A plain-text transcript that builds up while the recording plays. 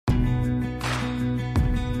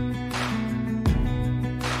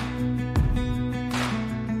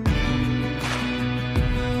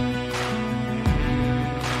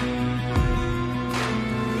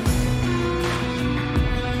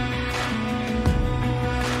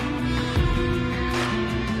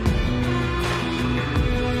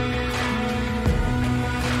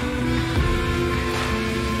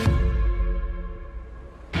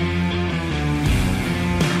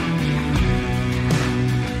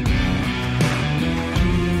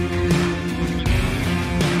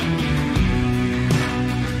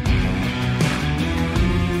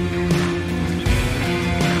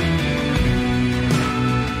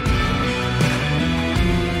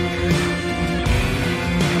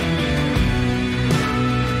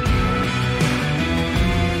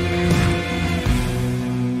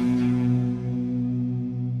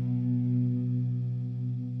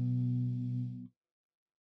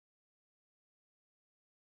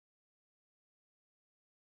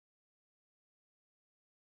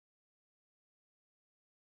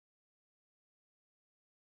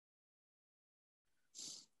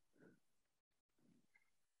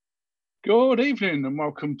Good evening and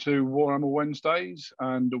welcome to Warhammer Wednesdays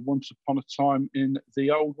and Once Upon a Time in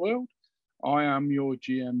the Old World. I am your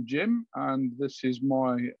GM Jim and this is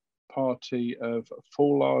my party of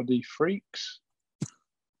foolhardy freaks.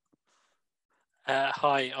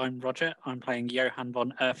 Hi, I'm Roger. I'm playing Johann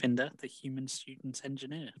von Erfinder, the human student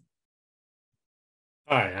engineer.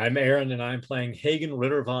 Hi, I'm Aaron and I'm playing Hagen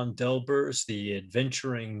Ritter von Delbers, the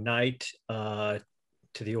adventuring knight to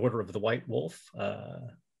the Order of the White Wolf.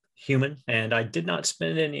 Human, and I did not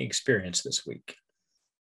spend any experience this week.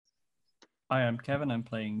 Hi, I'm Kevin. I'm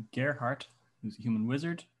playing Gerhardt, who's a human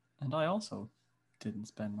wizard, and I also didn't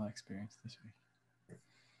spend my experience this week.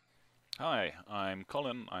 Hi, I'm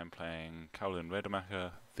Colin. I'm playing Colin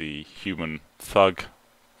Redemacher, the human thug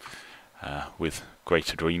with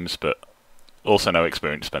greater dreams, but also no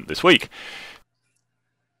experience spent this week.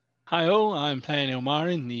 Hi all, I'm playing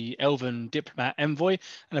Ilmarin, the elven diplomat envoy,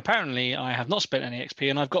 and apparently I have not spent any XP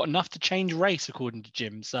and I've got enough to change race according to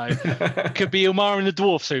Jim, so it could be Ilmarin the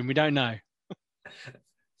dwarf soon, we don't know.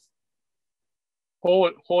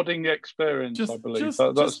 Hoarding experience, I believe.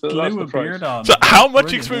 That's the beard on. So how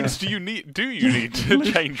much experience do you need to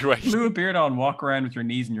change race? Glue a beard on, walk around with your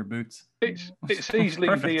knees in your boots. It's easily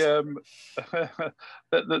the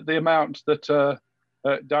amount that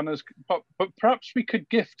Dan has, but perhaps we could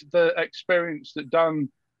gift the experience that Dan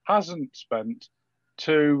hasn't spent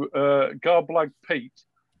to Garblag Pete,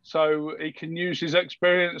 so he can use his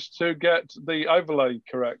experience to get the overlay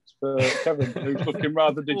correct for Kevin, who's looking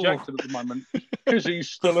rather dejected at the moment because he's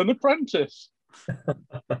still an apprentice. We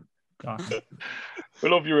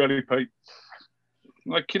love you, really, Pete.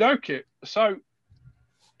 Okie dokie. So,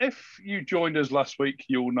 if you joined us last week,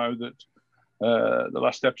 you'll know that the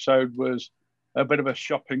last episode was a bit of a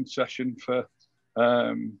shopping session for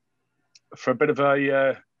a bit of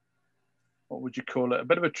a what would you call it? A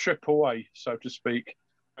bit of a trip away, so to speak,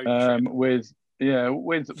 with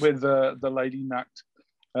the Lady Nacht.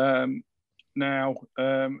 Now,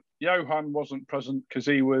 Johann wasn't present because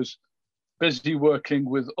he was busy working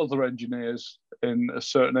with other engineers in a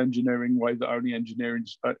certain engineering way that only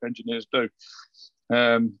engineers do.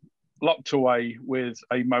 Locked away with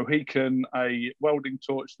a Mohican, a welding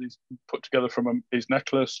torch that he's put together from his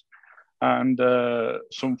necklace, and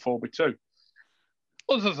some 4x2.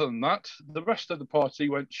 Other than that, the rest of the party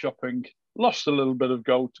went shopping, lost a little bit of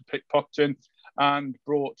gold to pickpocketing, and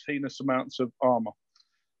brought heinous amounts of armour.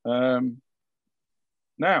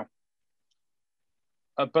 Now,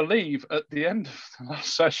 I believe at the end of the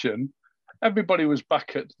last session, everybody was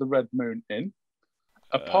back at the Red Moon Inn,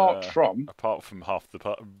 apart from half the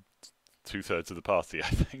 2/3 of the party, I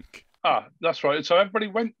think. That's right. So everybody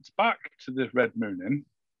went back to the Red Moon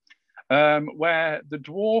Inn, where the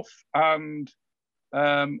dwarf and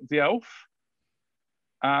the elf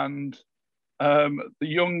and the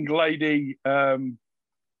young lady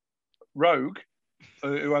rogue,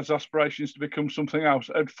 who has aspirations to become something else,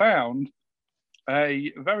 had found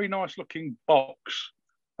a very nice looking box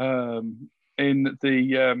in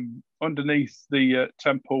the underneath the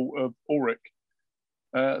temple of Ulrich.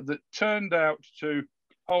 That turned out to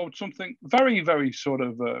hold something very, very sort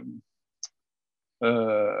of, I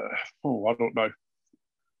don't know.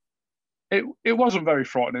 It wasn't very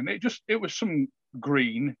frightening. It was some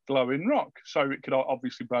green glowing rock. So it could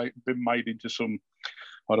obviously be made into some,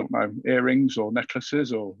 I don't know, earrings or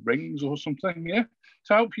necklaces or rings or something, yeah,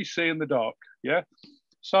 to help you see in the dark, yeah.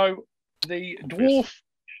 So the dwarf,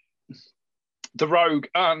 the rogue,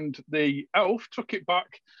 and the elf took it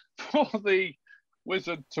back for the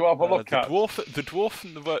wizard to have a look at. The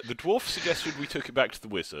dwarf suggested we took it back to the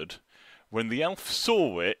wizard. When the elf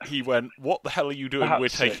saw it, he went, "What the hell are you doing? We're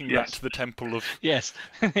taking that to the temple of yes,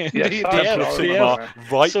 the temple of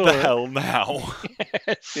Sigmar right the hell now."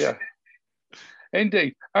 Yes. Yeah,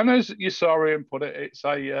 indeed. And as Yusarian put it, it's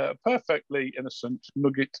a perfectly innocent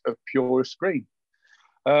nugget of purest green.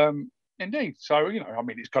 Indeed. So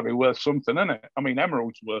it's got to be worth something, isn't it? I mean,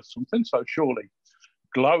 emerald's worth something, so surely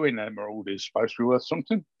glowing emerald is supposed to be worth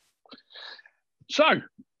something. So,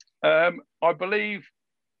 I believe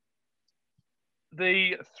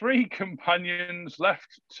the three companions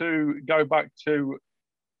left to go back to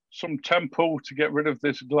some temple to get rid of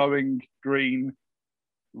this glowing green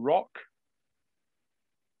rock.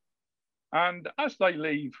 And as they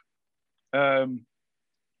leave the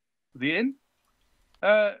inn,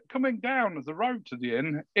 coming down the road to the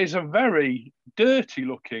inn is a very dirty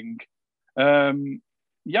looking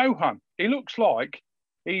Johann. He looks like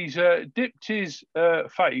he's dipped his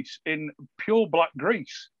face in pure black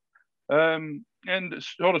grease and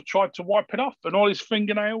sort of tried to wipe it off, and all his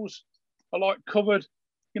fingernails are like covered,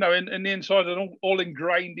 in the inside and all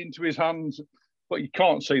ingrained into his hands but you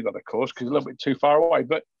can't see that, of course, because he's a little bit too far away.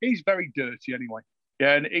 But he's very dirty anyway.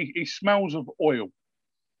 Yeah, and he smells of oil.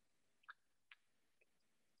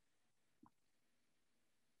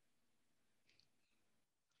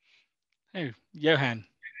 Oh, Johan.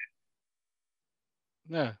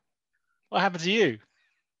 No. What happened to you?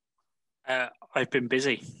 I've been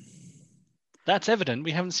busy. That's evident.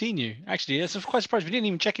 We haven't seen you. Actually, I'm quite surprised. We didn't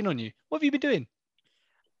even check in on you. What have you been doing?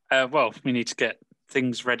 Well, we need to get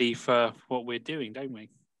things ready for what we're doing, don't we?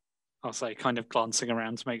 I'll say, kind of glancing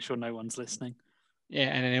around to make sure no one's listening. Yeah,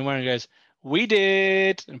 and then Warren goes, "We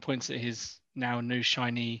did," and points at his now new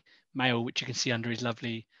shiny mail, which you can see under his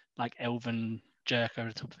lovely, like, elven jerk over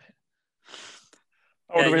the top of it.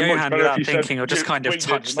 Yeah, Johan, without thinking, will just kind of "We did,"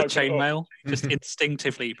 touch and the open it up. chainmail, just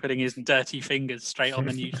instinctively putting his dirty fingers straight on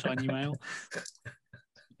the new shiny mail.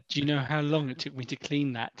 Do you know how long it took me to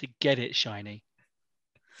clean that to get it shiny?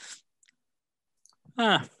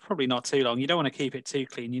 Probably not too long. You don't want to keep it too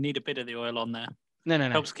clean. You need a bit of the oil on there. No.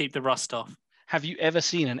 Helps keep the rust off. Have you ever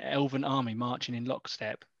seen an elven army marching in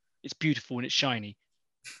lockstep? It's beautiful and it's shiny.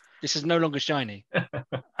 This is no longer shiny.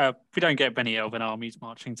 We don't get many elven armies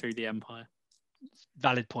marching through the Empire.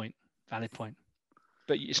 Valid point.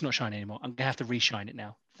 But it's not shiny anymore. I'm going to have to re-shine it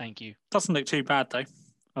now. Thank you. Doesn't look too bad, though.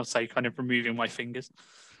 I'll say, kind of removing my fingers.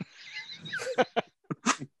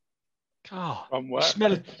 God, From you where?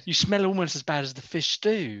 smell almost as bad as the fish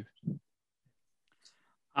stew.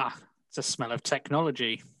 It's a smell of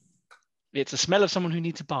technology. It's a smell of someone who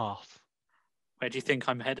needs a bath. Where do you think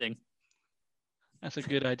I'm heading? That's a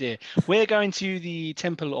good idea. We're going to the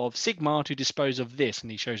Temple of Sigmar to dispose of this,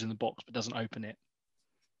 and he shows in the box but doesn't open it.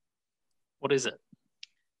 What is it?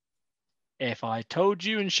 If I told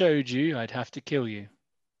you and showed you, I'd have to kill you.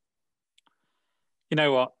 You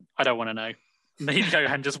know what? I don't want to know. And then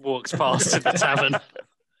Johan just walks past to the tavern.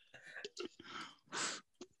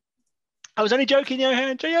 I was only joking,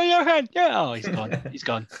 Johan. Johan. Yeah. Oh, he's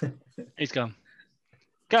gone. He's gone.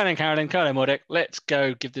 Go on then, Carolyn. Go on, Mordek. Let's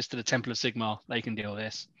go give this to the Temple of Sigmar. They can deal with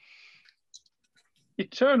this. You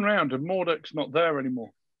turn round and Mordek's not there anymore.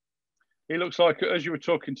 He looks like, as you were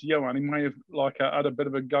talking to Johan, he may have had a bit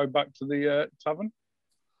of a go back to the tavern.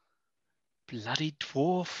 Bloody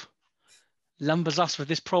dwarf. Lumbers us with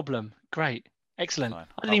this problem. Great. Excellent. Fine.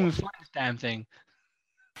 I didn't even find this damn thing.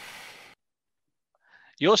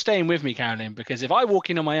 You're staying with me, Carolyn, because if I walk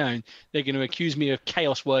in on my own, they're going to accuse me of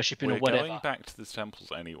chaos worshipping We're or whatever. going back to the temples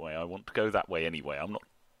anyway. I want to go that way anyway.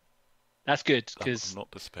 That's good, because I'm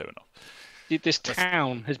not disappearing off. this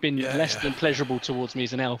town has been less than pleasurable towards me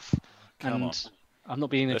as an elf. Come on. I'm not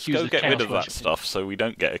being Let's accused go of get chaos rid of that worshipping. stuff so we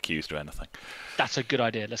don't get accused of anything. That's a good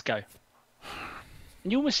idea. Let's go.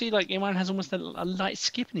 And you almost see like Iman has almost a light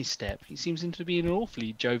skip in his step. He seems to be in an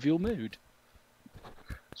awfully jovial mood.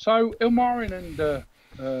 So Ilmarin and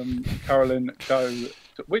Carolyn go.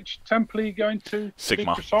 Which temple are you going to? be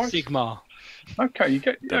Sigmar. precise? Sigmar. Okay, you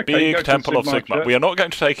get The okay, you big go to temple of Sigmar. Church. We are not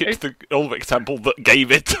going to take it to the Ulvik temple that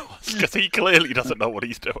gave it to us because he clearly doesn't know what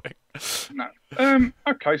he's doing. No.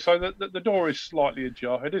 Okay, so the door is slightly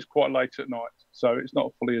ajar. It is quite late at night, so it's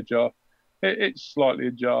not fully ajar. It's slightly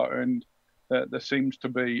ajar, and there seems to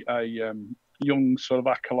be a young sort of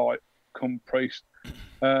acolyte come priest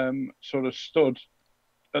sort of stood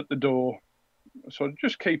at the door, sort of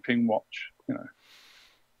just keeping watch,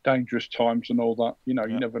 dangerous times and all that. You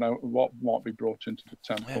never know what might be brought into the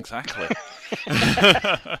temple. Yeah, exactly.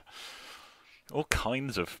 All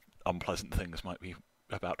kinds of unpleasant things might be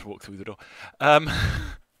about to walk through the door.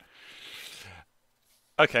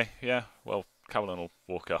 Okay, yeah. Well, Carolyn will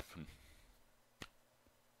walk up and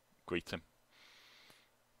greet him.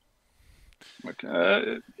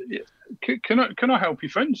 Okay. Can I help you,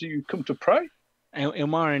 friends? You come to pray?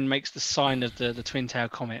 Ilmarin makes the sign of the twin tail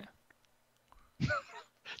comet.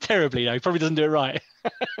 Terribly, though. He probably doesn't do it right.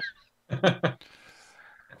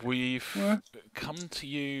 We've come to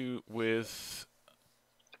you with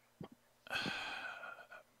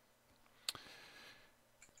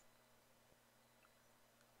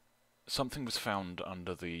something was found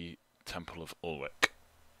under the Temple of Ulwick,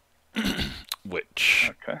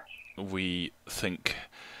 which we think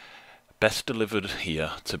best delivered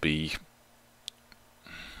here to be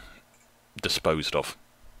disposed of.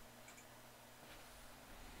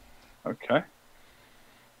 Okay.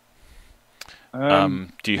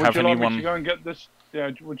 Do you have would you like anyone? me to go and get this? Yeah.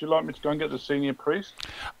 Would you like me to go and get the senior priest?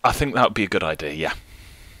 I think that would be a good idea. Yeah.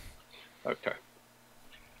 Okay.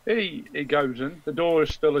 He goes in. The door is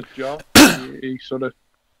still ajar. he sort of,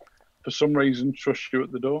 for some reason, trusts you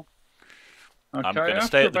at the door. Okay, I'm going to after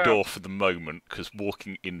stay at the about- door for the moment, because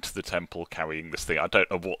walking into the temple carrying this thing, I don't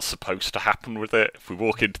know what's supposed to happen with it. If we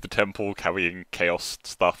walk into the temple carrying chaos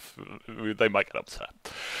stuff, they might get upset.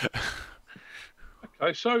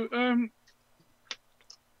 Okay, so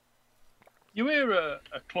you hear a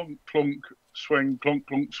clunk, clunk, swing, clunk,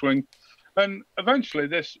 clunk, swing, and eventually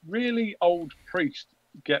this really old priest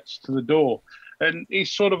gets to the door, and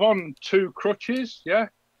he's sort of on two crutches, yeah,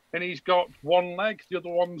 and he's got one leg, the other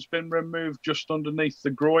one's been removed just underneath the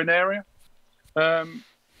groin area, and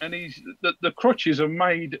the crutches are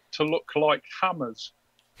made to look like hammers,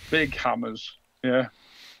 big hammers, yeah.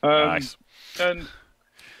 Nice. And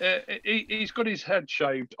he's got his head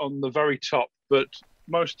shaved on the very top, but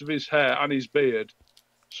most of his hair and his beard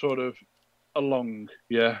sort of along,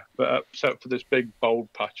 yeah, but except for this big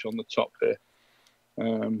bold patch on the top here.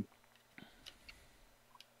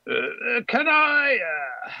 Can I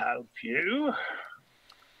help you?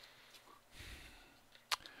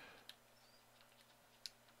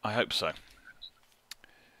 I hope so.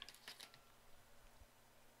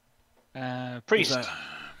 Priest, So-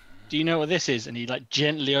 do you know what this is? And he like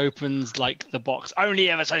gently opens like the box, only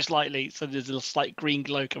ever so slightly, so there's a little slight green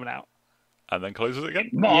glow coming out. And then closes it again.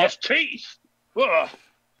 Mars teeth. Ugh.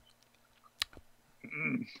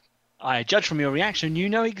 I judge from your reaction, you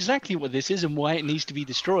know exactly what this is and why it needs to be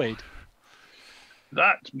destroyed.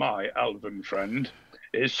 That, my elven friend,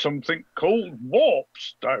 is something called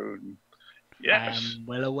warpstone. Yes. I'm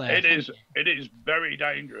well aware. It is very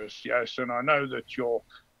dangerous, yes, and I know that your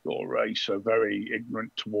race are very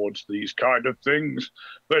ignorant towards these kind of things,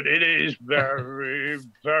 but it is very,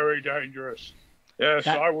 very dangerous. Yes,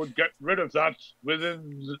 That- I would get rid of that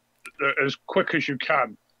within as quick as you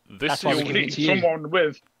can. This That's why is we You'll give it need to you. someone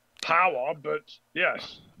with power, but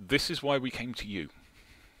yes. this is why we came to you.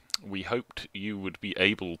 We hoped you would be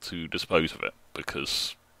able to dispose of it,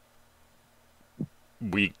 because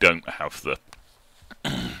we don't have the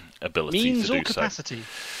ability Means to or do so. capacity.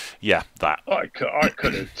 Yeah, that. I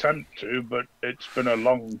could attempt to, but it's been a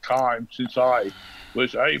long time since I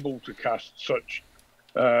was able to cast such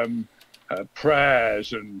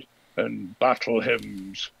prayers and battle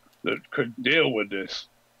hymns that could deal with this.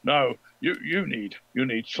 No, you need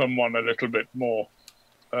someone a little bit more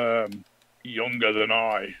younger than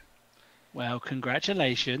I. Well,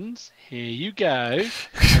 congratulations. Here you go.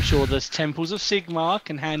 I'm sure the Temples of Sigmar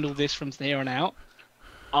can handle this from here on out.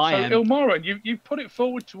 I So am. Ilmarin, you put it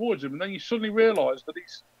forward towards him, and then you suddenly realise that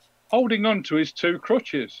he's holding on to his two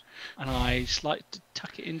crutches. And I slightly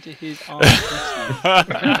tuck it into his arm.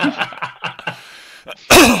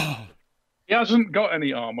 He hasn't got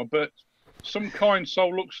any armour, but some kind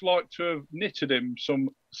soul looks like to have knitted him some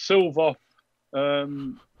silver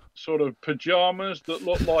sort of pyjamas that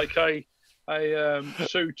look like a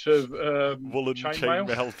suit of Woolen chainmail.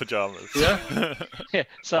 chainmail pajamas. Yeah. Yeah,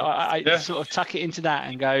 so I Yeah. sort of tuck it into that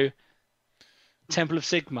and go, Temple of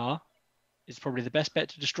Sigmar is probably the best bet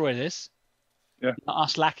to destroy this. Yeah. Not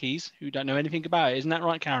us lackeys who don't know anything about it. Isn't that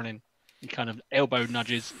right, Carolyn? He kind of elbow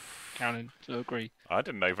nudges Carolyn to agree. I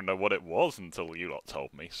didn't even know what it was until you lot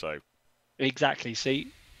told me, so Exactly,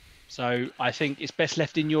 see? So I think it's best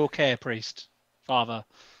left in your care, priest. Father.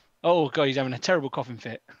 Oh, God, he's having a terrible coughing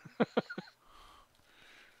fit.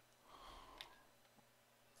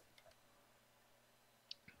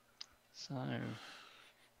 So,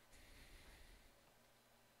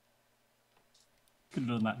 Could have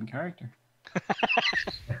done that in character.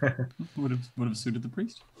 would have suited the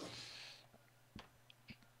priest. I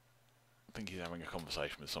think he's having a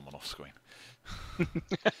conversation with someone off screen.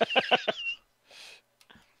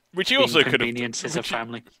 Which he also could have. Inconveniences of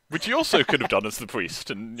family. Which he also could have done as the priest,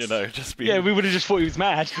 and just be yeah, we would have just thought he was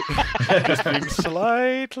mad. just being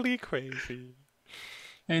slightly crazy.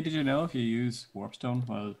 Hey, did you know if you use Warpstone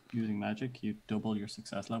while using magic, you double your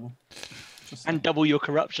success level? Just And double your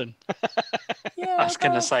corruption. yeah, I was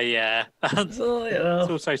going to say, yeah. That's So, you know,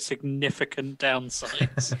 also significant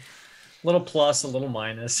downsides. little plus, a little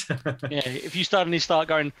minus. Yeah, if you suddenly start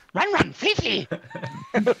going, run, flee, flee.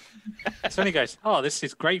 So when he goes, oh, this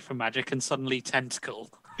is great for magic, and suddenly tentacle.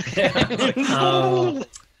 Oh,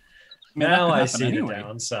 now I happen see anyway. the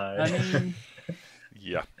downside. I mean,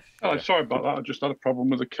 Yeah. Oh, sorry about that. I just had a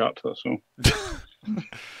problem with the cat. That's all.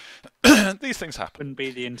 These things happen. Wouldn't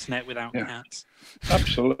be the internet without Yeah. cats.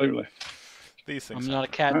 Absolutely. These things I'm happen. not a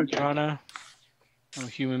cat, Okay. Joanna. I'm a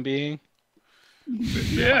human being. a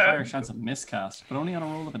Yeah. higher chance of miscast, but only on a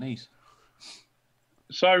roll of an 8.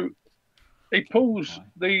 So he pulls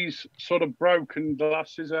these sort of broken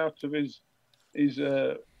glasses out of his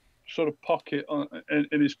sort of pocket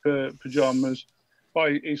in his pajamas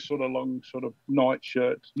by his sort of long sort of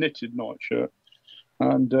knitted nightshirt,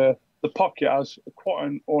 and the pocket has quite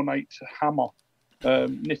an ornate hammer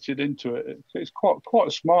knitted into it. It's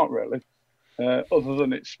quite smart, really. Other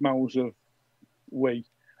than it smells of wee.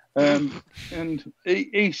 And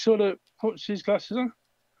he sort of puts his glasses on.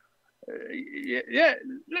 Yeah,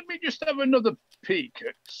 let me just have another peek,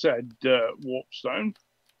 said Warpstone.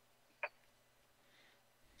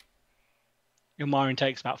 Ilmarin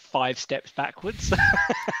takes about 5 steps backwards.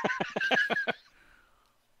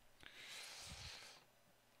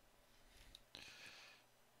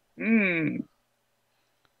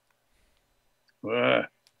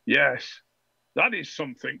 Yes, that is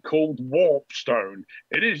something called Warpstone.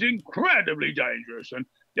 It is incredibly dangerous, and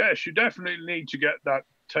yes, you definitely need to get that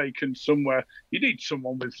taken somewhere. You need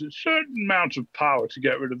someone with a certain amount of power to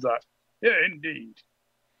get rid of that. Yeah, indeed.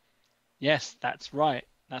 Yes, that's right.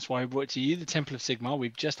 That's why we brought it to you, the Temple of Sigmar.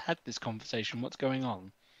 We've just had this conversation. What's going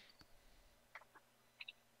on?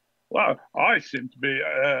 Well, I seem to be,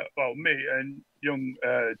 me and young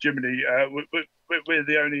Jiminy, we're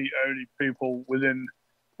the only people within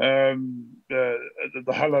the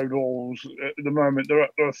hallowed halls at the moment. There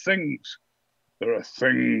are things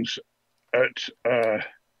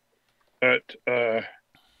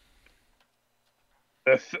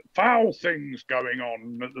foul things going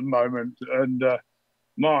on at the moment, and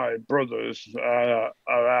my brothers are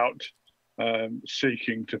out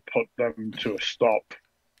seeking to put them to a stop.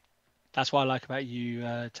 That's what I like about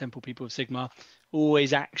you, Temple People of Sigmar.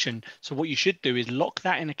 Always action. So what you should do is lock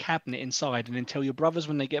that in a cabinet inside, and then tell your brothers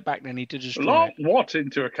when they get back they need to destroy Lock it. what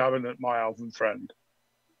into a cabinet, my elven friend?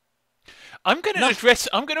 I'm going to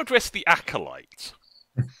address the acolyte.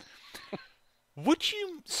 Would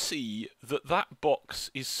you see that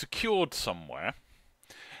box is secured somewhere,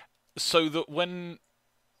 so that when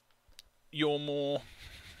you're more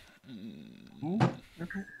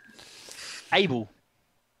able.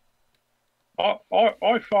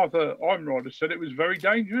 Father Imrod said it was very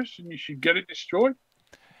dangerous and you should get it destroyed.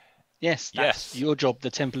 Yes, that's your job,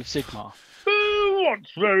 the Temple of Sigmar.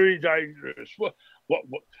 What's very dangerous? What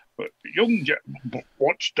young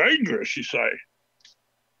what's dangerous, you say?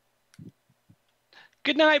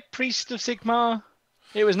 Good night, Priest of Sigmar.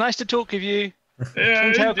 It was nice to talk with you.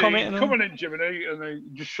 Yeah, come on in, Jiminy, and they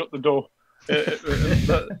just shut the door.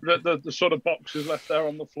 The sort of box is left there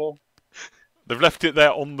on the floor. They've left it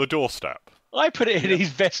there on the doorstep. I put it in his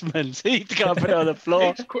vestments. He can't put it on the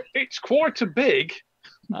floor. It's quite a big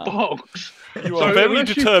box. You are very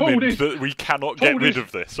determined that we cannot get rid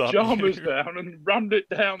of this. Pajamas down and rammed it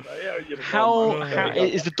down there. How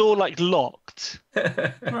is the door locked?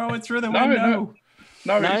 Throw it through the window.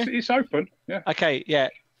 No, it's open. Yeah. Okay, yeah.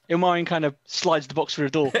 Ilmarin kind of slides the box through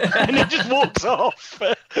the door and he just walks off.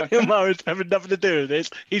 Ilmarin's having nothing to do with this.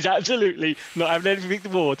 He's absolutely not having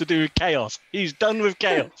anything more to do with chaos. He's done with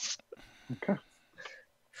chaos. Okay.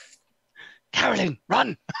 Carolyn,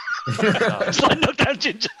 run! Slide knock down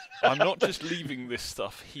Ginger. I'm not just leaving this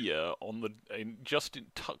stuff here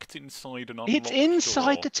tucked inside an unlocked It's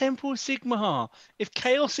inside door. the Temple of Sigmar. If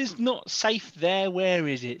chaos is not safe there, where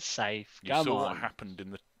is it safe? You saw what happened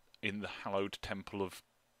in the hallowed temple of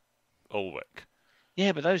Ulwick.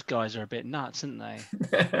 Yeah, but those guys are a bit nuts, aren't they?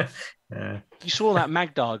 Yeah. You saw that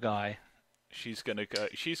Magdar guy. She's going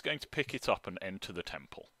to pick it up and enter the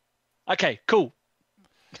temple. Okay, cool.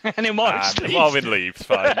 And Ilmarin leaves.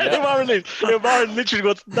 Fine. Yeah. Ilmarin leaves. Ilmarin literally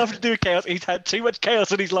wants nothing to do with chaos. He's had too much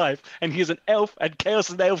chaos in his life, and he's an elf, and chaos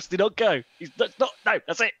and elves do not go.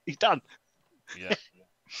 That's it. He's done. Yeah.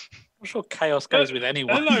 I'm sure chaos goes with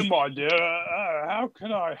anyone. Hello, my dear. How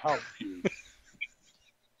can I help you?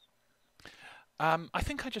 I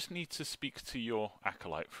think I just need to speak to your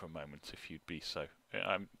acolyte for a moment, if you'd be so,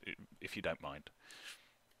 if you don't mind.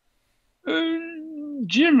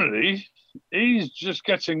 Jimmy, he's just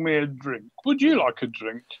getting me a drink. Would you like a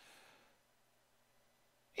drink?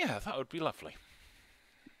 Yeah, that would be lovely.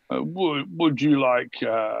 Would you like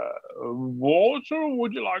water, or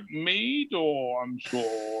would you like mead, or I'm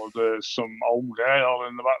sure there's some old ale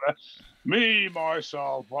in the back there. Me,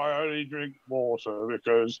 myself, I only drink water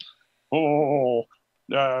because, the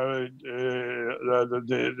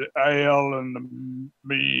ale and the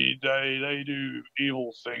mead, they do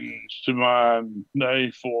evil things to man.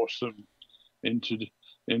 They force them into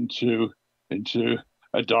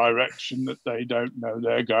a direction that they don't know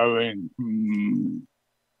they're going.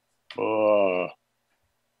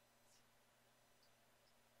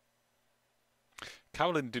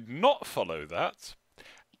 Cowlin did not follow that,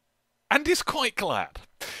 and is quite glad.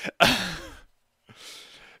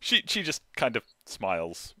 She just kind of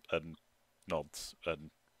smiles and nods and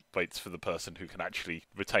waits for the person who can actually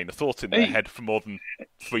retain a thought in their head for more than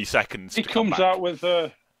 3 seconds. He to come comes back. out with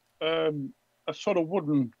a a sort of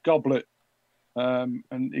wooden goblet,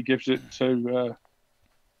 and he gives it to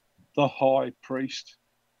the high priest,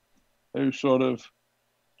 who sort of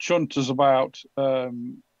chunters about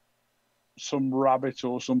some rabbit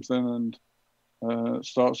or something and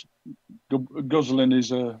starts guzzling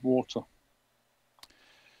his water.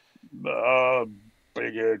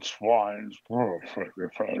 Big-eared swines.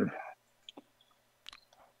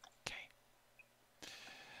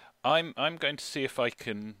 I'm going to see if I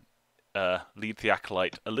can lead the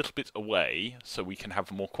acolyte a little bit away so we can have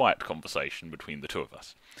a more quiet conversation between the two of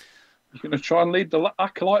us. You're going to try and lead the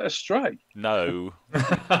acolyte astray? No.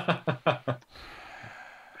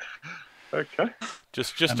 Okay.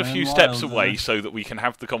 Just And a then few steps while away the- so that we can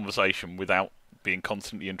have the conversation without being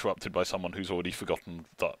constantly interrupted by someone who's already forgotten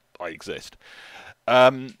that I exist.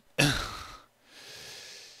 Can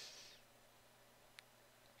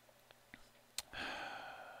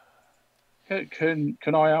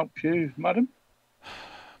I help you, madam?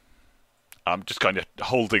 I'm just kind of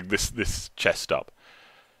holding this chest up.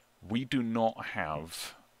 We do not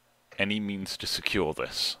have any means to secure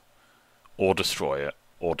this, or destroy it,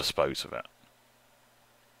 or dispose of it.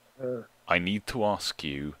 I need to ask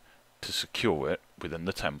you to secure it within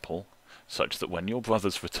the temple, such that when your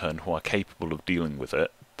brothers return who are capable of dealing with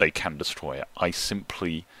it, they can destroy it.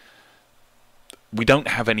 We don't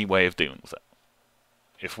have any way of dealing with it.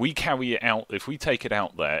 If we carry it out, if we take it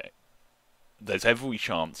out there, there's every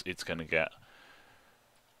chance it's going to get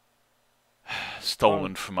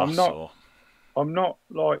stolen from us. I'm not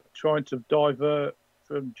like trying to divert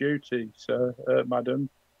from duty, sir, madam,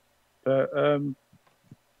 but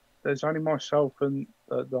there's only myself and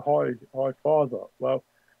the High Father. Well,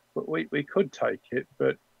 but we could take it,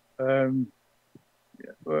 but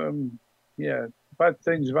yeah, bad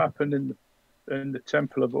things have happened in the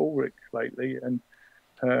Temple of Ulrich lately, and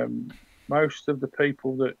most of the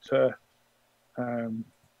people that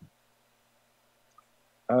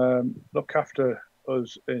look after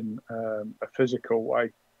us in a physical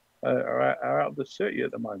way are out of the city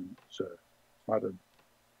at the moment, sir, madam.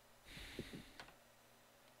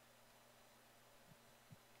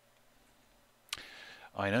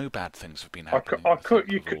 I know bad things have been happening.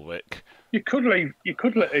 You could leave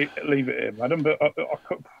it here, madam, but I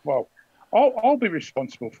could. Well, I'll be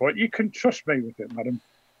responsible for it. You can trust me with it, madam.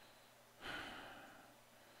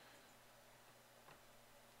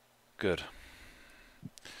 Good.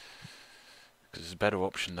 Because it's a better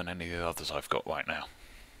option than any of the others I've got right now.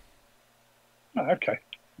 Oh, okay.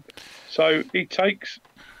 So he takes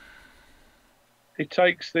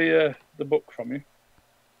the book from you.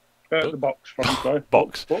 The box from you, sorry.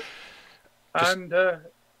 Box. Book. And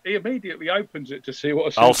he immediately opens it to see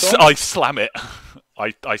what's I inside. slam it.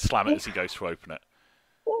 I slam it as he goes to open it.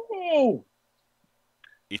 Oh!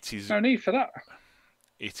 It is. No need for that.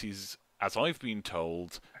 It is, as I've been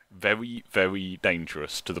told, very, very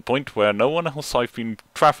dangerous, to the point where no one else I've been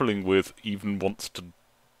travelling with even wants to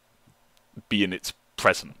be in its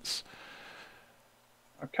presence.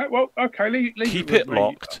 Okay, well, okay, leave Keep it it with me.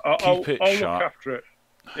 locked. I'll Keep it look shut. after it.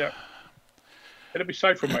 Yeah. It'll be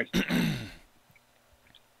safe from me.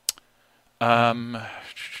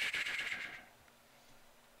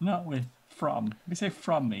 Not with from. We say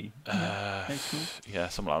from me. Yeah, okay, cool. Yeah,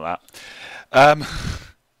 something like that.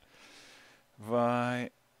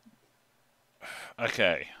 Right.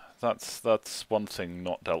 Okay, that's one thing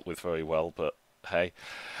not dealt with very well, but hey.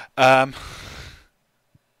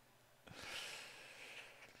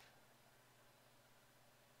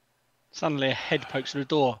 Suddenly a head pokes through the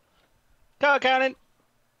door. Come on, Karen.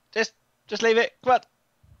 Just leave it. Come on.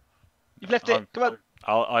 You've left it. Come on.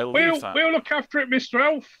 I'll leave that. We'll look after it, Mr.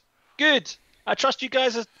 Elf. Good. I trust you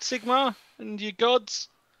guys are Sigmar and you gods.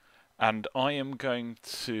 And I'm going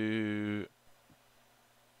to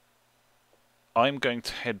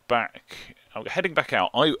head back. I'm heading back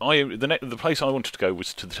out. The place I wanted to go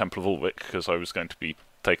was to the Temple of Ulrich, because I was going to be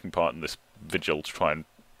taking part in this vigil to try and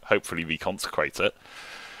hopefully reconsecrate it.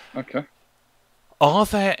 Okay. Are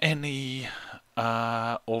there any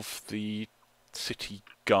of the city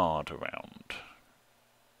guard around?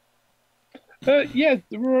 Yeah,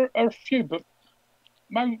 there are a few, but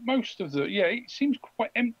most of it seems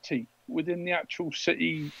quite empty within the actual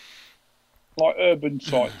city, like urban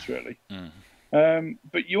sites, really.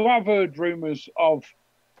 But you have heard rumours of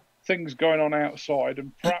things going on outside,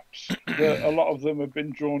 and perhaps a lot of them have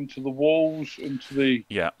been drawn to the walls and to the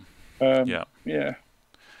Yeah.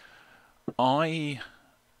 I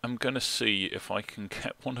am going to see if I can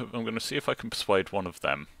get one of. I'm going to see if I can persuade one of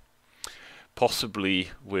them,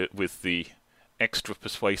 possibly with the extra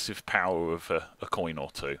persuasive power of a coin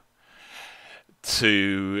or two,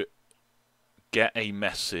 to get a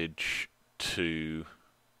message to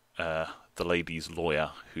the lady's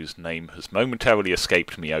lawyer, whose name has momentarily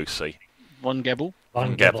escaped me, OC. Von Gebel.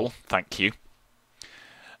 Von Gebel, thank you.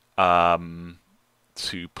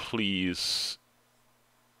 To please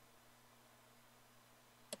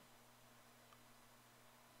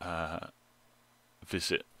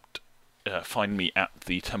find me at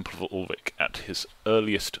the Temple of Ulrich at his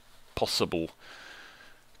earliest possible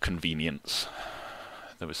convenience.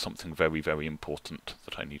 There is something very, very important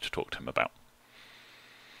that I need to talk to him about.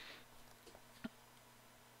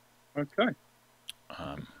 Okay.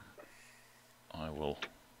 I will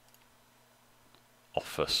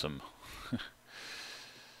offer some.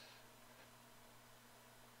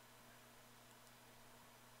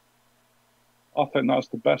 I think that's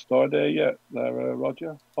the best idea yet there,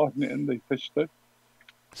 Roger. Hiding it in the fish stew.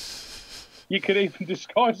 You could even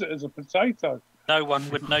disguise it as a potato. No one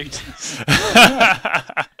would notice.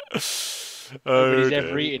 Nobody's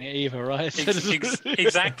ever eaten it either, right?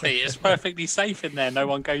 Exactly. It's perfectly safe in there. No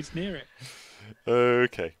one goes near it.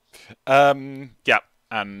 Okay. Yeah.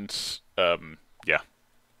 And yeah.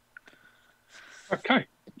 Okay.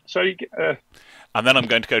 So you get. And then I'm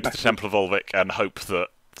going to go to the Temple of Ulrich and hope that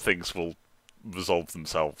things will resolve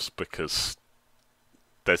themselves, because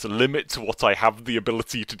there's a limit to what I have the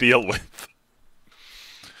ability to deal with.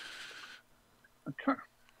 Okay.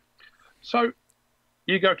 So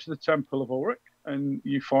you go to the Temple of Ulrich and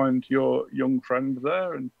you find your young friend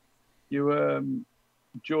there, and you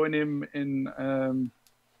join him in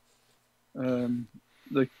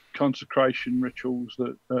the consecration rituals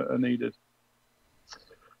that are needed.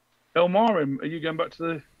 Elmarim, are you going back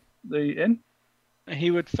to the inn?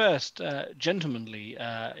 He would first gentlemanly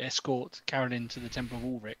escort Karenin to the Temple of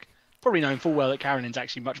Ulrich. Probably knowing full well that Karenin's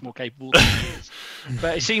actually much more capable than he is.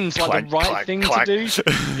 But it seems like the right thing to do.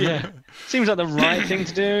 Yeah, seems like the right thing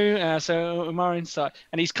to do. So Umarin starts,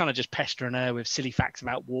 and he's kind of just pestering her with silly facts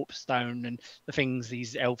about Warpstone and the things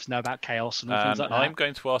these elves know about chaos and all things like that. I'm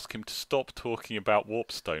going to ask him to stop talking about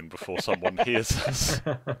Warpstone before someone hears us.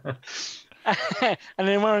 And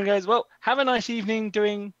then Umarin goes, "Well, have a nice evening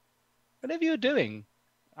doing whatever you're doing.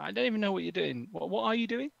 I don't even know what you're doing. What are you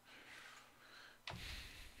doing?"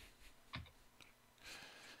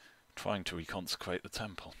 Trying to reconsecrate the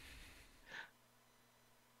temple.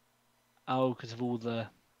 Oh, because of all the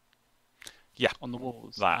on the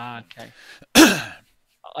walls. That. Okay.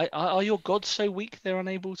 Are your gods so weak they're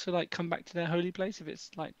unable to come back to their holy place if it's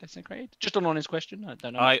desecrated? Just an honest question. I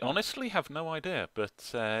don't know. I honestly have no idea,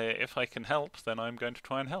 but if I can help, then I'm going to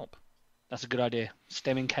try and help. That's a good idea.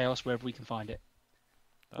 Stemming chaos wherever we can find it.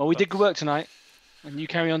 Well, we did good work tonight, and you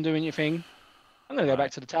carry on doing your thing. I'm going to go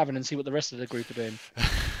back to the tavern and see what the rest of the group are doing.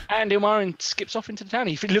 And Ilmarin skips off into the town.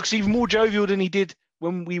 He looks even more jovial than he did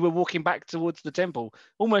when we were walking back towards the temple.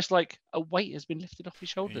 Almost like a weight has been lifted off his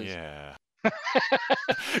shoulders. Yeah.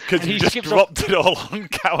 Because you just dropped it all on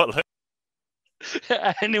Cowler.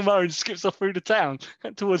 And Ilmarin skips off through the town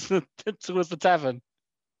towards the tavern.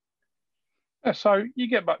 Yeah, so you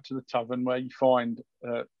get back to the tavern where you find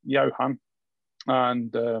Johan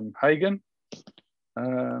and Hagen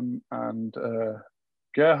and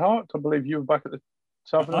Gerhardt. I believe you were back at the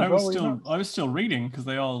tavern as well. I was still reading because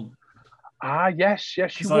they all. Yes, you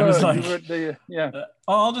were. I was like, you were at the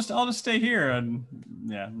I'll just stay here, and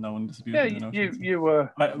no one disputed. You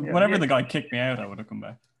were. Whenever the guy kicked me out, I would have come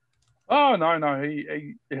back. Oh no,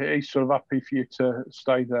 he's sort of happy for you to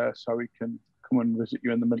stay there so he can come and visit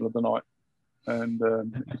you in the middle of the night. And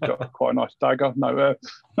he's got quite a nice dagger. No,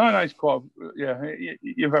 he's quite. Yeah,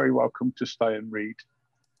 you're very welcome to stay and read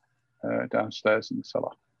downstairs in the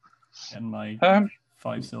cellar. And my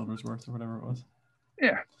 5 silvers worth or whatever it was.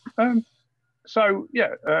 Yeah.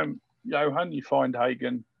 Johan, you find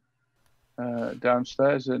Hagen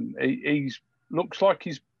downstairs, and he looks like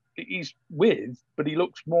he's with, but he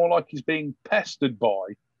looks more like he's being pestered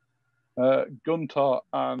by Gunther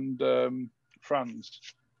and Franz.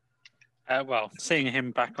 Well, seeing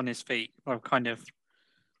him back on his feet, Johan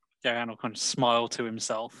will kind of smile to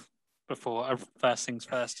himself before, first things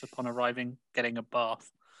first, upon arriving, getting a bath.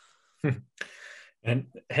 And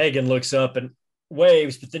Hagen looks up and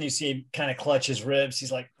waves, but then you see him kind of clutch his ribs.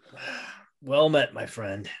 He's like, "Well met, my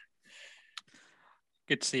friend.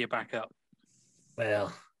 Good to see you back up."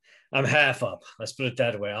 Well, I'm half up. Let's put it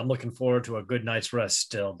that way. I'm looking forward to a good night's rest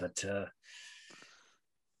still, but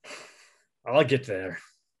I'll get there.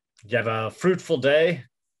 You have a fruitful day?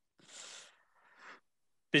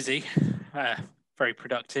 Busy, very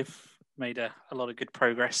productive. Made a lot of good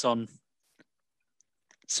progress on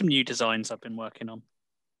some new designs I've been working on.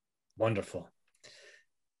 Wonderful.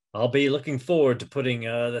 I'll be looking forward to putting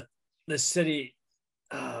the city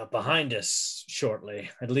behind us shortly,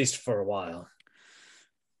 at least for a while.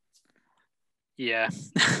 Yeah.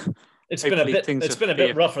 It's been a Hopefully bit. things It's will been a be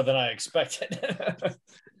bit rougher than I expected.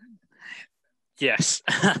 Yes.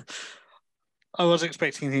 I was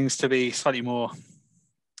expecting things to be slightly more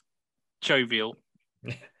jovial.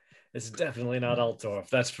 It's definitely not Altdorf,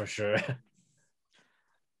 that's for sure.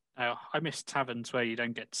 I miss taverns where you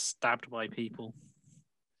don't get stabbed by people.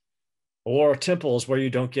 Or temples where you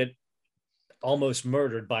don't get almost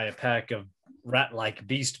murdered by a pack of rat-like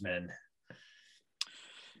beastmen.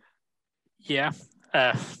 Yeah.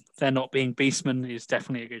 They're not being beastmen is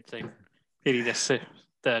definitely a good thing. Really,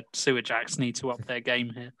 the sewer jacks need to up their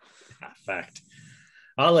game here. Fact.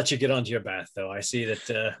 I'll let you get onto your bath, though. I see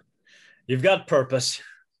that you've got purpose.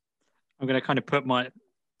 I'm going to kind of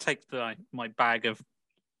take my bag of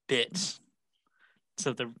bits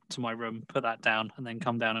to my room, put that down, and then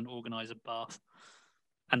come down and organise a bath,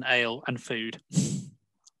 and ale and food.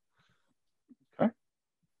 Okay.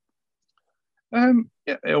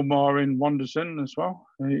 Yeah, Ilmarin wanders in as well.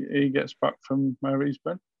 He gets back from where he's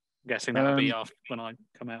been. I'm guessing that'll be after when I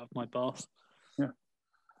come out of my bath. Yeah.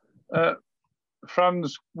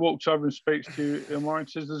 Franz walks over and speaks to Ilmarin.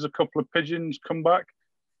 Says, "There's a couple of pigeons come back.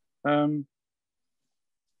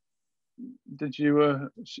 Did you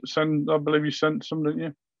send? I believe you sent some, didn't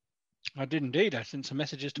you?" I did indeed. I sent some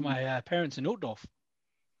messages to my parents in Altdorf.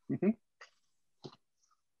 Mm-hmm.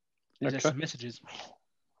 There's some messages.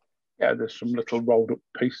 Yeah, there's some little rolled up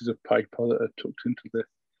pieces of paper that are tucked into the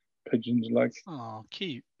pigeon's leg. Oh,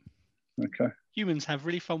 cute. Okay. Humans have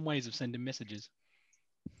really fun ways of sending messages.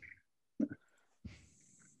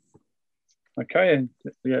 Okay, and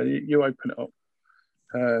yeah, you open it up.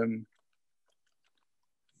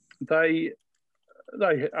 They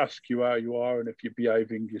ask you how you are and if you're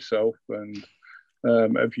behaving yourself, and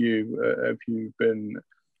have you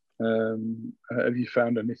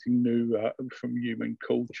found anything new from human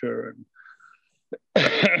culture,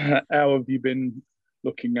 and how have you been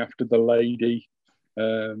looking after the lady?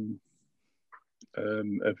 Have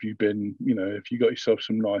you been, if you got yourself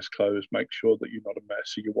some nice clothes, make sure that you're not a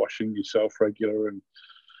mess, so you're washing yourself regular and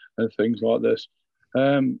things like this.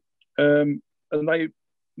 And they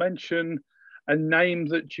mention a name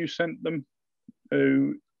that you sent them,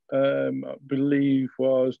 who I believe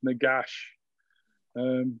was Nagash.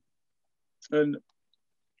 And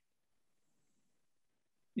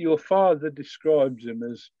your father describes him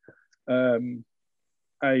as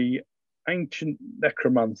a ancient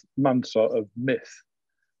necromancer of myth,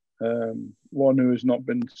 one who has not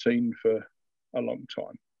been seen for a long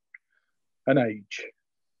time, an age.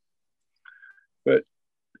 But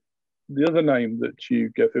the other name that you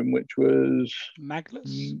gave him, which was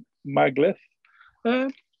Maglith,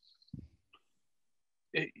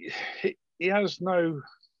 he has no.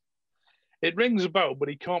 It rings a bell, but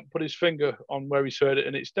he can't put his finger on where he's heard it,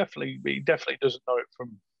 and he definitely doesn't know it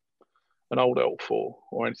from an old elf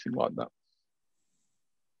or anything like that.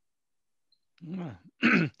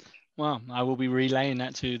 Well, I will be relaying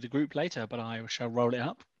that to the group later, but I shall roll it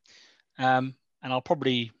up. And I'll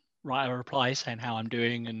probably write a reply saying how I'm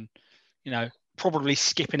doing, and probably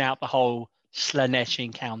skipping out the whole Slanesh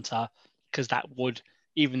encounter, because that would,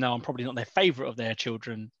 even though I'm probably not their favourite of their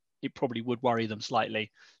children, it probably would worry them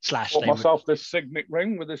slightly. Got myself this signet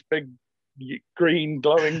ring with this big green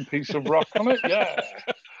glowing piece of rock on it. Yeah.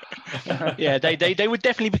 Yeah, they would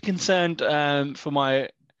definitely be concerned for my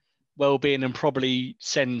well-being, and probably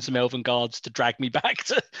send some elven guards to drag me back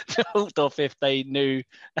to Altdorf if they knew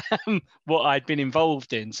what I'd been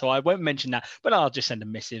involved in. So I won't mention that, but I'll just send a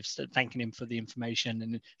missive thanking him for the information,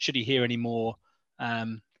 and should he hear any more,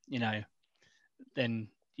 then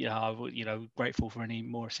I'm grateful for any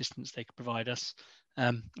more assistance they could provide us.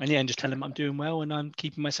 And just tell them I'm doing well and I'm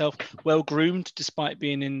keeping myself well groomed despite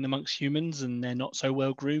being in amongst humans and they're not so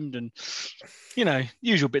well groomed, and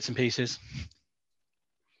usual bits and pieces.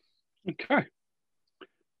 Okay.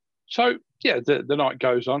 So yeah, the night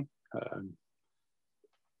goes on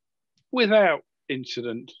without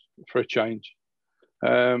incident for a change.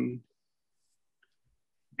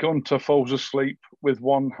 Gunter falls asleep with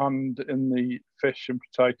one hand in the fish and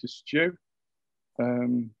potato stew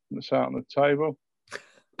that's out on the table.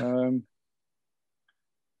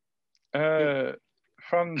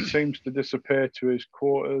 Franz seems to disappear to his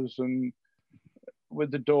quarters, and with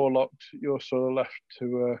the door locked, you're sort of left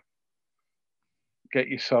to get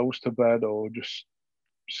yourselves to bed or just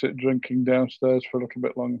sit drinking downstairs for a little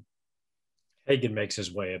bit longer. Hagen makes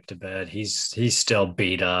his way up to bed. He's still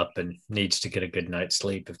beat up and needs to get a good night's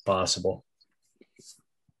sleep if possible.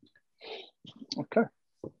 Okay.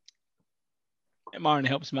 Ilmarin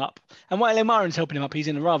helps him up. And while Ilmarin's helping him up, he's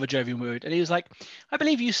in a rather jovial mood. And he was like, I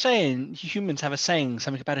believe you saying humans have a saying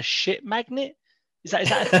something about a shit magnet. Is that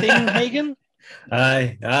a thing, Hagen?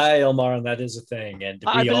 Aye, Ilmarin, that is a thing, and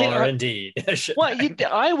we are indeed. Well,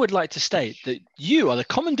 I would like to state that you are the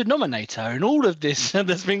common denominator in all of this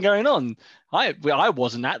that's been going on. I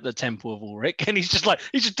wasn't at the Temple of Ulrich, and he's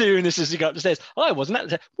just doing this as he goes up the stairs. I wasn't at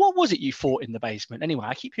the. What was it you fought in the basement? Anyway,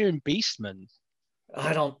 I keep hearing Beastmen.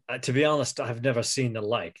 I don't. To be honest, I've never seen the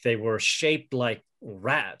like. They were shaped like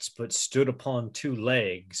rats, but stood upon two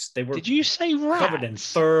legs. They were. Did you say rats? Covered in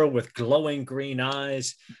fur with glowing green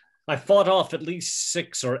eyes. I fought off at least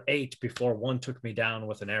 6 or 8 before one took me down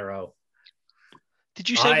with an arrow. Did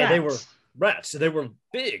you say rats? They were rats. They were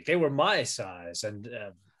big. They were my size and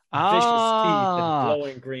vicious teeth and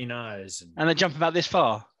glowing green eyes. And they jump about this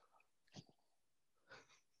far?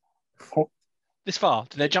 This far?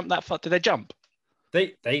 Did they jump that far? Did they jump?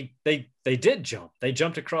 They did jump. They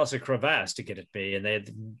jumped across a crevasse to get at me, and they had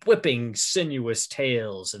whipping, sinuous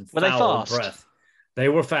tails and foul breath. They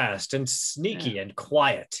were fast and sneaky and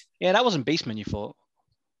quiet. Yeah, that wasn't Beastmen you fought.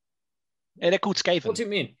 Yeah, they're called Skaven. What do you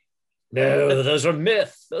mean? No, those are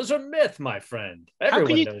myth. Those are myth, my friend.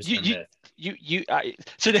 Everyone knows they're myth.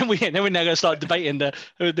 So then we're now going to start debating the.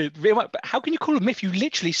 How can you call them myth? You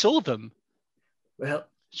literally saw them. Well,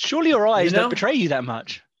 surely your eyes don't betray you that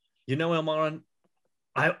much. You know, Ilmarin,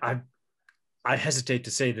 I hesitate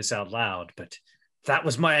to say this out loud, but that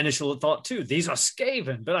was my initial thought too. These are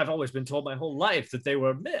Skaven, but I've always been told my whole life that they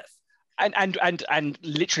were a myth. And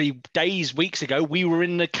literally days, weeks ago, we were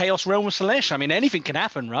in the Chaos Realm of Slaanesh. I mean, anything can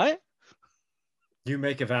happen, right? You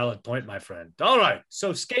make a valid point, my friend. All right,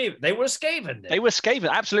 so Skaven, they were Skaven. Then. They were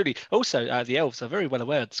Skaven, absolutely. Also, the elves are very well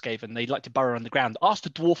aware of the Skaven. They like to burrow underground. Ask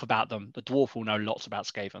the dwarf about them. The dwarf will know lots about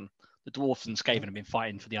Skaven. The dwarfs and Skaven have been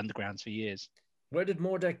fighting for the undergrounds for years. Where did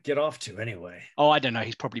Mordek get off to anyway? Oh, I don't know.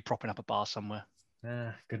 He's probably propping up a bar somewhere.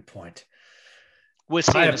 Good point. We'll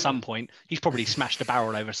see him at some point. He's probably smashed a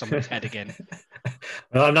barrel over someone's head again.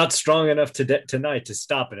 Well, I'm not strong enough tonight to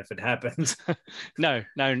stop it if it happens. No.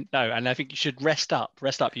 And I think you should rest up.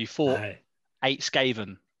 You fought 8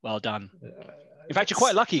 Skaven. Well done. In fact, you're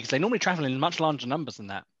quite lucky because they normally travel in much larger numbers than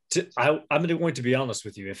that. I'm going to be honest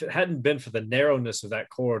with you. If it hadn't been for the narrowness of that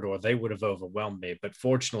corridor, they would have overwhelmed me. But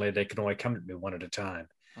fortunately, they can only come at me one at a time.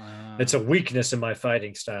 It's a weakness in my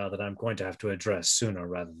fighting style that I'm going to have to address sooner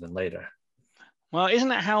rather than later. Well, isn't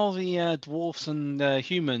that how the dwarfs and the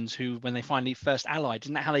humans, who when they finally first allied,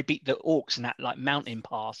 isn't that how they beat the orcs in that like mountain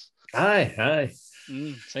pass? Aye.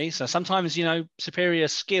 See, so sometimes superior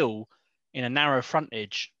skill in a narrow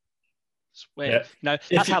frontage. Where,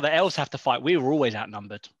 that's how the elves have to fight. We were always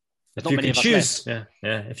outnumbered. There's not many of us left.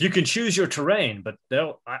 Yeah. If you can choose your terrain, but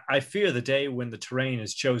I fear the day when the terrain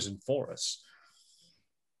is chosen for us.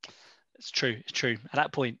 It's true. At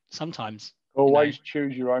that point, sometimes always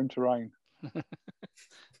choose your own terrain.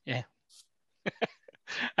 Yeah.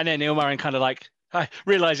 And then Ilmarin kind of like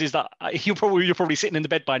realizes that you're probably sitting in the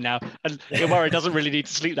bed by now, and Ilmarin doesn't really need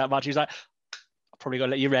to sleep that much. He's like, I'll probably got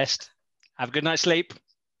to let you rest. Have a good night's sleep.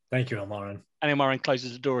 Thank you, Ilmarin. And Ilmarin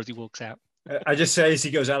closes the door as he walks out. I just say as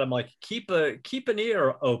he goes out, I'm like, keep an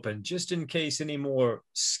ear open just in case any more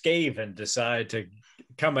Skaven decide to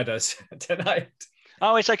come at us tonight.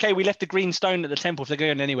 Oh, it's okay. We left the green stone at the temple. If they're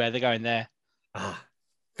going anywhere, they're going there.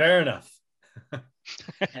 Fair enough.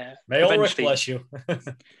 Yeah. May Ulrich bless you.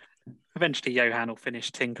 Eventually, Johan will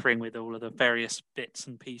finish tinkering with all of the various bits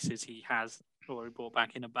and pieces he has already brought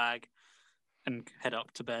back in a bag and head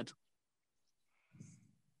up to bed.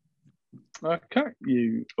 Okay,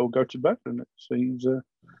 you all go to bed, and it seems,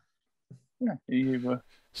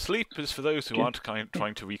 Sleep is for those who aren't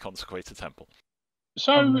trying to reconsecrate a temple.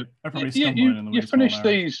 So you finish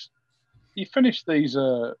these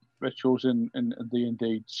rituals in the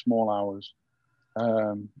indeed small hours,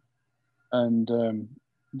 and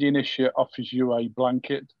the initiate offers you a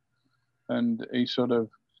blanket, and he sort of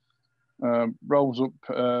rolls up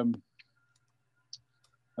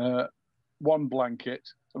one blanket,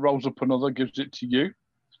 rolls up another, gives it to you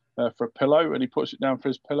for a pillow, and he puts it down for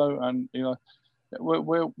his pillow, and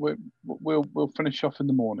we'll finish off in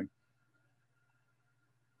the morning.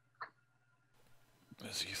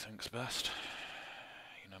 As you think's best.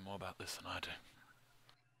 You know more about this than I do.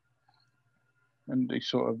 And he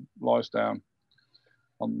sort of lies down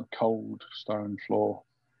on the cold stone floor.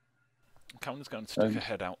 Karen's going to stick her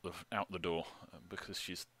head out the door because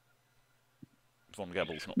she's Von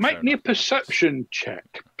Gebel's not. Make me a perception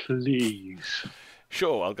check, please.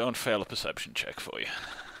 Sure, I'll go and fail a perception check for you.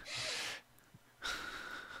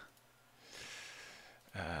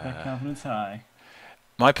 Confidence high.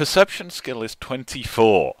 My perception skill is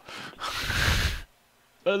 24.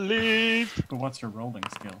 Believe. But what's your rolling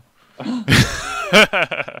skill?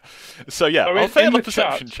 So yeah, So I'll fail in a the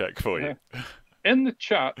perception chat- check for you. In the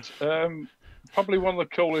chat, probably one of the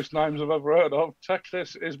coolest names I've ever heard of.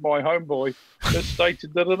 Texas is my homeboy that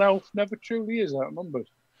stated that an elf never truly is outnumbered.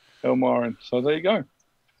 Ilmarin. So there you go.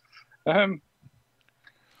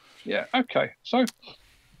 Yeah. Okay. So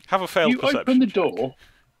Have a failed you perception open the check. door,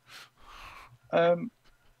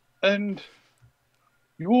 and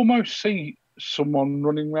you almost see someone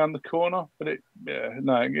running around the corner, but it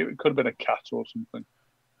could have been a cat or something.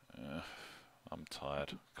 I'm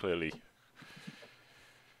tired. Clearly.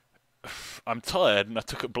 I'm tired, and I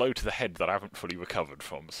took a blow to the head that I haven't fully recovered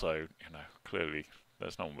from, so, clearly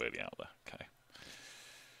there's no one really out there. Okay.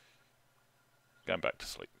 Going back to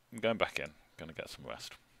sleep. I'm going back in. Going to get some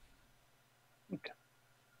rest. Okay.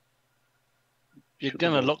 You're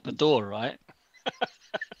going to lock the door, right?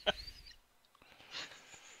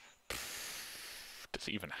 Does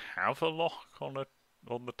it even have a lock on the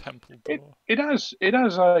temple door? It has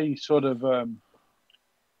a sort of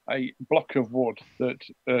a block of wood that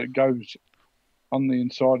goes on the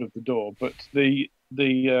inside of the door, but I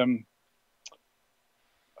can't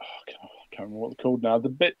remember what they're called now. The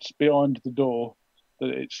bits behind the door that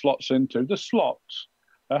it slots into, the slots,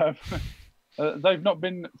 they've not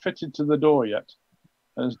been fitted to the door yet,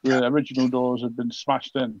 as the original doors have been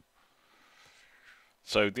smashed in.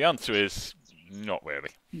 So the answer is not really.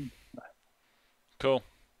 Cool.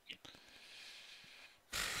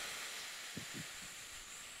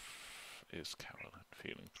 Is Carolyn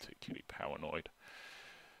feeling particularly paranoid?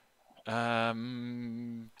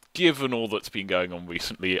 Given all that's been going on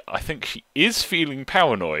recently, I think she is feeling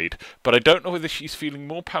paranoid, but I don't know whether she's feeling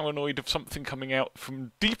more paranoid of something coming out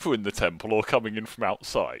from deeper in the temple or coming in from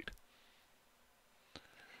outside.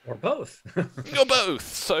 Or both. Or both.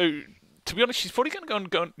 So, to be honest, she's probably going to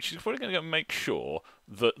go. She's probably going to go and make sure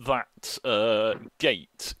that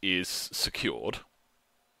gate is secured,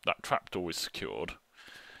 that trapdoor is secured,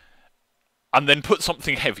 and then put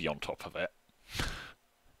something heavy on top of it.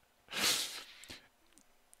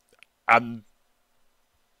 And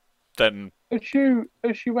then As you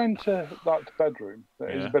enter that bedroom, there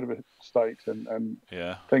is a bit of a state, and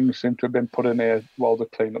things seem to have been put in here while they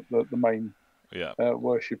clean up the main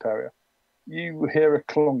worship area. You hear a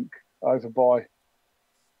clunk over by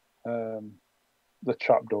the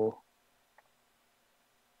trapdoor.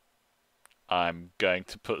 I'm going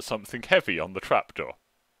to put something heavy on the trapdoor.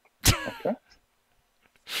 Okay.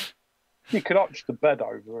 You could arch the bed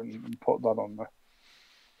over and put that on there.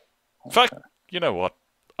 In fact, you know what?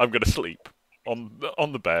 I'm going to sleep on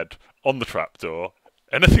the bed, on the trapdoor.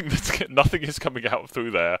 Nothing is coming out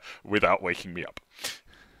through there without waking me up.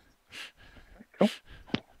 Cool.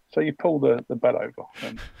 So you pull the bed over,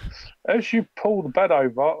 and as you pull the bed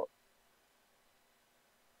over,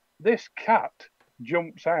 this cat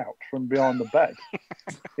jumps out from behind the bed.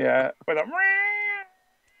 Yeah, with a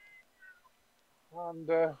and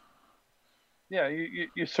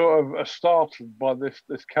you sort of are startled by this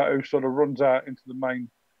cat who sort of runs out into the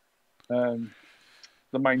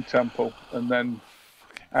main temple and then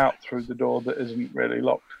out through the door that isn't really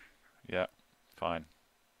locked. Yeah, fine.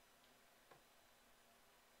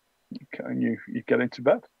 Okay, and you get into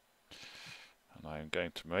bed. And I'm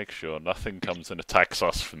going to make sure nothing comes and attacks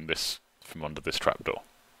us from under this trapdoor.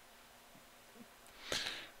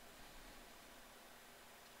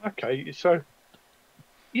 Okay, so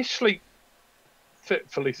you sleep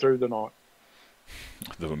fitfully through the night.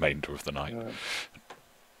 The remainder of the night.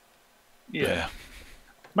 Yeah.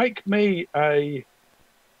 Make me a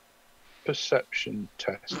perception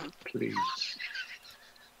test, please.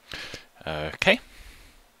 Okay.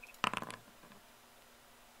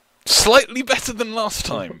 Slightly better than last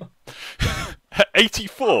time.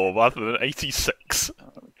 84 rather than 86.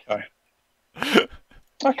 Okay.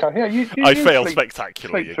 Okay, yeah, you I failed sleep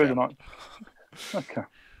spectacularly through the again. night. Okay.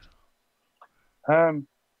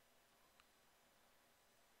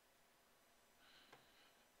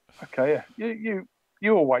 Okay, yeah.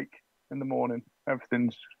 You awake in the morning.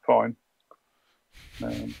 Everything's fine.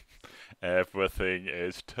 Everything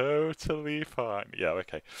is totally fine. Yeah,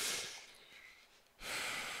 okay.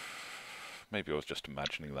 Maybe I was just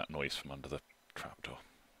imagining that noise from under the trapdoor.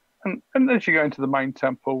 And as you go into the main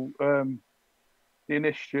temple, the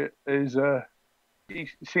initiate is he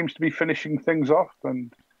seems to be finishing things off,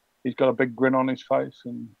 and he's got a big grin on his face.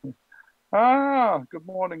 And good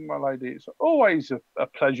morning, my lady. It's always a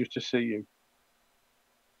pleasure to see you.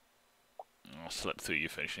 I slept through you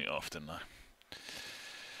finishing it off, didn't I?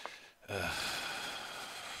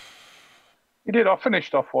 You did. I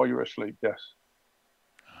finished off while you were asleep. Yes.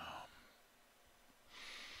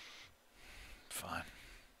 Fine.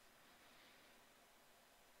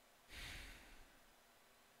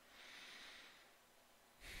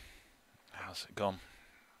 How's it gone?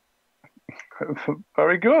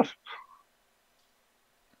 Very good.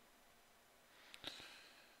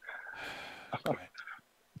 Great.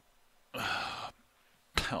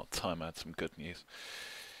 About time I had some good news.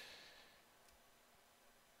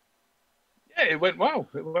 Yeah, it went well.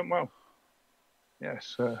 It went well.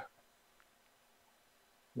 Yes.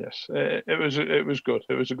 Yes, it was. It was good.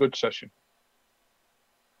 It was a good session.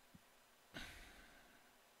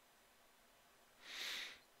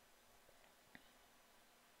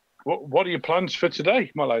 What are your plans for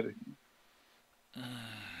today, my lady?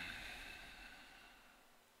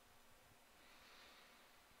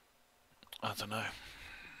 I don't know.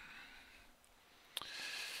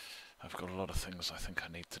 I've got a lot of things I think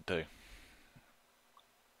I need to do.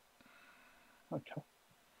 Okay.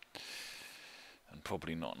 And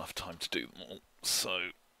probably not enough time to do them all.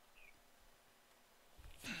 So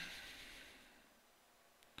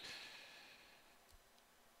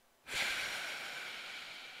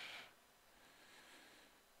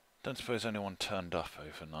don't suppose anyone turned up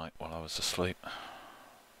overnight while I was asleep.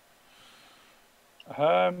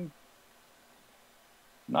 No,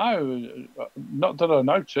 not that I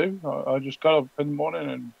know to. I just got up in the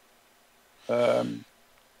morning and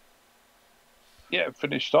yeah,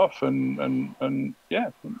 finished off and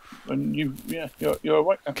yeah, and you're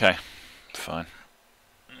awake now. Okay, fine.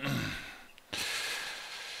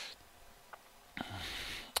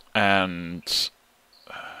 And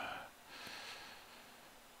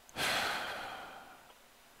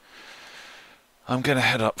I'm going to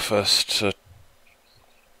head up first to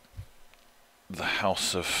the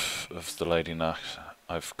house of the Lady Nash.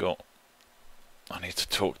 I need to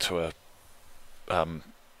talk to a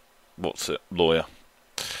lawyer.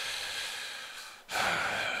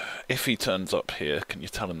 If he turns up here, can you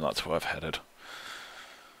tell him that's where I've headed?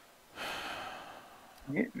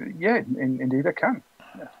 Yeah, indeed I can.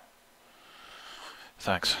 Yeah.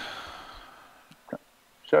 Thanks.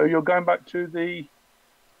 So you're going back to the...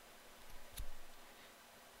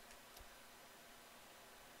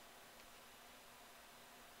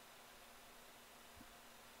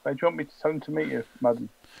 Do you want me to tell him to meet you, madam?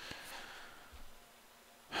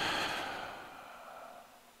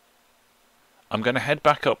 I'm going to head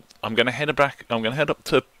back up. I'm going to head up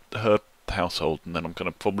to her household, and then I'm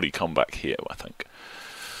going to probably come back here, I think.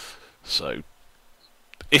 So,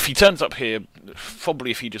 if he turns up here,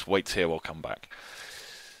 probably if he just waits here, I'll come back.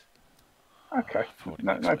 Okay.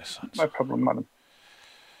 No sense. No problem, madam.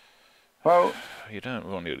 Well, you don't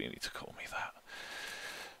really need to call me that.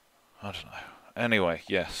 I don't know. Anyway,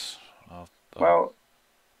 yes. Well,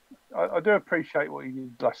 I do appreciate what you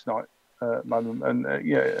did last night, madam, and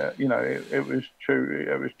yeah, you know, it was true.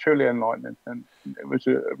 It was truly enlightening, and it was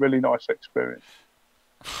a really nice experience.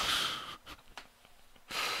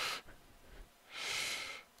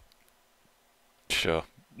 Sure.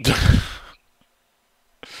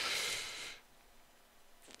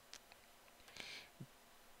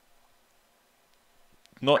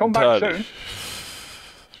 Not Come entirely. back soon.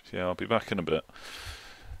 Yeah, I'll be back in a bit.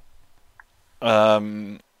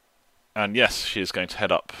 And yes, she is going to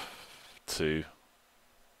head up to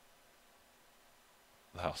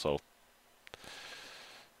the household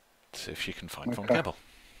to see if she can find Von Gebel.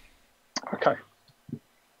 Okay.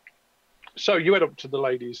 So you head up to the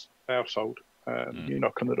lady's household. You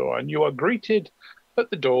knock on the door, and you are greeted at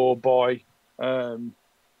the door by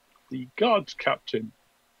the guards captain,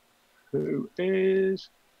 who is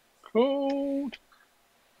called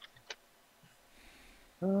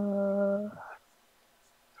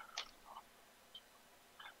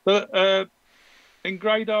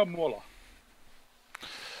Ingrada Muller.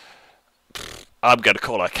 I'm going to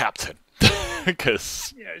call her captain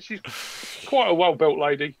because she's quite a well-built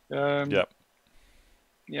lady. Yep.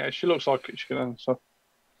 Yeah, she looks like she can answer.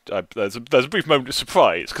 There's a brief moment of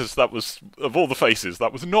surprise because that was, of all the faces,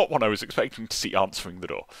 that was not one I was expecting to see answering the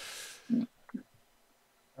door.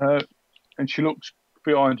 And she looks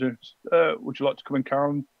behind her. Would you like to come in,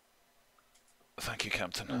 Karen? Thank you,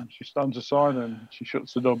 Captain. And she stands aside and she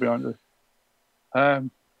shuts the door behind her.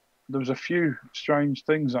 There was a few strange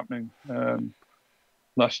things happening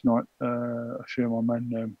last night. A few of my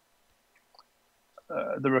men.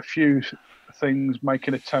 There were a few things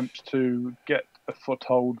making attempts to get a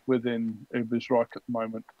foothold within Ubersreich at the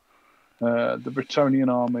moment. The Bretonnian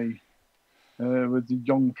army with the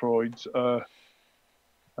young Freuds are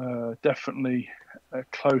definitely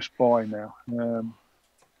close by now.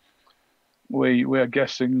 We are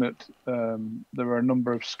guessing that there are a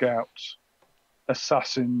number of scouts,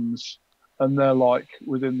 assassins, and they're like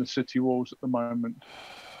within the city walls at the moment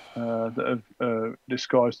that have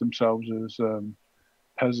disguised themselves as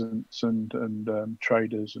peasants and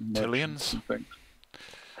traders and merchants Tillians? and things.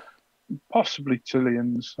 Possibly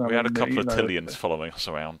Tillians. We had a couple of Tillians following us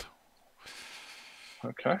around.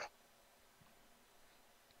 Okay.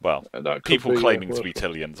 Well, That could people be, claiming to worth be it.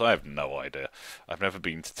 Tillians. I have no idea. I've never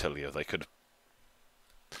been to Tillia. They could.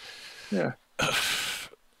 Yeah.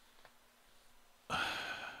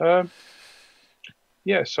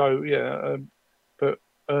 Yeah. So yeah, but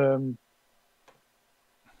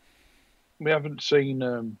we haven't seen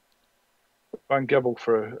Van Gebel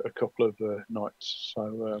for a couple of nights,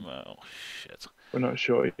 so Well, shit. we're not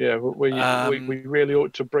sure. Yeah, but we really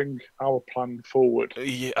ought to bring our plan forward.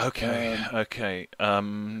 Yeah. Okay. Okay.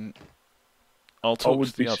 I'll I talk would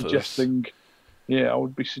to the be others. suggesting. Yeah, I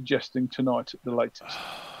would be suggesting tonight at the latest.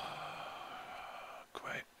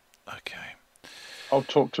 Great. Okay. I'll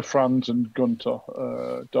talk to Franz and Gunter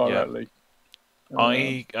directly.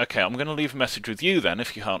 I'm going to leave a message with you then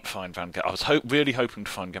if you can't find Van Gebel. I was really hoping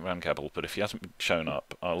to find Van Gebel, but if he hasn't shown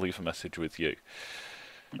up, I'll leave a message with you.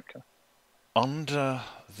 Okay. Under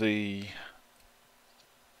the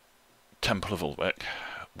Temple of Ulrich,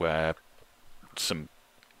 where some,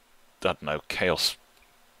 I don't know, chaos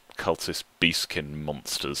cultist beastkin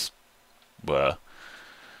monsters were,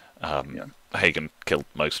 Hagen killed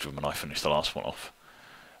most of them and I finished the last one off.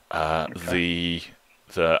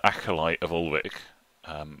 The Acolyte of Ulrich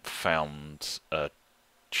found a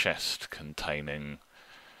chest containing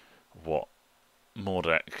what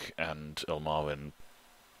Mordek and Ilmarin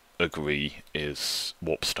agree is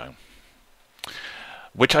Warpstone.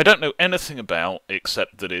 Which I don't know anything about,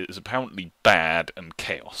 except that it is apparently bad and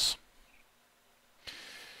chaos.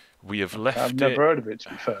 We have left I've never heard of it, to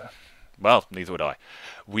be fair. Well, neither would I.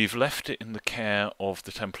 We've left it in the care of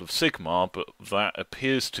the Temple of Sigmar, but that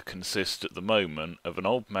appears to consist at the moment of an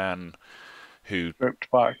old man who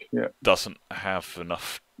Stripped back, yeah. doesn't have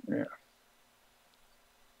enough.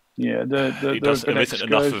 Yeah, There isn't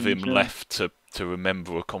enough of him left to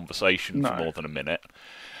remember a conversation for No. more than a minute,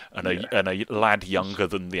 and a lad younger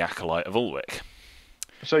than the Acolyte of Ulrich.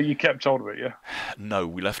 So you kept hold of it, yeah? No,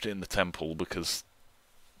 we left it in the temple because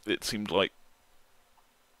it seemed like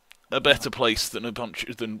a better place than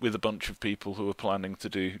with a bunch of people who are planning to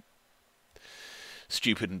do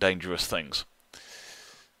stupid and dangerous things.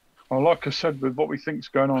 Well, like I said, with what we think's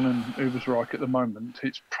going on in Ubersreich at the moment,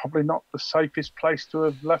 it's probably not the safest place to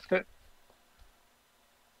have left it.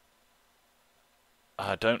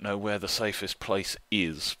 I don't know where the safest place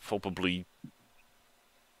is. Probably,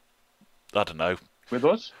 I don't know. With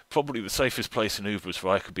us? Probably the safest place in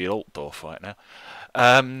Ubersreich could be Altdorf right now.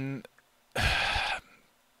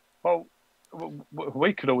 Well,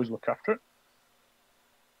 we could always look after it.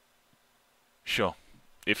 Sure.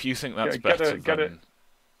 If you think that's Get better, it. then...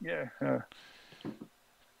 Yeah.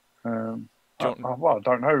 Well, I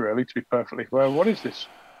don't know really, to be perfectly well. What is this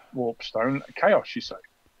Warpstone? Chaos, you say?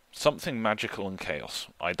 Something magical and chaos.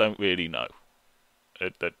 I don't really know.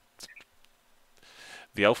 The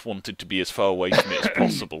elf wanted to be as far away from it as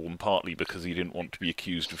possible, and partly because he didn't want to be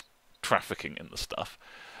accused of trafficking in the stuff.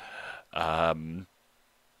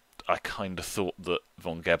 I kind of thought that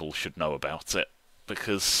Von Gebel should know about it,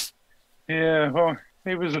 because... Yeah, well,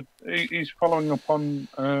 he's following up on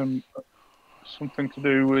something to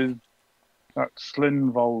do with that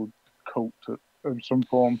Slinvold cult of some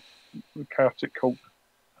form, the chaotic cult.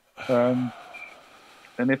 And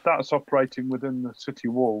if that's operating within the city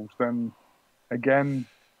walls, then again,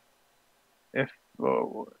 if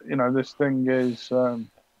this thing is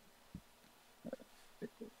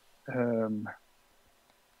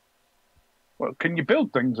well, can you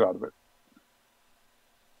build things out of it?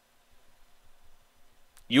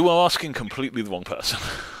 You are asking completely the wrong person.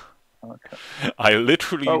 Okay. I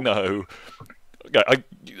literally know.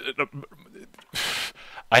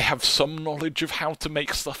 I have some knowledge of how to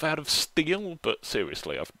make stuff out of steel, but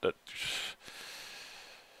seriously, I've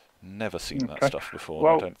never seen that stuff before.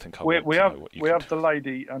 Well, I don't think I want to know what you we can have the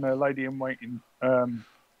lady and a lady in waiting,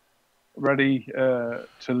 ready to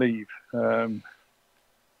leave.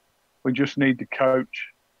 We just need the coach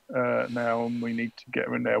now, and we need to get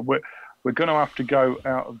her in there. We're going to have to go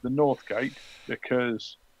out of the north gate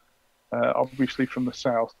because obviously from the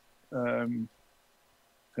south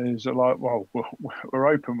is like, well, we're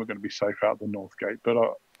hoping we're going to be safe out the north gate, but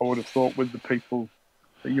I would have thought with the people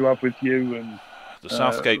that you have with you and the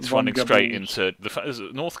south gate's Von running straight Gebel's- into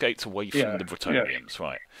the north gate's away from the Bretonians,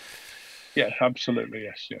 right? Yeah, absolutely,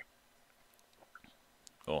 yes, yeah.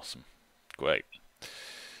 Awesome, great.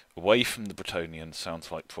 Away from the Bretonians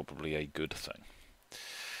sounds like probably a good thing.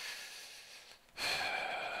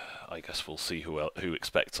 I guess we'll see who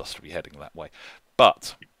expects us to be heading that way.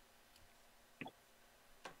 But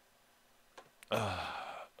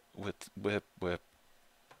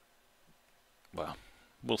well,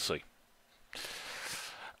 we'll see.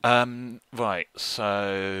 Right,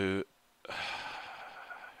 so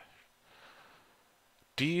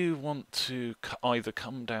do you want to either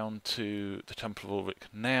come down to the Temple of Ulrich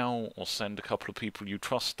now, or send a couple of people you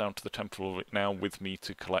trust down to the Temple of Ulrich now with me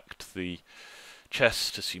to collect the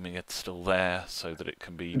chest, assuming it's still there, so that it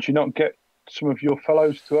can be... Did you not get some of your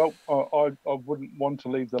fellows to help? I wouldn't want to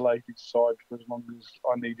leave the ladies' side for as long as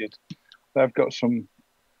I needed. They've got some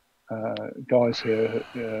guys here,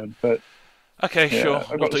 but... Okay, yeah, sure,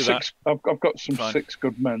 we'll do that. I've got some Fine. 6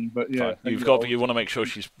 good men, but yeah. Fine. You want to make sure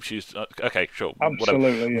she's okay, sure.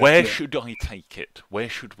 Absolutely. Whatever. Yeah, Where yeah. should I take it? Where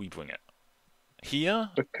should we bring it?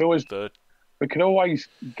 Here? We can always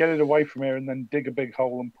get it away from here and then dig a big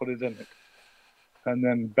hole and put it in it. And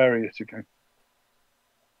then bury it again.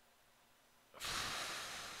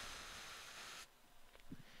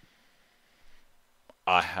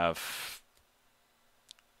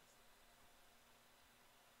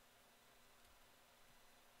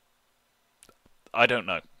 I don't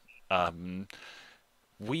know.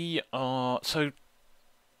 We are... So...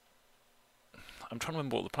 I'm trying to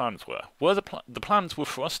remember what the plans were. The plans were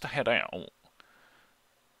for us to head out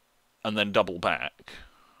and then double back.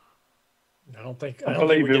 I don't think I we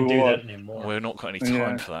believe can it do was. that anymore. We've not got any time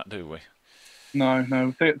Yeah. for that, do we?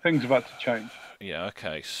 No. Things have had to change. Yeah,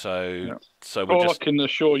 okay, so... Yeah. So we're All just... I can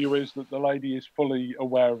assure you is that the lady is fully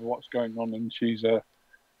aware of what's going on and she's a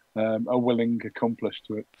willing accomplice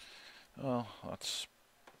to it. Oh, that's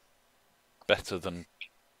better than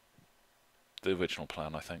the original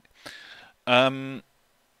plan, I think.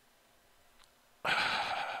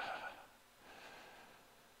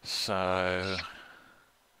 So...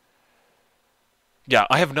 Yeah,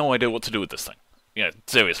 I have no idea what to do with this thing. Yeah,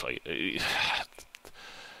 seriously.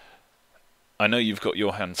 I know you've got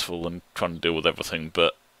your hands full and trying to deal with everything,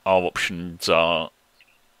 but our options are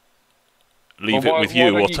leave it with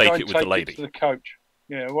you or take it with the lady. To the coach.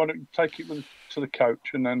 Yeah, why don't you take it to the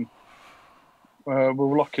coach and then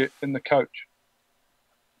we'll lock it in the coach.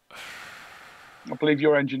 I believe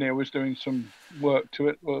your engineer was doing some work to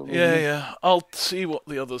it. Yeah. I'll see what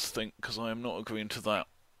the others think, because I am not agreeing to that.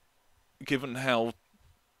 Given how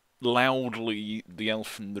loudly the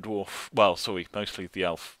elf and the dwarf, well, sorry, mostly the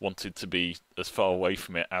elf, wanted to be as far away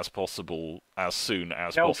from it as possible, as soon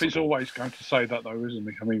as the elf possible. is always going to say that, though, isn't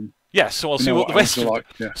he? I mean, yeah. So I'll see what the rest of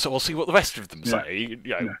them. So I'll see what the rest of them Yeah. say.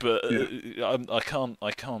 But I can't.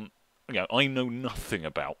 I know nothing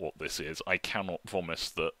about what this is. I cannot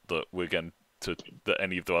promise that we're going to that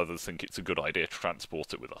any of the others think it's a good idea to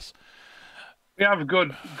transport it with us. We have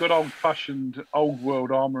good old-fashioned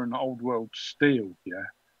old-world armour and old-world steel, yeah.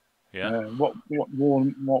 Yeah. What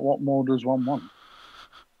more does one want?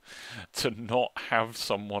 To not have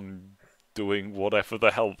someone doing whatever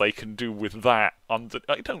the hell they can do with that under...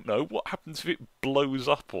 I don't know, what happens if it blows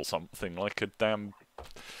up or something, like a damn...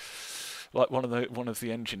 Like one of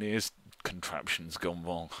the engineers' contraptions gone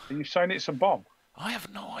wrong. Are you saying it's a bomb? I have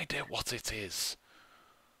no idea what it is.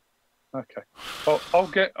 Okay. Well, I'll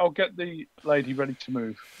get the lady ready to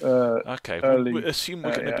move. Okay. Early, Well, assume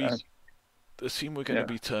we're going to be. Assume we're going to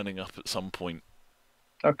be turning up at some point.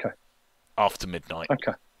 Okay. After midnight.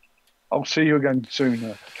 Okay. I'll see you again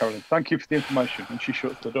soon, Carolyn. Thank you for the information. And she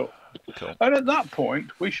shuts the door. Cool. And at that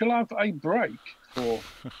point, we shall have a break for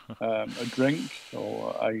a drink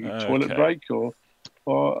or a toilet break or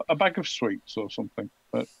a bag of sweets or something.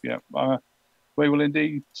 But yeah, we will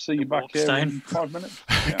indeed see you back here in 5 minutes.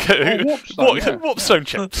 Yeah. Okay. Warpstone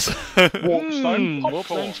chips. Warpstone popcorn.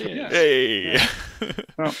 Warpstone chips. Yes. Hey.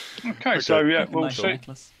 Okay, so yeah, we'll Nice see.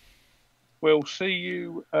 necklace. We'll see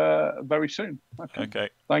you very soon. Okay.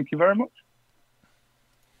 Thank you very much.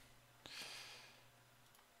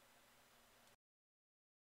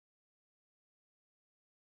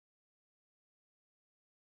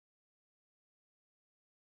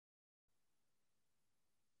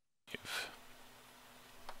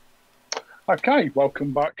 Okay,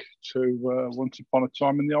 welcome back to Once Upon a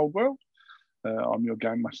Time in the Old World. I'm your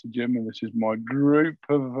Game Master Jim, and this is my group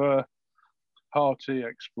of party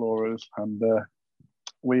explorers, and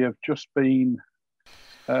we have just been.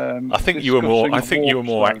 I think you were more. I think you were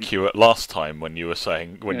more Warpstone. accurate last time when you were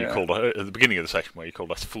saying you Yeah. called at the beginning of the session where you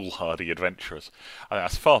called us foolhardy adventurers. I think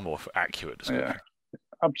that's far more accurate description. Yeah,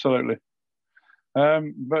 absolutely.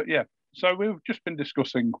 But yeah, so we've just been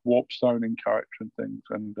discussing Warpstone in character and things,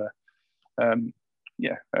 and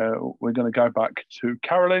we're going to go back to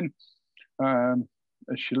Carolyn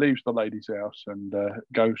as she leaves the lady's house and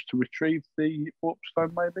goes to retrieve the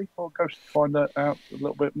Warpstone, maybe, or goes to find out a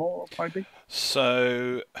little bit more, maybe.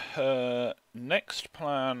 So her next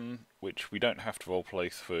plan which we don't have to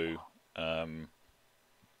roleplay through,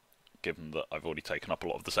 given that I've already taken up a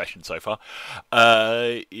lot of the session so far,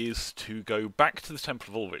 is to go back to the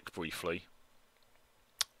Temple of Ulrich briefly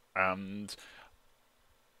and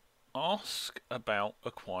ask about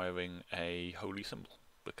acquiring a holy symbol,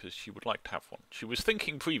 because she would like to have one. She was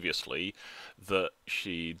thinking previously that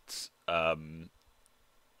she'd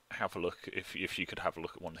have a look, if she could have a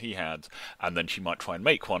look at one he had, and then she might try and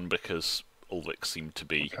make one, because Ulrich seemed to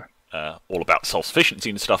be all about self-sufficiency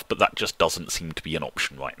and stuff, but that just doesn't seem to be an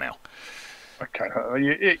option right now. Okay,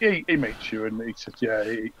 he meets you and he says,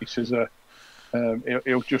 he says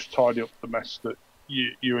he'll just tidy up the mess that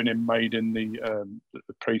you and him made in the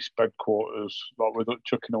priest bed quarters, like with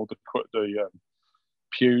chucking all the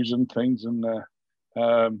pews and things in there,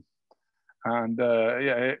 and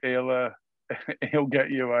he'll get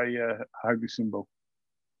you a holy symbol,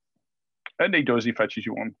 and he does. He fetches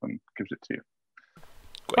you one and gives it to you.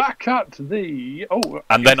 Great. Back at the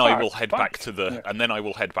and then I will head back to the and then I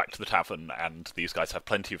will head back to the tavern, and these guys have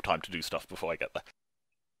plenty of time to do stuff before I get there.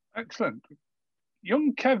 Excellent,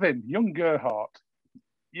 young Kevin, young Gerhardt,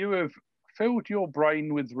 you have filled your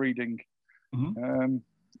brain with reading. Mm-hmm.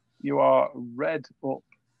 You are read up.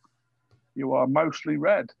 You are mostly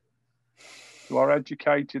read. You are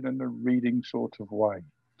educated in a reading sort of way.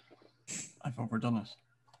 I've overdone it.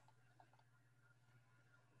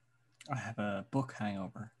 I have a book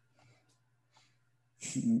hangover.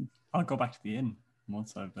 Mm-hmm. I'll go back to the inn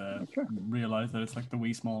once I've realised that it's like the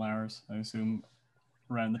wee small hours. I assume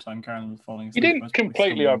around the time Karen was falling asleep. You didn't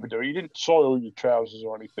completely overdo it. You didn't soil your trousers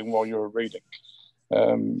or anything while you were reading.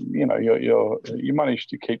 You managed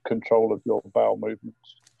to keep control of your bowel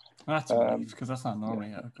movements. That's because that's not normally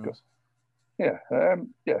how it goes.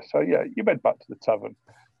 So you head back to the tavern,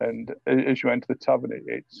 and as you enter the tavern,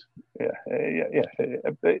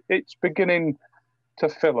 it's beginning to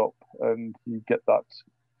fill up, and you get that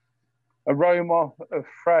aroma of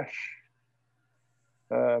fresh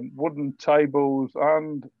wooden tables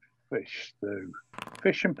and fish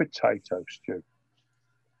and potato stew,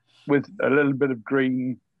 with a little bit of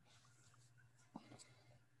green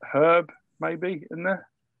herb maybe in there.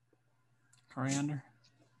 Coriander?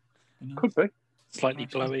 Could be. Slightly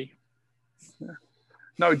glowy. Yeah.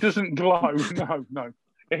 No, it doesn't glow. No.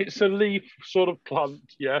 It's a leaf sort of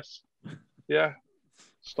plant, yes. Yeah.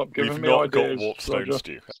 Stop giving me ideas. We've not got warpstone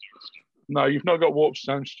stew. No, you've not got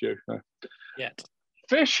warpstone stew. No. Yet.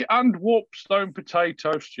 Fish and warpstone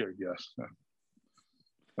potato stew, yes.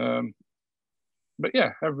 But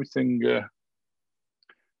yeah, everything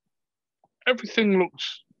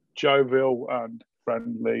looks jovial and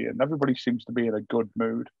friendly, and everybody seems to be in a good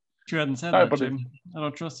mood. You hadn't said that, Jim. I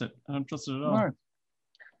don't trust it. I don't trust it at all. No.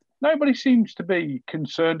 Nobody seems to be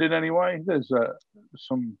concerned in any way. There's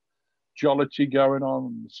some jollity going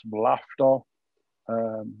on, some laughter.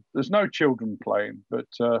 There's no children playing, but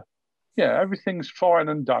everything's fine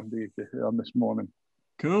and dandy on this morning.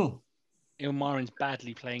 Cool. Ilmarin's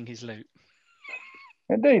badly playing his lute.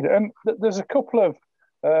 Indeed, and there's a couple of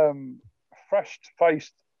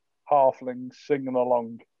fresh-faced halflings singing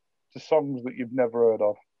along to songs that you've never heard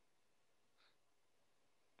of.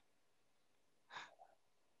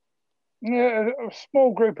 Yeah, a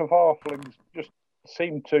small group of halflings just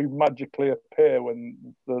seem to magically appear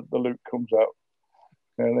when the lute comes out.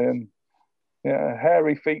 And then,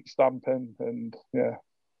 hairy feet stamping and,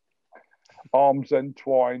 arms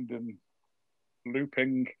entwined and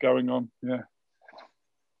looping going on,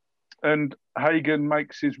 And Hagen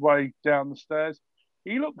makes his way down the stairs.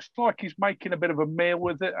 He looks like he's making a bit of a meal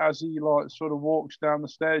with it as he sort of walks down the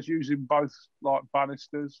stairs using both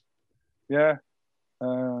banisters. Yeah.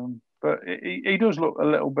 But he does look a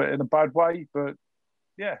little bit in a bad way, but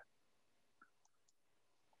yeah.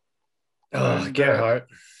 Oh, Gerhardt.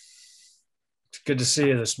 It's good to see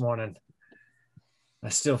you this morning. I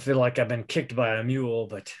still feel like I've been kicked by a mule,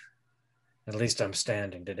 but at least I'm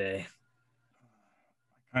standing today.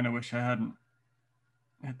 I kind of wish I hadn't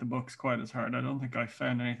hit the books quite as hard. I don't think I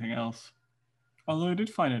found anything else. Although I did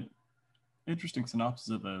find an interesting synopsis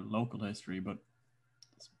of the local history, but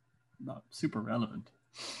it's not super relevant.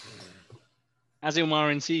 As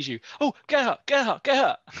Ilmarin sees you, oh, Gerhardt!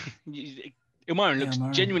 Ilmarin looks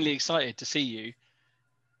genuinely excited to see you.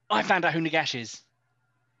 I found out who Nagash is.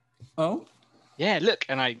 Oh? Yeah, look,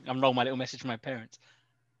 and I'm rolling my little message from my parents.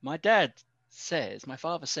 My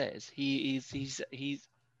father says he's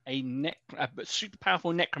a super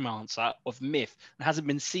powerful necromancer of myth and hasn't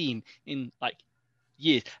been seen in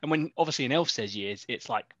years. And when obviously an elf says years, it's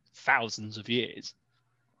like thousands of years.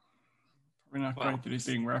 Probably not great that he's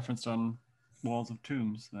being referenced on walls of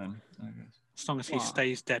tombs then, I guess. As long as he What?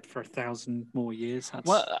 stays dead for 1,000 more years. That's...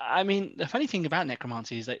 Well, I mean, the funny thing about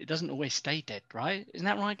necromancy is that it doesn't always stay dead, right? Isn't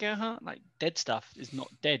that right, Gerhard? Like, dead stuff is not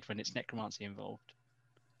dead when it's necromancy involved.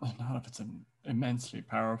 Well, not if it's an immensely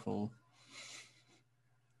powerful,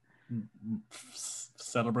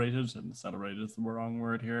 celebrated, and celebrated is the wrong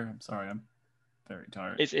word here. I'm sorry, I'm very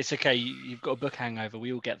tired. It's okay. You've got a book hangover.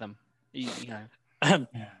 We all get them. You know. Yeah.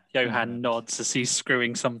 Johan nods as he's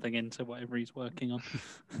screwing something into whatever he's working on.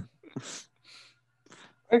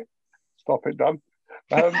 Stop it, Dan.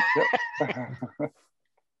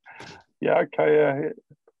 Yeah, okay.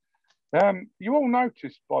 You all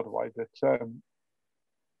noticed, by the way, that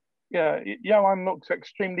Johan looks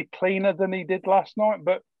extremely cleaner than he did last night,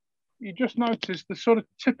 but you just noticed the sort of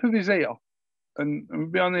tip of his ear,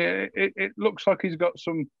 and beyond it looks like he's got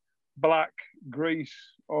some black grease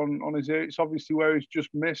on his ear. It's obviously where he's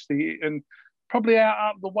just missed, and probably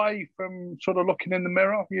out of the way from sort of looking in the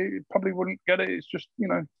mirror. You probably wouldn't get it. It's just,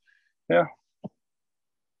 yeah.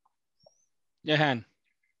 Johan,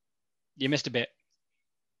 you missed a bit.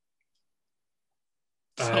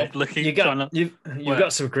 Stop looking. You've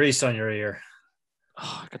got some grease on your ear.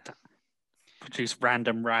 Oh, I got that. Produce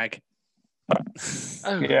random rag.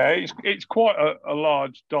 Oh. Yeah, it's quite a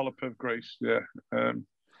large dollop of grease. Yeah.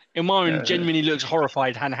 Ilmarin genuinely looks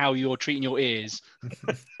horrified at how you're treating your ears.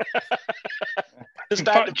 In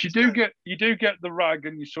fact, you do get the rag,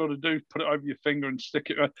 and you sort of do put it over your finger and stick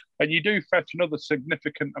it, and you do fetch another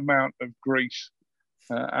significant amount of grease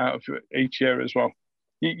out of each ear as well.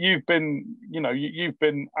 You've been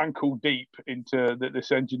ankle deep into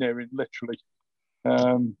this engineering, literally.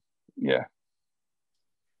 Yeah.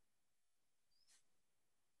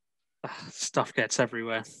 Stuff gets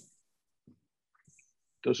everywhere.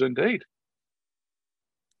 Does indeed.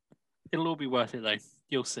 It'll all be worth it, though.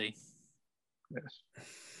 You'll see. Yes.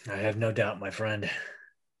 I have no doubt, my friend.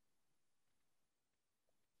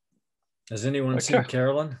 Has anyone seen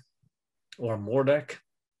Carolyn or Mordek?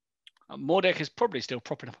 Mordek is probably still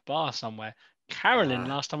propping up a bar somewhere. Carolyn,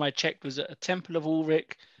 last time I checked, was at a Temple of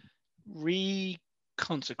Ulrich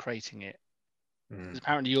reconsecrating it. Because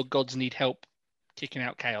apparently your gods need help kicking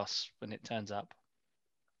out chaos when it turns up.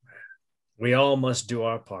 We all must do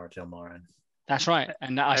our part, Ilmarin. That's right.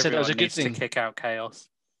 And I said that was a good thing. To kick out chaos.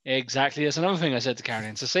 Exactly. That's another thing I said to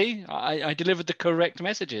Carolyn. So see, I delivered the correct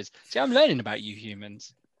messages. See, I'm learning about you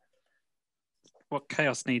humans. What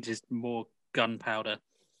chaos needs is more gunpowder.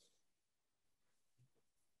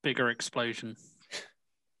 Bigger explosion.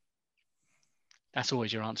 That's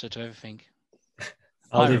always your answer to everything.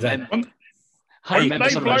 I'll leave that. I remember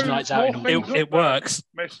some of those nights out in It works.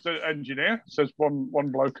 Mr. Engineer, says one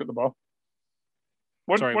bloke at the bar.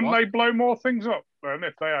 Wouldn't What? they blow more things up then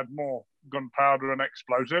if they had more gunpowder and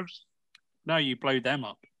explosives? No, you blow them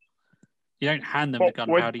up. You don't hand them the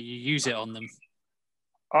gunpowder, you use it on them.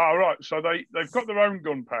 Ah, right. So they've got their own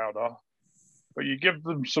gunpowder, but you give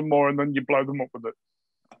them some more and then you blow them up with it.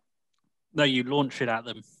 No, you launch it at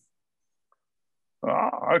them.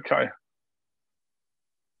 Ah, okay.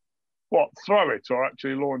 What, throw it or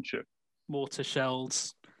actually launch it? Mortar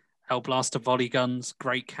shells, Hellblaster volley guns,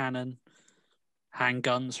 great cannon,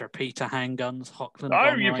 handguns, repeater handguns, Hochland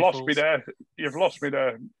bomb you've rifles. lost me there. You've lost me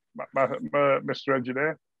there, Mr.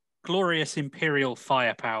 Engineer. Glorious Imperial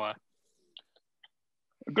firepower.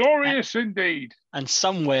 Glorious indeed. And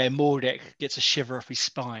somewhere Mordek gets a shiver off his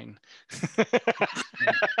spine.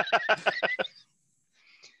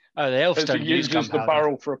 Oh, the elves don't use gunpowder. The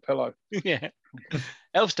barrel for a pillow. Yeah.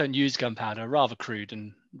 Elves don't use gunpowder. Rather crude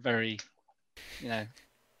and very,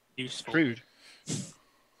 useful. Crude.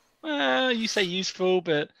 Well, you say useful,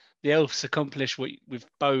 but the elves accomplish with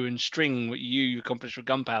bow and string what you accomplish with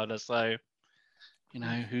gunpowder. So,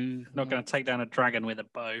 who... Not going to take down a dragon with a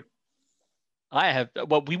bow.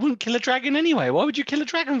 Well, we wouldn't kill a dragon anyway. Why would you kill a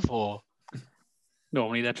dragon for?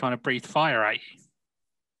 Normally they're trying to breathe fire at you.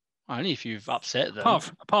 Only if you've upset them.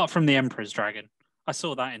 Apart from the Emperor's dragon. I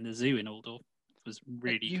saw that in the zoo in Aldorf. It was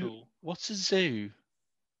really cool. What's a zoo?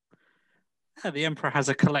 Yeah, the Emperor has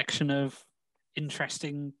a collection of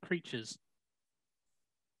interesting creatures.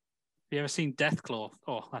 Have you ever seen Deathclaw?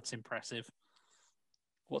 Oh, that's impressive.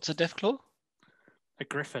 What's a Deathclaw? A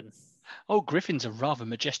griffin. Oh, griffins are rather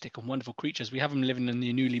majestic and wonderful creatures. We have them living in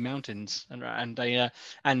the Anuli Mountains, and the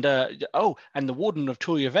Warden of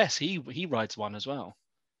Turia he rides one as well.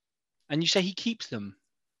 And you say he keeps them?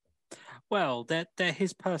 Well, they're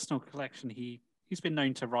his personal collection. He's been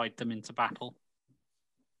known to ride them into battle.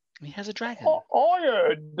 He has a dragon. I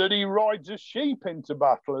heard that he rides a sheep into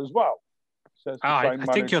battle as well. I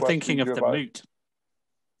think you're thinking of the moot.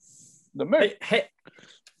 The moot? Hey.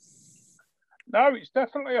 No, it's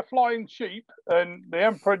definitely a flying sheep, and the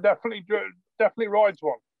Emperor definitely definitely rides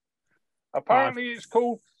one. Apparently, it's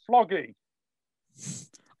called Floggy.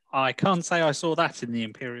 I can't say I saw that in the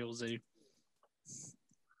Imperial Zoo.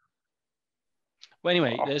 Well,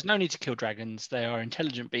 anyway, there's no need to kill dragons. They are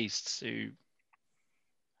intelligent beasts who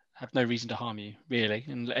have no reason to harm you, really,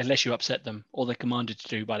 unless you upset them, or they're commanded to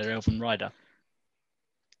do by their elven rider.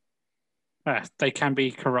 They can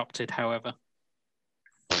be corrupted, however.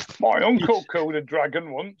 My uncle killed a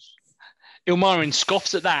dragon once. Ilmarin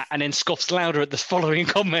scoffs at that and then scoffs louder at the following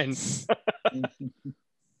comment.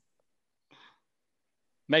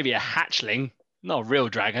 Maybe a hatchling, not a real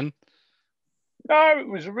dragon. No, it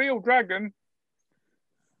was a real dragon.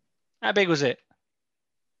 How big was it?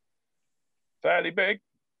 Fairly big.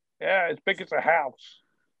 Yeah, as big as a house.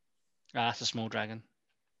 Ah, that's a small dragon.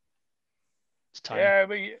 It's tiny. Yeah,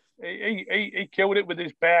 but he killed it with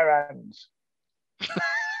his bare hands.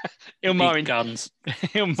 Big guns.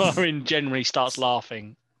 Ilmarin generally starts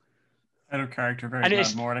laughing. Out of character, very And glad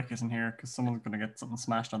it's- Mordek isn't here because someone's going to get something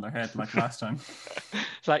smashed on their head like last time.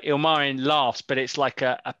 It's like Ilmarin laughs, but it's like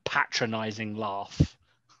a patronizing laugh.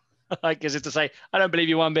 Like as if to say, I don't believe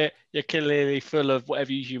you one bit. You're clearly full of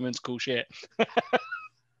whatever you humans call shit.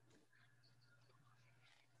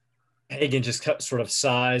 Hagen just sort of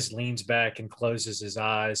sighs, leans back, and closes his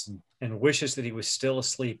eyes and wishes that he was still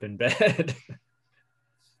asleep in bed.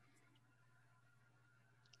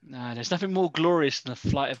 No, there's nothing more glorious than the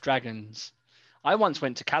flight of dragons. I once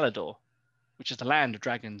went to Calador, which is the land of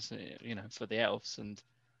dragons, for the elves. And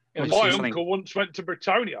it was My something- uncle once went to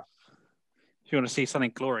Britonia. If you want to see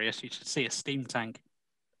something glorious, you should see a steam tank.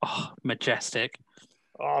 Oh, majestic.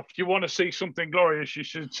 Oh, if you want to see something glorious, you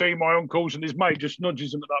should see my uncle's, and his mate just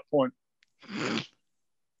nudges him at that point.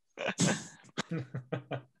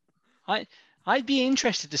 I'd be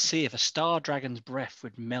interested to see if a star dragon's breath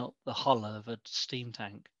would melt the hull of a steam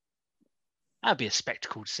tank. That'd be a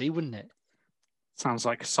spectacle to see, wouldn't it? Sounds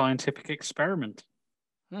like a scientific experiment.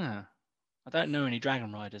 Yeah. I don't know any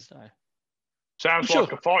dragon riders though. Sounds Sure.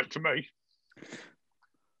 like a fight to me.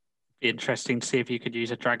 Be interesting to see if you could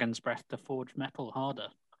use a dragon's breath to forge metal harder.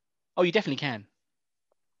 Oh, you definitely can.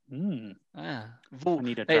 I Vol,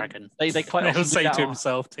 need a they- dragon. They quite He'll often do say that to on-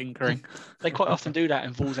 himself, tinkering. They quite often do that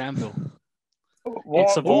in Vol's Anvil.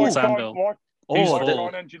 It's a Vol's anvil. Why Oh, do the-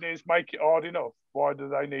 design engineers make it hard enough? Why do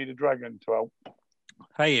they need a dragon to help?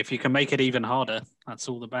 Hey, if you can make it even harder, that's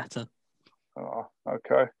all the better. Oh,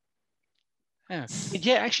 okay.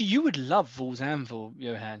 Yeah, actually, you would love Vol's Anvil,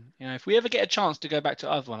 Johan. If we ever get a chance to go back to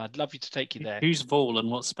Otherone, I'd love you to take you there. Who's Vol and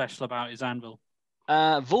what's special about his anvil?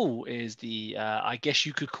 Vol is I guess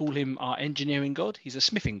you could call him our engineering god. He's a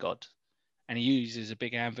smithing god, and he uses a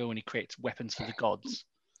big anvil and he creates weapons for the gods.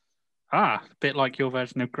 Ah, a bit like your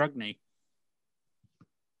version of Grugny.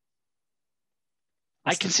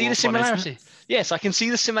 I That's can the see the dwarf one, isn't it? similarity. Yes, I can see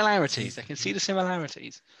the similarities. I can see the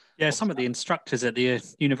similarities. Yeah, some of the instructors at the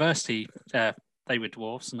university, they were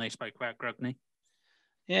dwarfs and they spoke about Grugny.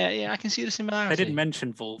 Yeah, I can see the They similarity. didn't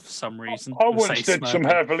mention Vol for some reason. I Or once say did some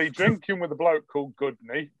Smirky. heavily drinking with a bloke called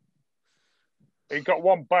Goodney. He got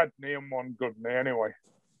one bad knee and one good knee anyway.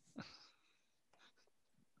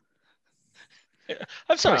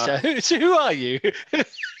 I'm sorry, sir. Who are you?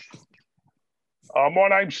 My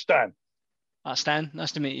name's Stan. Stan,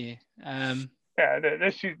 nice to meet you. Yeah,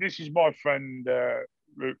 this is my friend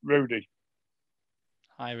Rudy.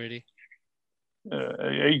 Hi, Rudy.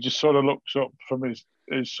 He just sort of looks up from his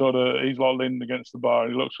sort of, he's like leaning against the bar.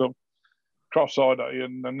 He looks up cross-eyed at you,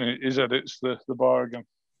 and then his head hits the bar again.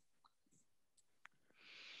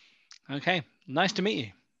 Okay, nice to meet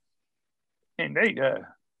you. Indeed, yeah.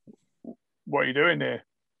 What are you doing here?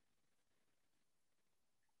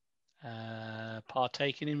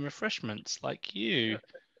 Partaking in refreshments like you.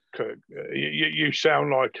 You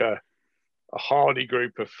sound like a hardy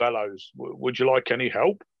group of fellows. Would you like any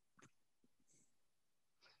help?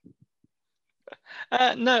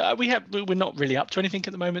 No, we're not really up to anything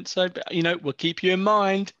at the moment. So, but, we'll keep you in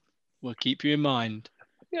mind. We'll keep you in mind.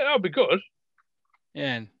 Yeah, that'll be good.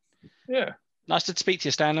 Yeah. Yeah. Nice to speak to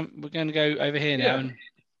you, Stan. We're going to go over here now. Yeah. And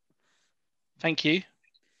thank you.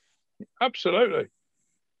 Absolutely.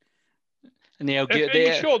 And the Are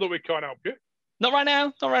you sure that we can't help you? Not right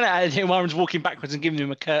now. Not right now. And Warren's walking backwards and giving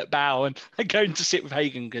him a curt bow and going to sit with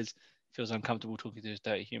Hagen because he feels uncomfortable talking to this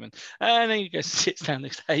dirty human. And then he goes and sits down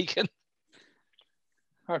next to Hagen.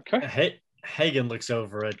 Okay. Hagen looks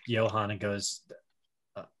over at Johan and goes,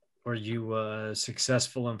 were you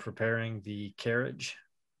successful in preparing the carriage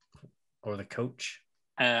or the coach?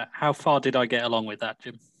 How far did I get along with that,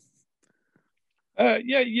 Jim?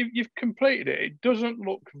 Yeah, you've completed it. It doesn't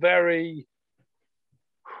look very.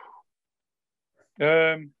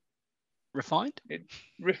 Refined?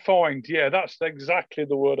 Refined, yeah, that's exactly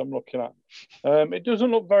the word I'm looking at. It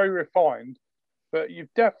doesn't look very refined, but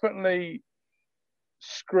you've definitely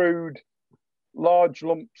screwed large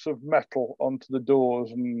lumps of metal onto the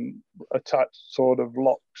doors and attached sort of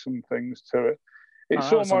locks and things to it. It's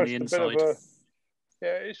that was on almost the a bit of inside.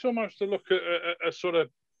 it's almost to look at a sort of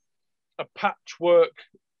a patchwork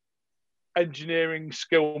engineering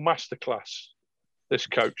skill masterclass. This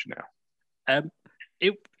coach now.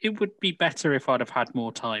 It would be better if I'd have had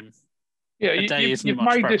more time. Yeah, A day isn't you've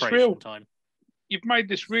much made this preparation time. you've made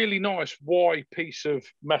this really nice Y piece of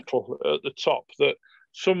metal at the top that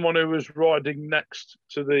someone who was riding next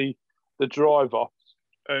to the driver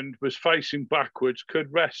and was facing backwards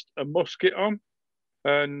could rest a musket on,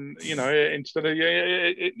 and instead of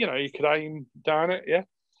you could aim down it. Yeah.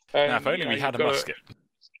 Now, if only we had a musket.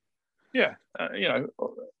 It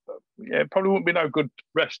probably wouldn't be no good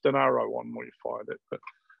rest an arrow on when you fired it, but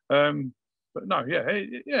no,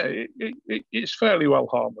 it's fairly well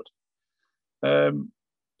armoured.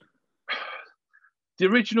 The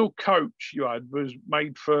original coach you had was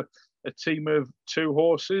made for a team of 2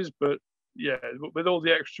 horses, but with all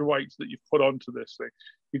the extra weights that you've put onto this thing,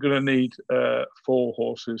 you're going to need 4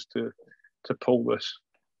 horses to pull this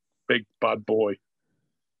big bad boy.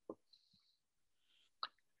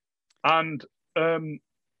 And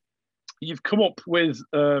you've come up with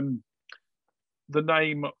the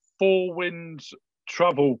name Four Winds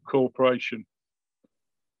Travel Corporation.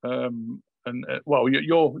 Your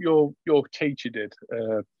teacher did.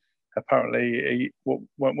 Apparently,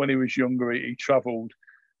 when he was younger, he travelled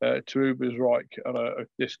to Ubersreich on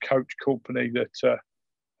this coach company that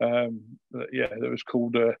was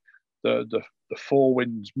called the Four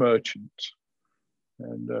Winds Merchants,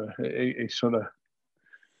 and he sort of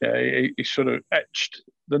etched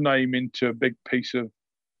the name into a big piece of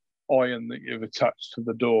iron that you've attached to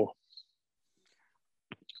the door.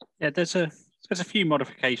 Yeah, there's a few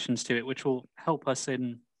modifications to it which will help us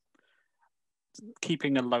in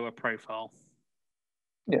keeping a lower profile.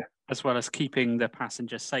 Yeah. As well as keeping the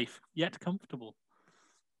passenger safe yet comfortable.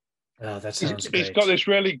 Oh, that sounds great. He's got this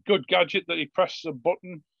really good gadget that he presses a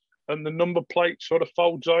button and the number plate sort of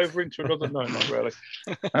folds over into another. No, not really.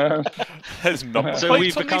 There's number So plates we've on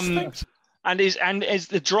these become, things? and is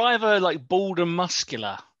the driver like bald and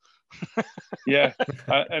muscular? Yeah,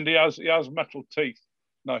 and he has metal teeth.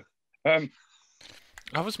 No, I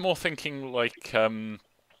was more thinking like the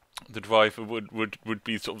driver would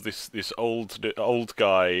be sort of this old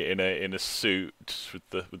guy in a suit with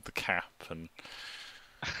the cap and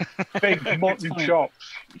big mutton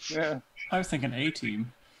chops. Yeah, I was thinking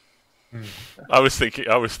A-Team. I was thinking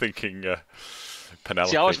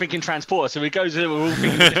Penelope. See, I was thinking Transporter, so it goes. We're all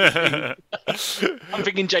thinking different things. I'm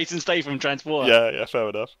thinking Jason Statham Transporter. Yeah, fair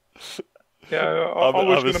enough. Yeah, I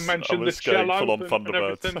was going to mention the cello and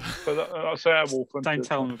everything, but that's Airwolf. Don't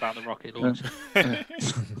tell them about the rocket launcher.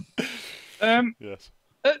 Yes.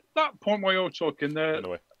 At that point where you're talking,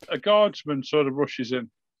 Anyway. a guardsman sort of rushes in,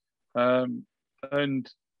 and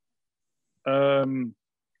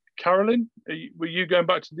Carolyn, were you going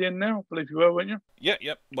back to the inn now? I believe you were, weren't you?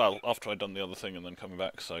 Yeah. Well, after I'd done the other thing and then coming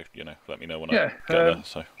back, so let me know when I Yeah, get there.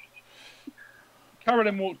 So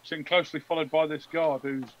Carolyn walks in, closely followed by this guard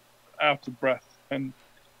who's out of breath, and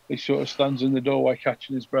he sort of stands in the doorway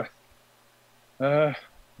catching his breath. I'm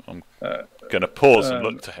going to pause and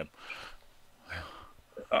look to him.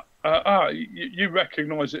 You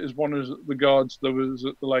recognise it as one of the guards that was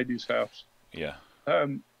at the lady's house. Yeah.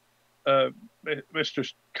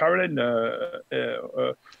 Mistress Carolyn, Yeah.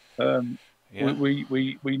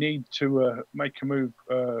 we need to make a move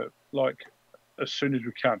like as soon as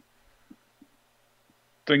we can.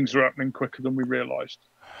 Things are happening quicker than we realised.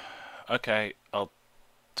 Okay, I'll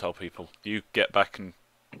tell people. You get back and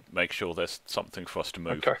make sure there's something for us to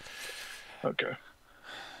move. Okay.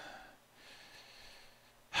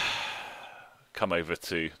 Come over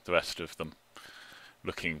to the rest of them,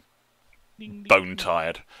 looking bone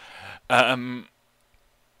tired.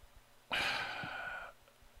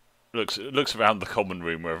 Looks around the common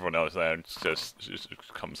room where everyone else is there and just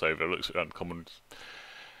comes over, looks around the common.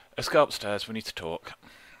 Let's go upstairs. We need to talk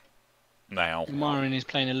now. Marin is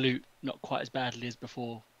playing a lute, not quite as badly as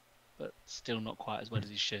before, but still not quite as well as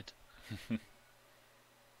he should.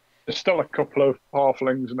 There's still a couple of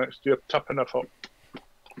halflings next to you tapping their foot.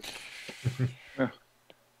 Yeah.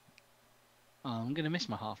 Oh, I'm going to miss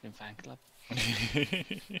my halfling fan club.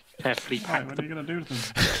 Carefully Why, packed what are the you going to do with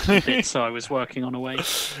them? bits I was working on away. I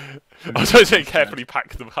was going to say carefully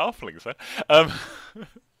pack the halflings there.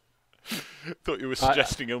 Thought you were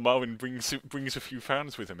suggesting Ilmarwin brings a few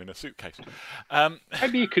pounds with him in a suitcase.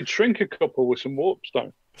 Maybe you could shrink a couple with some warp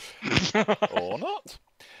stone. Or not.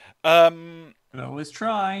 Could always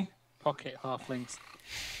try. Pocket halflings.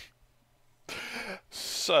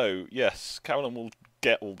 So, yes, Carolyn will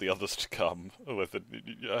get all the others to come,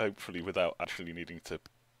 hopefully without actually needing to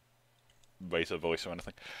raise her voice or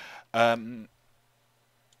anything.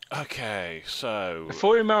 Okay, so...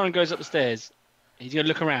 Before Umaran goes up the stairs, he's going to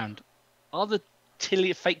look around. Are the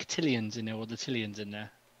fake Tillians in there, or the Tillians in there?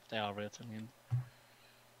 If they are real Tillians.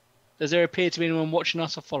 Does there appear to be anyone watching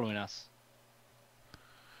us or following us?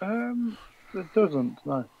 It doesn't,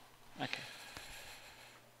 no. Okay.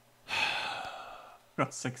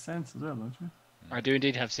 Got sixth sense as well, don't you? I do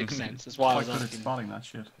indeed have sixth sense. That's why I was Quite good at asking. spotting that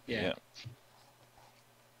shit. Yeah.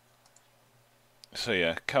 So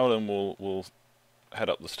yeah, Carolyn will head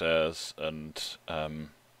up the stairs and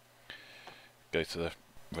go to the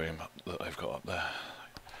room that they've got up there.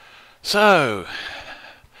 So,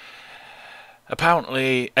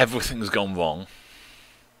 apparently everything's gone wrong.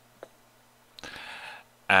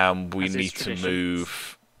 And we As is need to tradition.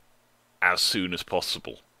 move as soon as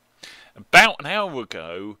possible. About an hour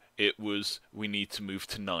ago, it was we need to move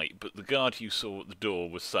tonight, but the guard you saw at the door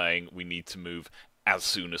was saying we need to move as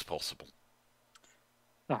soon as possible.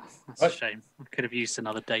 Oh, that's What? a shame. I could have used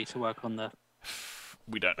another day to work on the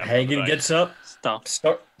We don't know. Hagen gets up. stuff.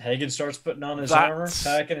 Hagen starts putting on his That's- armor,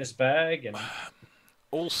 packing his bag, and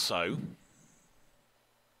Also,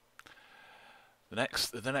 the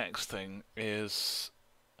next thing is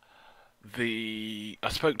I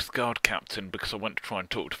spoke to the guard captain because I went to try and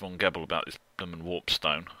talk to Von Gebel about this blooming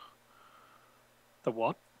warpstone. The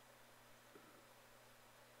what?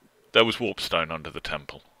 There was warpstone under the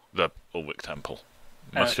temple, the Ulwick temple.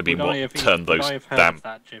 Must have been would what I have- turned would those I have heard damn. of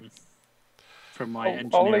that, Jim? From my I'll leave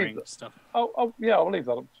engineering that. stuff. Yeah, I'll leave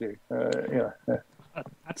that up to you. Yeah.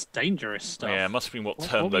 That's dangerous stuff. Yeah, it must have been what What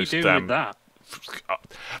turned were you those doing damn. with that?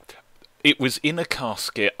 It was in a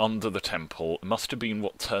casket under the temple. It must have been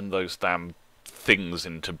what turned those damn things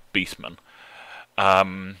into beastmen.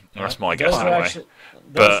 That's my guess those are anyway. actually,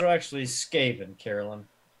 But- those are actually Skaven, Carolyn.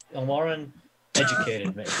 Ilmarin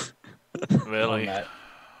educated me on Really? that.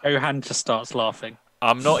 Johan just starts laughing.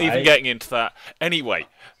 I'm not even I- getting into that. Anyway,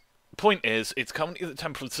 point is, it's currently at the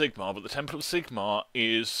Temple of Sigmar, but the Temple of Sigmar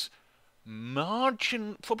is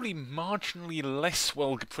probably marginally less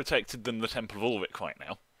well protected than the Temple of Ulrich right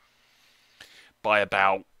now. By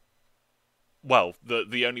about, well,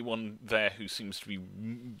 the only one there who seems to be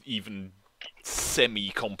even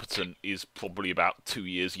semi-competent is probably about 2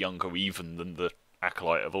 years younger even than the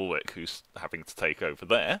Acolyte of Ulrich, who's having to take over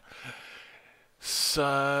there.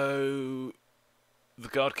 So the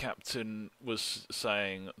guard captain was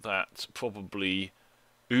saying that probably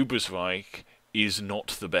Ubersreich is not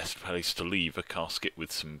the best place to leave a casket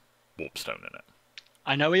with some warpstone in it.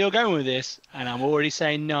 I know where you're going with this, and I'm already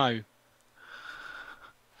saying no.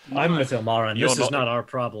 I'm with Ilmarin. You're This is not- not our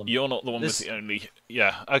problem. You're not the one This- with the only...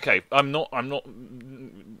 Yeah, okay. I'm not...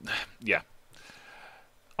 Yeah.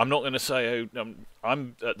 I'm not going to say...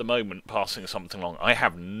 I'm, at the moment, passing something along. I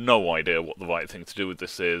have no idea what the right thing to do with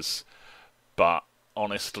this is, but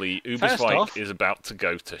honestly, First Ubersreich off- is about to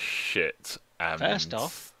go to shit, and... First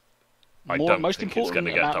off, I don't most think it's important going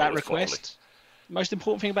to get about dealt that with properly. request. Most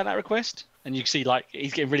important thing about that request, and you can see like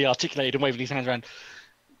he's getting really articulated and waving his hands around.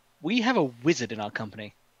 We have a wizard in our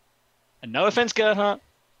company, and no offense, Gerhardt,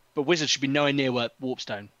 but wizards should be nowhere near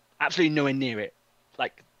Warpstone. Absolutely nowhere near it.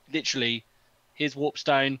 Like literally, here's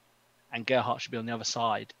Warpstone, and Gerhardt should be on the other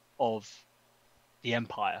side of the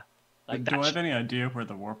Empire. Like Do I that's have any idea where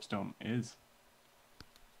the warpstone is?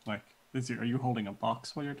 Like, are you holding a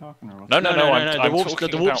box while you're talking, or what? No, no. I'm The talking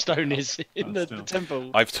about... Warpstone is in Oh, the still.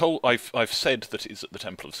 temple. I've said that it's at the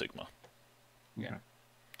Temple of Sigmar. Okay.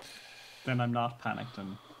 Then I'm not panicked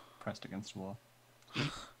and pressed against the wall.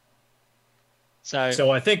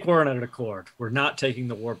 So I think we're in an accord. We're not taking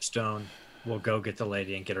the warp stone. We'll go get the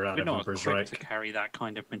lady and get her out We're of not Uber's equipped to carry that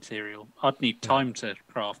kind of material. I'd need time to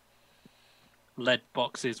craft lead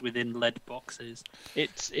boxes within lead boxes. It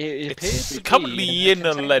appears It's to be currently in a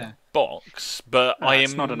container. lead box, but No, I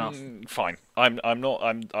it's am not enough. Fine. I'm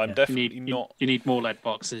definitely not You need more lead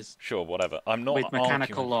boxes sure. Whatever. I'm not with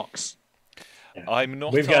mechanical arguing. locks. I'm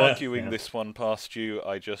not We've gotta- arguing yeah. this one past you.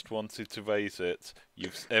 I just wanted to raise it.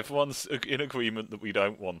 Everyone's in agreement that we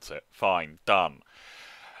don't want it. Fine, done.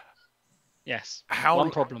 Yes. How One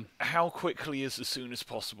problem. How quickly is as soon as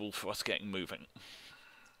possible for us getting moving?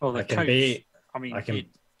 Well, the I can coach. be. I mean, I can-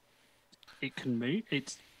 it can move.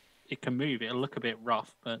 It can move. It'll look a bit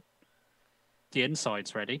rough, but the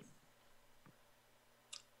inside's ready.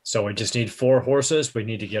 So we just need 4 horses. We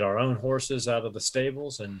need to get our own horses out of the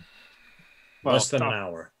stables in Well, less than an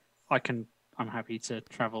hour. I'm happy to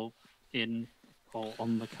travel in or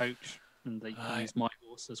on the coach, and they can use my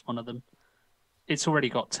horse as one of them. It's already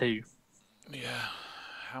got 2. Yeah.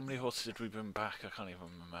 How many horses did we bring back? I can't even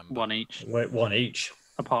remember. 1 each. One each.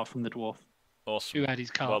 Apart from the dwarf. Awesome. Who had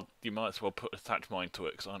his car? Well, you might as well attach mine to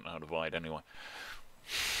it because I don't know how to ride anyway.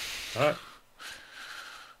 All right.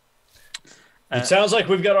 It sounds like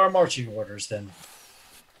we've got our marching orders then.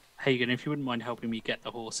 Hagen, if you wouldn't mind helping me get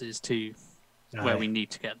the horses to where we need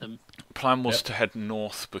to get them. Plan was to head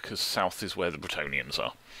north because south is where the Bretonnians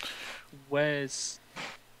are. Where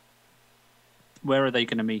are they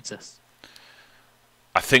going to meet us?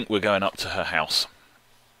 I think we're going up to her house.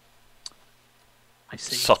 I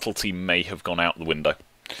see. Subtlety may have gone out the window.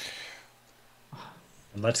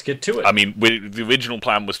 Let's get to it. I mean, the original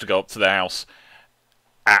plan was to go up to the house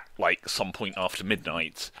at like some point after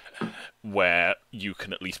midnight, where you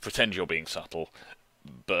can at least pretend you're being subtle.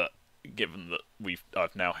 But given that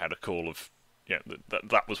I've now had a call of,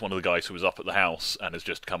 that was one of the guys who was up at the house and has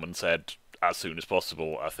just come and said as soon as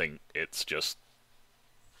possible. I think it's just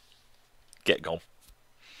get gone.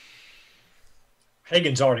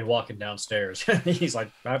 Hagen's already walking downstairs. He's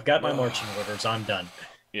like, I've got my marching orders. I'm done.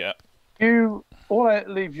 Yeah. You all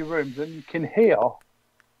leave your rooms and you can hear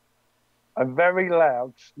a very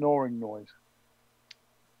loud snoring noise.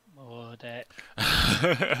 Mordek.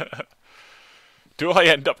 Do I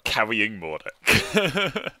end up carrying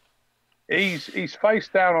Mordek? He's face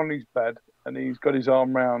down on his bed and he's got his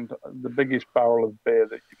arm round the biggest barrel of beer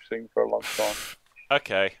that you've seen for a long time.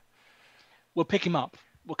 Okay. We'll pick him up.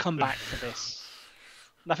 We'll come back for this.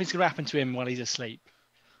 Nothing's going to happen to him while he's asleep.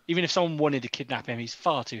 Even if someone wanted to kidnap him, he's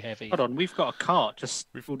far too heavy. Hold on, we've got a cart.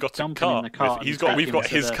 We've got a dump cart. him in the cart. We've got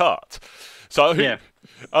his cart. So yeah.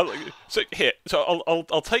 I'll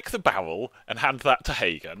take the barrel and hand that to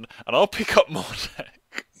Hagen, and I'll pick up Mordek.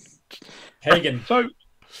 Hagen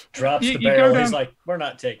drops the you barrel. go He's down- like, we're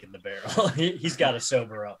not taking the barrel. He's got to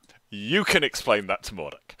sober up. You can explain that to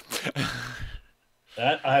Mordek.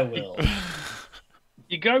 That I will.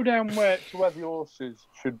 You go down to where the horses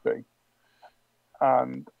should be,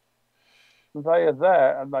 and they are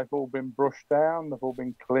there, and they've all been brushed down. They've all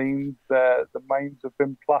been cleaned. The manes have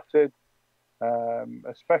been plaited,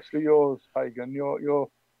 especially yours, Hagen. Your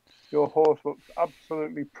horse looks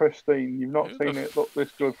absolutely pristine. You've not seen it look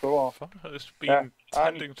this good for a while. It's been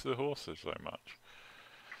tending to the horses so much.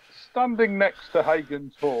 Standing next to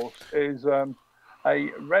Hagen's horse is a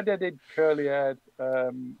red-headed, curly-haired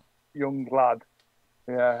young lad.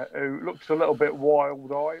 Yeah, who looks a little bit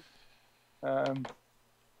wild-eyed.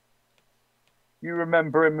 You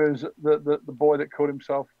remember him as the boy that called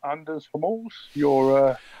himself Anders Hummels,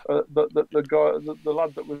 your the guy, the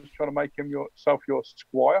lad that was trying to make himself your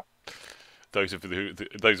squire. Those of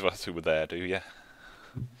us who were there do, yeah.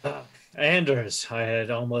 Anders, I had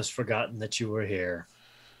almost forgotten that you were here.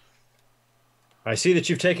 I see that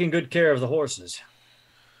you've taken good care of the horses.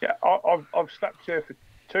 Yeah, I've slept here for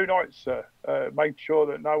 2 nights, sir. Made sure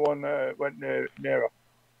that no one went near her.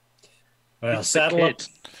 Well, saddle up.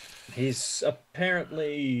 He's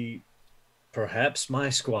apparently perhaps my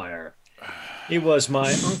squire. He was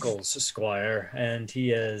my uncle's squire, and he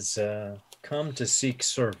has come to seek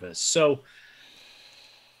service. So,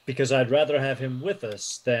 because I'd rather have him with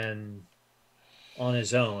us than on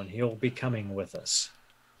his own, he'll be coming with us.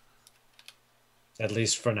 At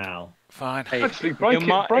least for now. Fine. Actually, breaking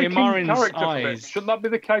Ilmarin's character for eyes- this. Shouldn't that be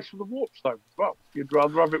the case with the Warpstone as well? You'd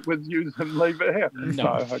rather have it with you than leave it here?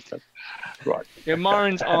 No. Okay. Right.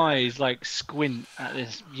 Ilmarin's eyes squint at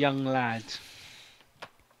this young lad.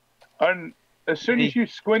 And as soon as you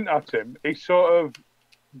squint at him, he sort of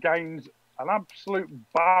gains an absolute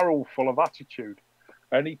barrel full of attitude.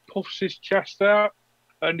 And he puffs his chest out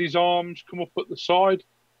and his arms come up at the side.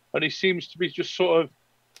 And he seems to be just sort of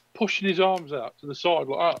pushing his arms out to the side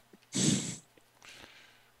like that.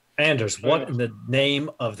 Anders, what in the name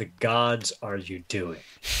of the gods are you doing?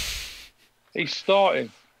 He's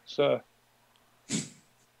starting, sir.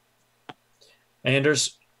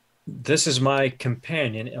 Anders, this is my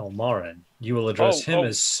companion, Ilmarin. You will address him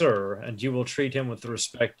as sir, and you will treat him with the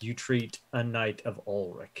respect you treat a knight of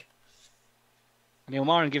Ulrich. And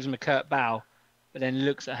Ilmarin gives him a curt bow, but then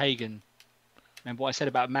looks at Hagen. Remember what I said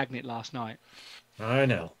about Magnet last night? I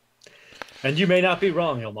know. And you may not be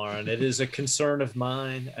wrong, Ilmarin. It is a concern of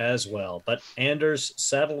mine as well. But Anders,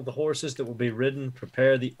 saddle the horses that will be ridden.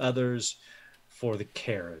 Prepare the others for the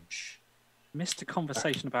carriage. Missed a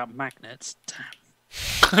conversation about magnets.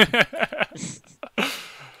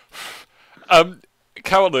 Damn.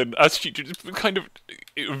 Carolyn, as she just kind of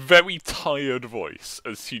a very tired voice,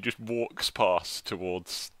 as she just walks past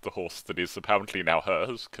towards the horse that is apparently now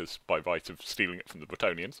hers, because by right of stealing it from the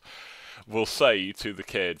Bretonnians, will say to the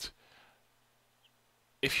kid,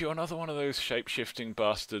 if you're another one of those shape-shifting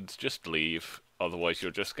bastards, just leave. Otherwise,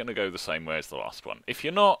 you're just going to go the same way as the last one. If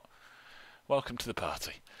you're not, welcome to the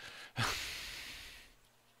party.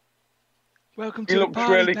 Welcome to He the looks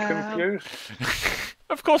party, really pal. confused.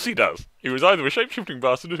 Of course he does. He was either a shape-shifting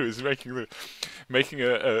bastard who is making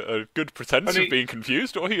a good pretense And of being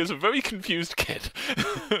confused, or he is a very confused kid.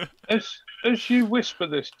 As you whisper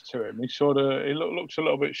this to him, he looks a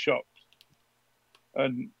little bit shocked,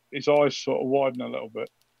 and his eyes sort of widen a little bit.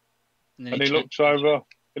 And he looks over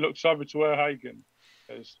to where Hagen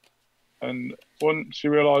is, and once he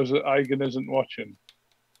realises that Hagen isn't watching,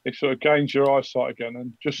 he sort of gains your eyesight again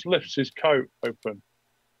and just lifts his coat open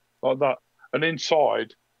like that, and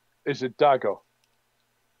inside is a dagger.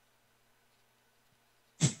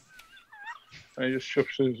 And he just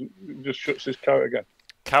shuts his coat again.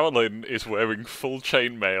 Carolyn is wearing full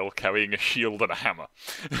chainmail, carrying a shield and a hammer.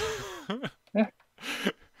 Yeah.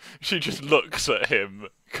 She just looks at him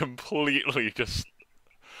completely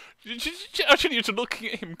actually, you're looking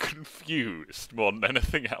at him confused more than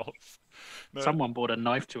anything else. No. Someone brought a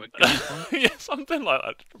knife to a gun. Yeah, something like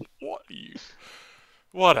that. What are you?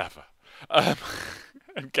 Whatever.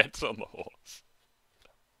 And gets on the horse.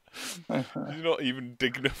 You're not even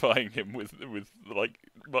dignifying him with like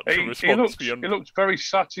much response beyond. He looks very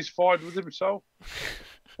satisfied with himself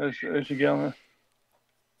as you get on there.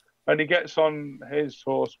 And he gets on his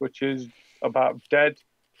horse, which is about dead.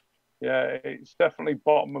 Yeah, it's definitely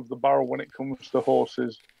bottom of the barrel when it comes to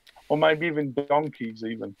horses, or maybe even donkeys.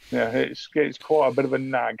 Even it's quite a bit of a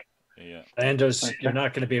nag. Yeah, Anders, you're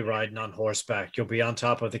not going to be riding on horseback. You'll be on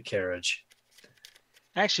top of the carriage.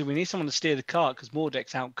 Actually, we need someone to steer the cart because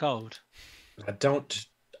Mordek's out cold. Don't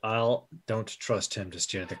trust him to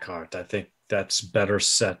steer the cart. I think that's better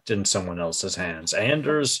set in someone else's hands.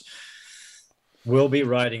 Anders will be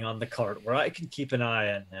riding on the cart where I can keep an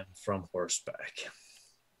eye on him from horseback.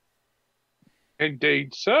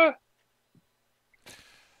 Indeed, sir.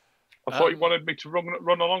 I thought you wanted me to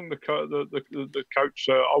run along the coach,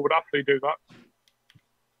 sir. I would happily do that.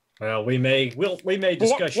 Well, we may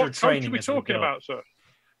discuss your training. What coach are we talking about, sir?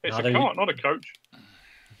 It's a cart, not a coach.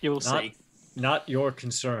 You'll see. Not your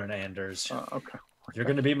concern, Anders. Okay. You're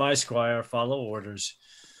going to be my squire. Follow orders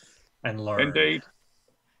and learn. Indeed.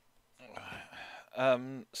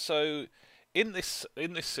 So, in this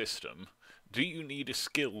system, do you need a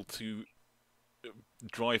skill to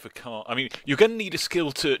drive a car? I mean, you're going to need a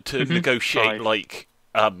skill to negotiate like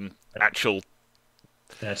actual.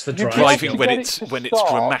 That's the driving when it's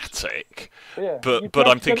dramatic. Yeah. But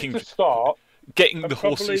I'm thinking to start, getting the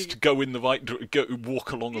horses to go in the right,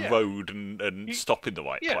 walk along a road and stop in the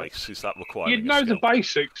right place. Is that requiring? You'd know the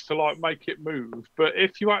basics to like make it move, but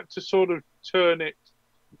if you had to sort of turn it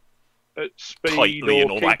at speed tightly or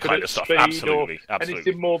and all keep that it kind at of stuff, speed absolutely.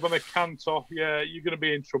 anything more than a canter, you're going to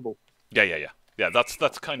be in trouble. Yeah. That's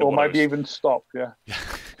kind of. Or what maybe even stop. Yeah.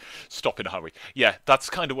 Stop in a hurry. Yeah, that's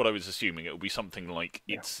kind of what I was assuming. It would be something like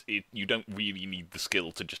you don't really need the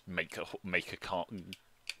skill to just make a car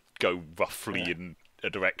go roughly in a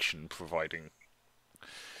direction, providing.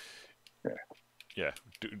 Yeah.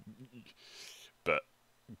 But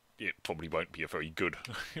it probably won't be a very good.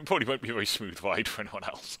 It probably won't be a very smooth ride for anyone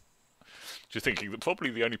else. Just thinking that probably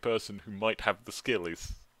the only person who might have the skill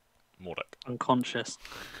is Mordek. Unconscious.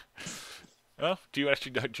 Oh, do you know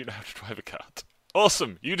how to drive a cart?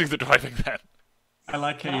 Awesome! You do the driving then. I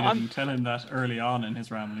like how you didn't tell him that early on in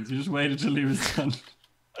his ramblings. You just waited till he was done.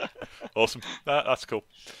 Awesome. That's cool.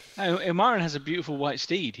 Ilmarin has a beautiful white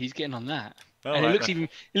steed. He's getting on that, and right, it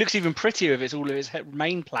looks even prettier if it's all of its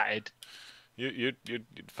mane plaited. You're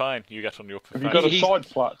fine. You get on your. Have you got a side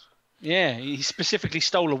plait? Yeah, he specifically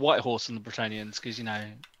stole a white horse from the Bretonnians because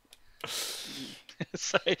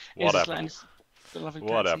so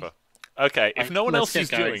Whatever. Okay, if no one else is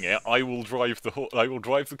doing it, I will drive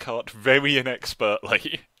the cart very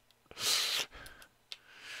inexpertly.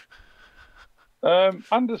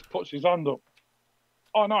 Anders puts his hand up.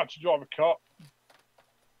 I know how to drive a cart.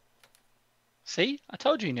 See, I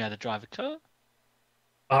told you knew how to drive a cart.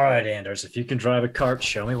 All right, Anders, if you can drive a cart,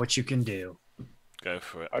 show me what you can do. Go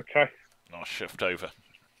for it. Okay. I'll shift over.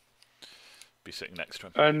 Be sitting next to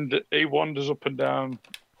him. And he wanders up and down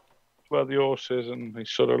where the horse is, and he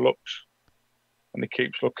sort of looks, and he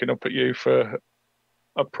keeps looking up at you for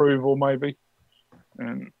approval, maybe.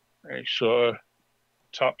 And he sort of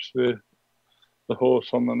taps the horse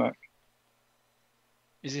on the neck.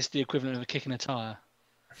 Is this the equivalent of a kick in a tyre?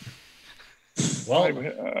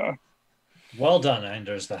 Well done,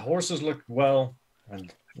 Anders. The horses look well,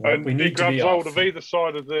 and we need he grabs to be hold off. of either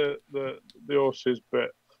side of the horse's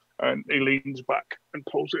bit, and he leans back and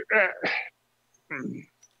pulls it.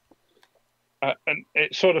 and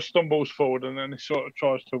it sort of stumbles forward, and then it sort of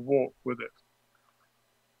tries to walk with it.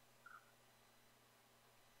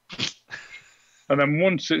 And then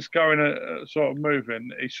once it's going sort of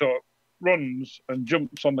moving, he sort of runs and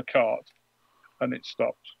jumps on the cart, and it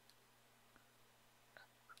stops.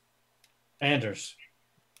 Anders,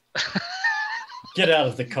 get out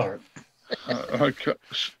of the cart. Okay.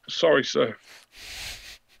 Sorry, sir.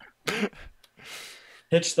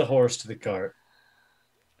 Hitch the horse to the cart.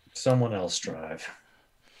 Someone else drive.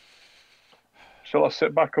 Shall I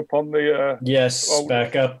sit back up on the? Yes,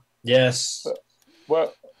 back up. Yes.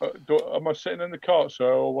 Well, am I sitting in the cart,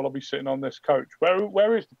 sir, or will I be sitting on this coach?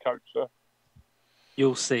 Where is the coach, sir?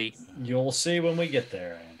 You'll see. You'll see when we get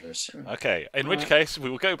there, Anders. Okay, in which case we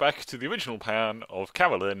will go back to the original plan of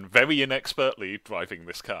Carolyn very inexpertly driving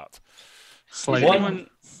this cart. Slowly.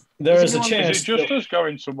 There is a chance. Is it just us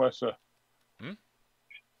going somewhere, sir?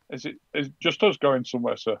 Is it just us going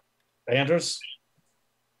somewhere, sir? Anders?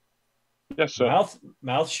 Yes, sir.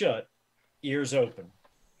 Mouth shut, ears open.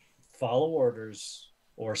 Follow orders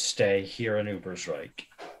or stay here in Ubersreich.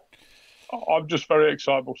 I'm just very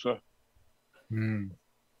excitable, sir.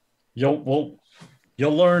 You'll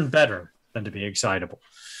learn better than to be excitable.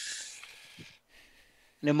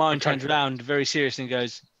 Ilmarin turns around very seriously and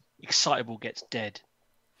goes, "Excitable gets dead."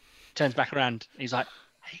 Turns back around. He's like,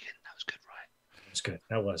 "Hagen, that was good, right?" That was good.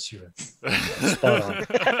 That was you. Spot on.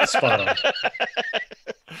 Spot on.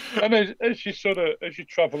 And as you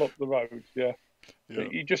travel up the road, you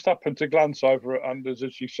just happen to glance over at Anders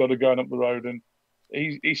as you're sort of going up the road, and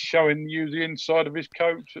he's showing you the inside of his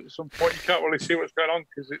coat at some point. You can't really see what's going on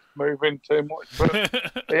because it's moving too much, but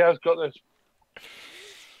he has got this.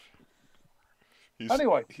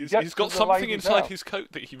 Anyway, he's got something inside his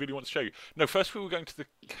coat that he really wants to show you. No, first we were going to pick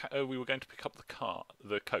up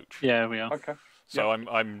the coach. Yeah, we are. Okay. So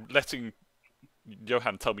I'm letting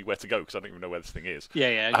Johan tell me where to go because I don't even know where this thing is.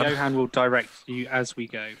 Yeah. Johan will direct you as we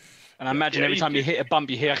go. And I imagine every time you hit a bump,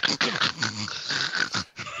 you hear.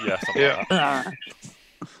 Yeah. Like that.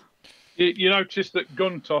 You notice that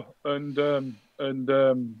Gunter and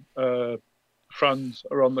Franz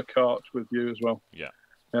are on the cart with you as well. Yeah.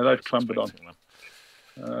 Yeah, they've clambered on.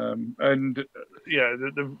 They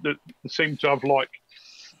seem to have like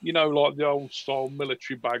the old style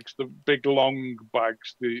military bags, the big long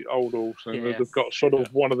bags, the old horse, and they've got sort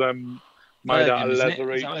of one of them made out of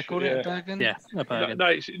leather. Is that what they call it? A Bergen? Yeah, a Bergen. No,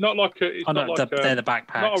 it's not like a. They're the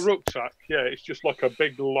backpacks. Not a rucksack. Yeah, it's just like a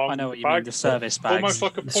big long. I know what you bag, mean. The service bags. Almost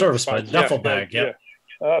like a service bag, duffel bag. Yeah.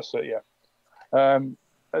 That's it. Yeah. And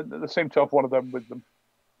they seem to have one of them with them,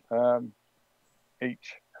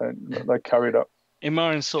 each, and they carry it up.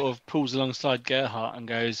 Ilmarin sort of pulls alongside Gerhardt and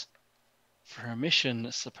goes, "For a mission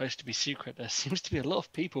that's supposed to be secret, there seems to be a lot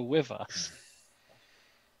of people with us."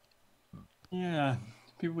 Yeah,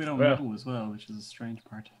 people we don't know as well, which is a strange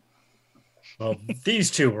part. Well,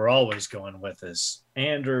 these two were always going with us.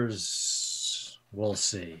 Anders, we'll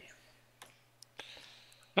see.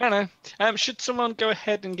 I don't know. Should someone go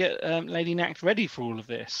ahead and get Lady Nact ready for all of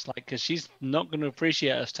this? Like, because she's not going to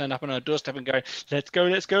appreciate us turn up on her doorstep and go, "Let's go,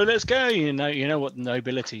 let's go, let's go." You know what the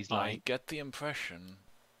nobility's like. I get the impression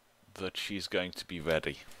that she's going to be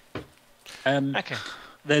ready. Okay.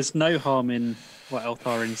 There's no harm in what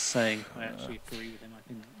Eltharin's saying. I actually agree with him. I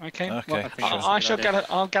think. Okay. Okay. Well, I think that's I a shall good idea.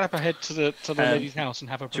 I'll gallop ahead to the lady's house and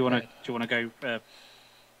have her. Do you want to go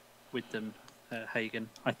with them, Hagen?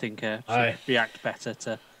 I think Aye. react better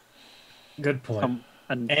to Good point. come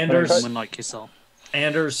and Anders- someone like yourself.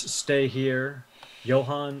 Anders, stay here.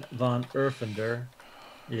 Johann von Erfender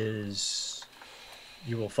is.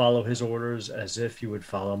 You will follow his orders as if you would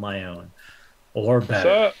follow my own, or better.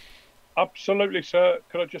 Sir, absolutely, sir.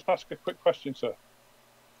 Could I just ask a quick question, sir?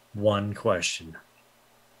 One question.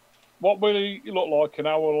 What will he look like, and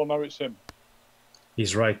how will I know it's him?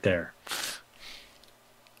 He's right there.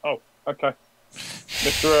 Oh, okay.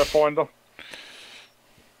 Mr. Earthfinder.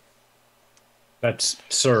 That's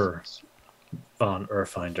Sir von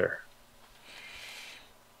Erfinder.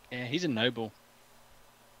 Yeah, he's a noble.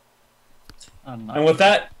 And with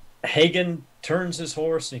that, Hagen turns his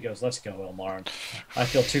horse and he goes, "Let's go, Ilmarin. I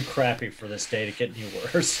feel too crappy for this day to get any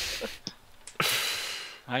worse."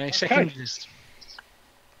 I second this.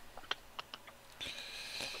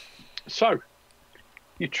 So,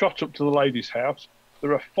 you trot up to the lady's house.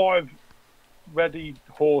 There are 5 ready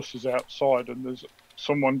horses outside, and there's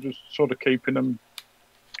someone just sort of keeping them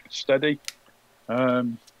steady. But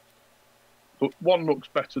one looks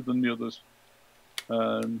better than the others.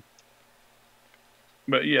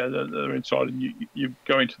 But yeah, they're inside, and you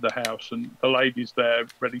go into the house, and the lady's there,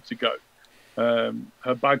 ready to go.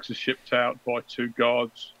 Her bags are shipped out by 2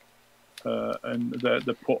 guards, and they're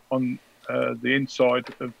put on the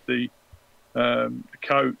inside of the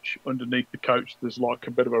coach. Underneath the coach, there's like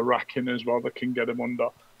a bit of a racking as well that can get him under,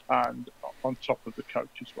 and on top of the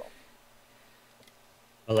coach as well.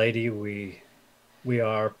 Lady, we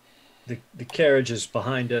are the carriage is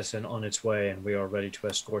behind us and on its way, and we are ready to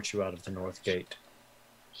escort you out of the north gate.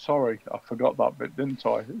 Sorry, I forgot that bit, didn't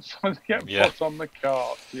I? So they get put on the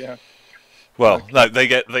cart. Yeah. Well, no, they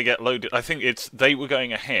get loaded. I think they were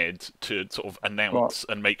going ahead to sort of announce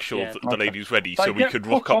and make sure that the lady's ready, so we could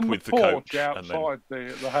rock up with the coach outside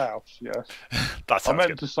the house. Yes, I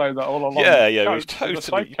meant to say that all along. Yeah, it was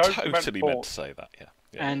totally meant to say that. Yeah.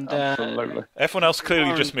 And absolutely. Everyone else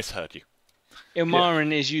clearly just misheard you.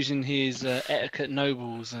 Ilmarin is using his etiquette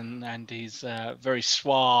nobles and his very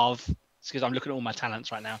suave. Because I'm looking at all my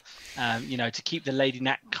talents right now, to keep the Lady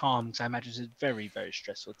Nat calm, because I imagine it's a very, very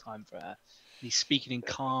stressful time for her. He's speaking in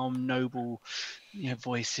calm, noble,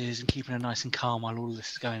 voices and keeping her nice and calm while all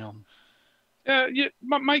this is going on. Yeah,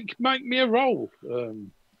 make me a roll.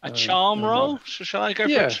 A charm roll? Shall I go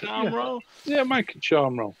for a charm roll? Yeah, make a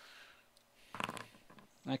charm roll.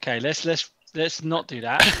 Okay, let's not do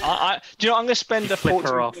that. Do you know what? I'm going to spend a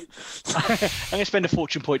fortune. I'm going to spend a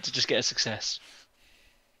fortune point to just get a success.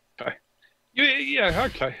 Okay.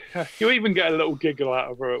 Okay. You even get a little giggle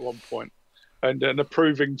out of her at one point, and an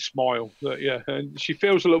approving smile. And she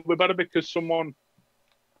feels a little bit better because someone,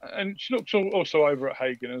 and she looks also over at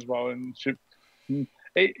Hagen as well. And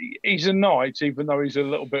he's a knight, even though he's a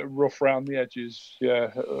little bit rough around the edges.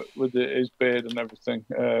 With his beard and everything,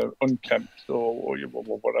 unkempt or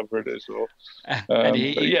whatever it is. And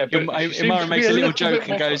Imara makes a little joke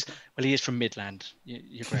and goes, "Well, he is from Midland,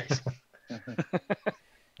 Your Grace."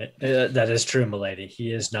 That is true, milady.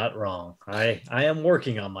 He is not wrong. I am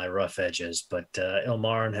working on my rough edges, but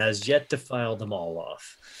Ilmarin has yet to file them all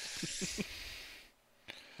off.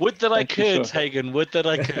 Would that I could, Hagen. Would that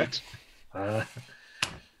I could.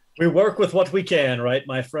 We work with what we can, right,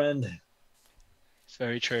 my friend? It's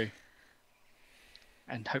very true.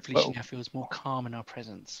 And hopefully she now feels more calm in our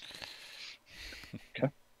presence.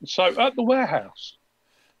 Okay. So at the warehouse,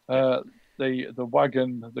 the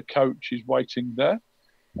wagon, the coach is waiting there.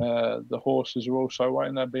 The horses are also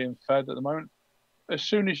waiting. They're being fed at the moment. As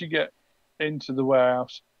soon as you get into the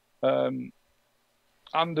warehouse,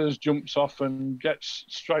 Anders jumps off and gets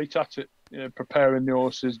straight at it, preparing the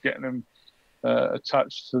horses, getting them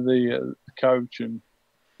attached to the coach, and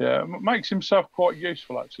makes himself quite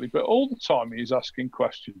useful actually. But all the time he's asking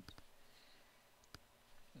questions.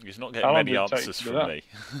 He's not getting many answers from me.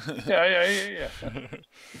 Yeah.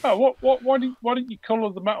 Oh, why didn't you colour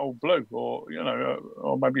the metal blue, or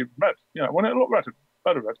or maybe red? Why didn't it look red?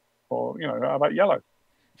 Better red, or how about yellow?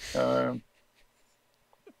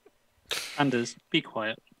 Anders, be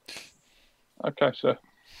quiet. Okay, sir.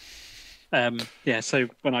 So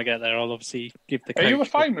when I get there, I'll obviously give the coach. Are you a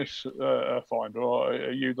famous Earthfinder, or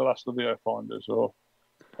are you the last of the Earthfinders, or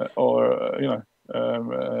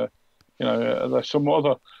there's some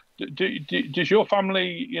other? Does your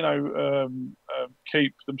family,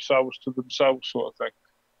 keep themselves to themselves, sort of thing,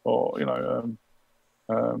 or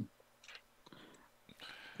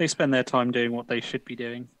They spend their time doing what they should be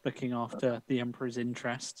doing, looking after the Emperor's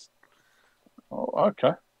interests. Oh,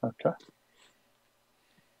 okay.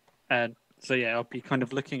 So I'll be kind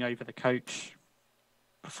of looking over the coach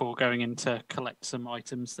before going in to collect some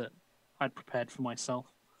items that I'd prepared for myself.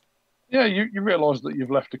 Yeah, you realise that you've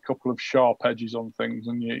left a couple of sharp edges on things,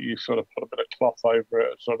 and you sort of put a bit of cloth over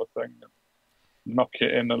it, sort of thing, and knock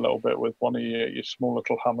it in a little bit with one of your small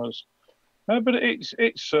little hammers. But it's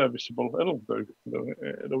serviceable. It'll do.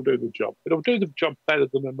 It'll do the job. It'll do the job better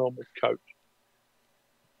than a normal coach.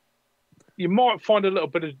 You might find a little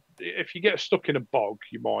bit of, if you get stuck in a bog,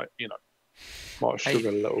 you might struggle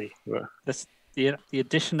a little. The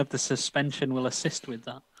addition of the suspension will assist with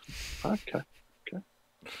that. Okay.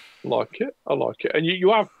 I like it. And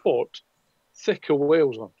you have put thicker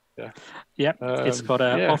wheels on. Yeah. Yep. It's got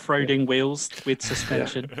off-roading wheels with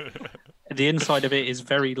suspension. The inside of it is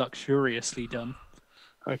very luxuriously done.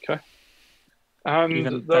 Okay. And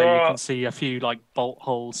even though you can see a few bolt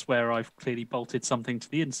holes where I've clearly bolted something to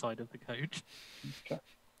the inside of the coach.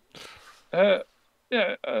 Okay.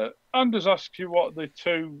 Anders asks you what the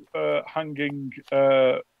two hanging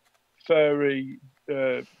fairy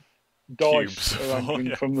dice are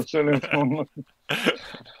hanging from the ceiling.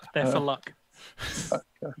 They're for luck.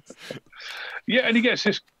 Okay. Yeah, and he gets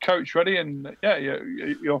his coach ready, and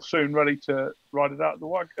you're soon ready to ride it out the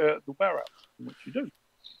warehouse, which you do,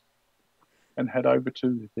 and head over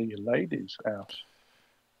to the lady's house.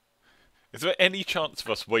 Is there any chance of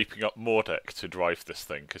us waping up Mordek to drive this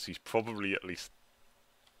thing? Because he's probably at least...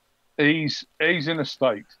 He's in a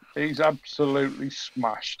state. He's absolutely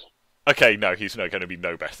smashed. Okay, no, he's not going to be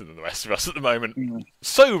no better than the rest of us at the moment. Mm.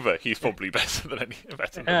 Sober, he's probably better than any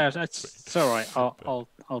better. Yeah, it's all right. I'll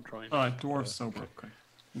try. All right, dwarf sober. Okay,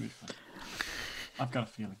 It'll be fine. I've got a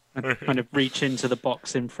feeling. I kind of reach into the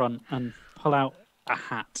box in front and pull out a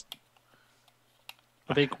hat,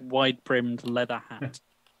 a big wide-brimmed leather hat.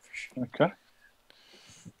 Okay.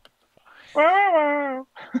 Wow.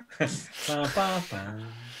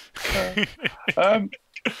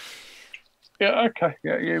 Yeah. Okay.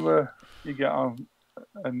 Yeah. You get on,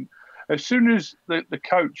 and as soon as the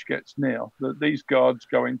coach gets near, these guards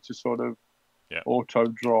go into sort of auto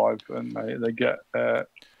drive, and they get the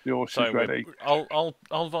horses ready.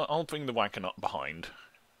 I'll bring the wagon up behind.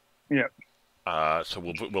 Yeah. So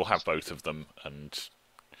we'll have both of them, and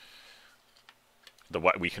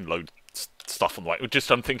we can load stuff on the wagon.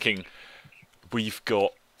 Just I'm thinking, we've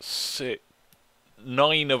got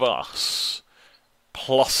 9 of us,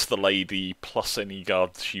 plus the lady, plus any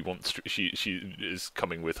guards she wants. She is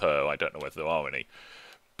coming with her. I don't know whether there are any,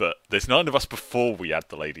 but there's 9 of us before we add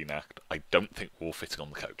the lady now. I don't think we're all fitting on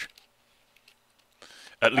the coach.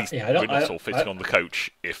 At least we're not all fitting on the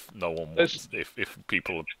coach if no one wants. If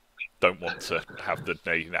people don't want to have the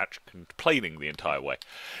lady complaining the entire way.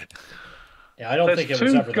 Yeah, I don't think it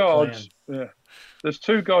was ever the plan. Yeah. There's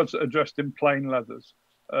 2 guards that are dressed in plain leathers,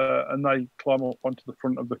 and they climb up onto the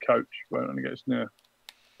front of the coach when it gets near.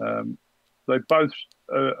 They both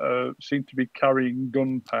seem to be carrying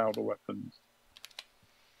gunpowder weapons.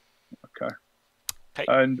 Okay. Hey.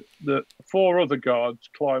 And the 4 other guards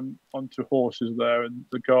climb onto horses there, and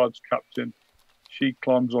the guard's captain, she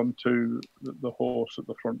climbs onto the horse at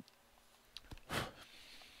the front.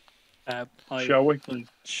 Shall we?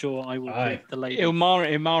 Sure, I will take the lady.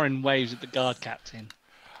 Ilmarin waves at the guard captain.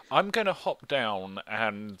 I'm going to hop down,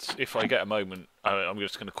 and if I get a moment, I'm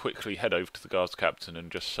just going to quickly head over to the guards captain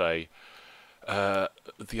and just say,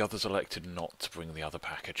 the others elected not to bring the other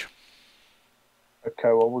package. Okay,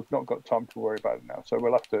 well, we've not got time to worry about it now, so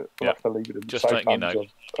we'll have to leave it in the Just safe letting you hands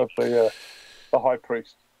know. of the high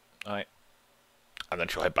priest. Right. And then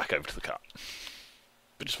she'll head back over to the car.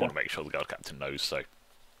 But just want to make sure the guard captain knows, so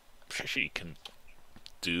she can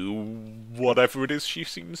do whatever it is she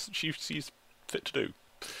sees fit to do.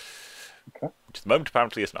 Okay. Which at the moment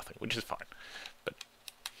apparently is nothing, which is fine. But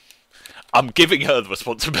I'm giving her the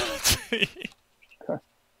responsibility.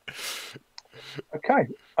 Okay,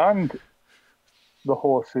 and the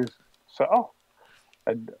horses set off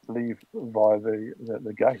and leave via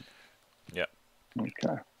the gate. Yeah.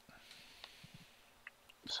 Okay.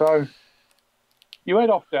 So you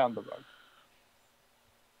head off down the road,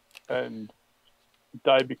 and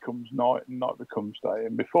day becomes night and night becomes day,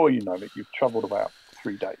 and before you know it, you've travelled about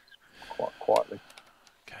 3 days quite quietly.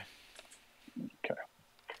 Okay.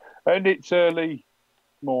 And it's early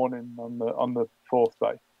morning on the 4th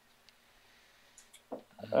day.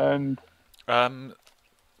 And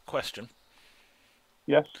question.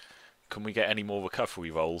 Yes. Can we get any more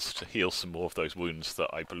recovery rolls to heal some more of those wounds that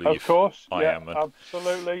I believe Of course, I am?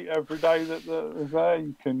 Absolutely. Every day that is there,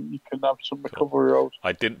 you can have some recovery rolls.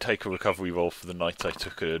 I didn't take a recovery roll for the night. I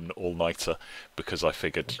took an all-nighter because I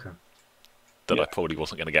figured that I probably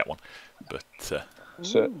wasn't going to get one. But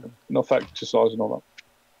so, enough exercise and all that.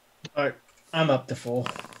 All right, I'm up to full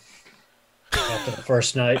after the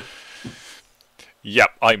first night. Yep,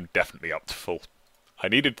 I'm definitely up to full. I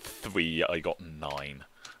needed 3, I got 9.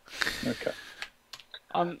 Okay.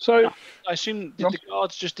 So I assume did the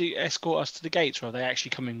guards just escort us to the gates, or are they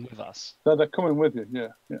actually coming with us? No, they're coming with you.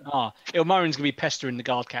 Yeah. Ilmarin's gonna be pestering the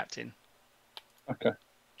guard captain. Okay.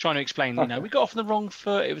 Trying to explain, we got off on the wrong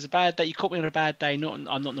foot. It was a bad day. You caught me on a bad day. I'm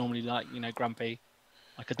not normally like grumpy,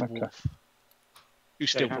 like a dwarf. Okay. You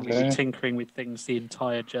still Probably probably tinkering with things the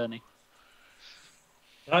entire journey.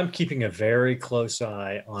 I'm keeping a very close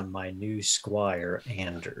eye on my new squire,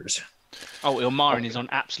 Anders. Oh, Ilmarin is on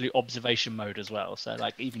absolute observation mode as well. So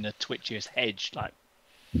like even the twitchiest hedge, like.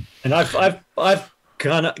 And I've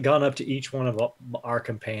gone up to each one of our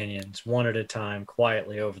companions one at a time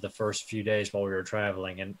quietly over the first few days while we were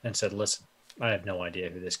traveling and said, listen, I have no idea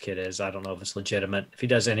who this kid is. I don't know if it's legitimate. If he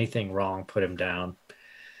does anything wrong, put him down.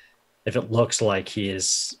 If it looks like he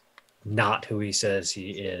is not who he says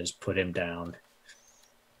he is, put him down.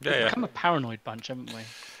 We've become a paranoid bunch, haven't we?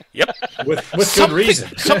 Yep. with good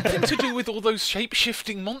reason. Something to do with all those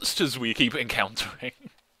shape-shifting monsters we keep encountering.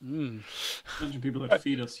 Bunch of people that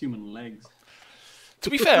feed us human legs. To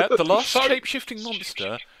be fair, the last shape-shifting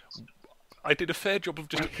monster, I did a fair job of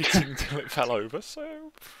just hitting till it fell over,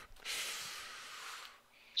 so...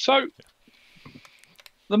 So,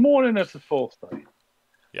 the morning of the 4th day,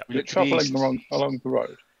 Yeah. you're travelling along the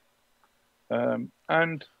road,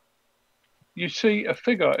 and you see a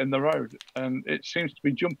figure in the road, and it seems to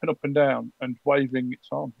be jumping up and down and waving its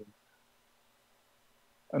arms.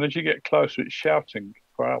 And as you get closer, it's shouting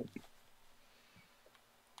for help.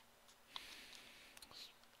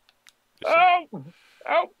 Help!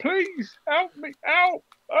 Help, please! Help me! Help!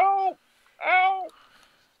 Help! Help!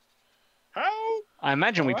 Help! I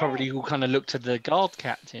imagine we probably all kind of looked at the guard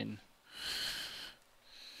captain.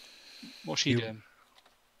 What's she doing?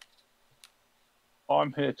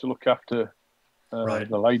 I'm here to look after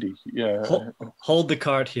the lady. Yeah. Hold the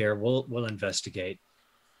cart here. We'll investigate.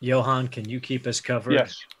 Johan, can you keep us covered?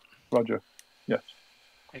 Yes, Roger. Yes.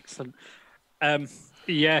 Excellent.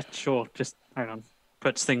 Yeah, sure. Just hang on.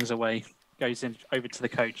 Puts things away. Goes in over to the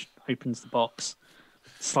coach. Opens the box.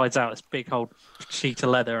 Slides out this big old sheet of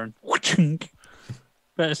leather and whooshing.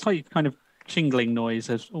 But it's like kind of jingling noise.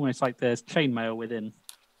 It's almost like there's chainmail within.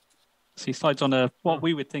 So he slides on what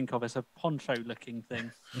we would think of as a poncho-looking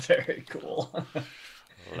thing. Very cool.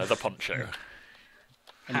 Leather poncho.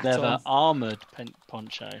 A leather armoured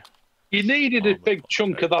poncho. You needed a big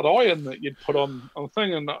chunk of that iron that you'd put on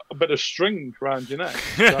thing and a bit of string around your neck.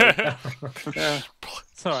 So, yeah.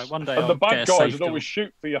 It's all right. One day and I'll the bad get a guys safe would door. always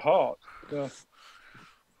shoot for your heart. Yeah.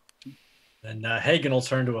 And Hagen will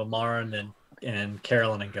turn to Amaran and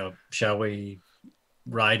Carolyn and go, shall we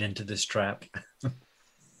ride into this trap?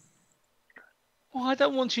 Oh, I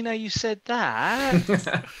don't want to now you said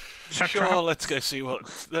that. Sure, let's go see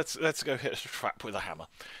let's go hit a trap with a hammer.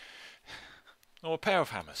 Or a pair of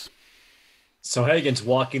hammers. So Hagen's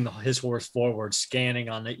walking his horse forward, scanning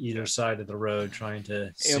on either side of the road, trying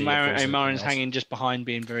to see. Amaran's hanging just behind,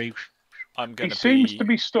 being very. He seems to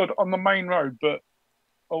be stood on the main road, but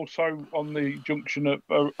also on the junction of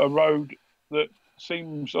a road that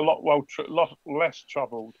seems a lot less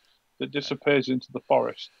travelled, that disappears into the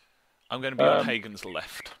forest. I'm going to be on Hagen's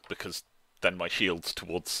left, because then my shield's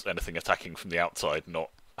towards anything attacking from the outside, not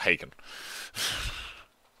Hagen.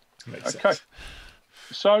 Makes Okay. sense.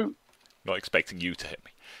 So Not expecting you to hit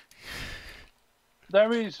me.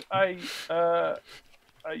 there is a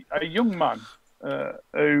young man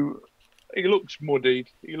who he looks muddied.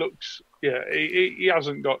 He looks he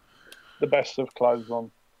hasn't got the best of clothes on.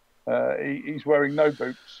 He's wearing no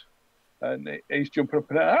boots, and he's jumping up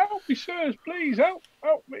and down. Help me, sirs, please help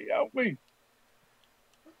me.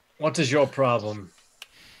 What is your problem,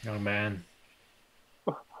 young man?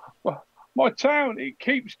 My town, it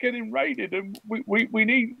keeps getting raided, and we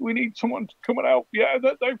need someone to come and help. Yeah,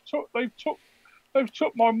 they've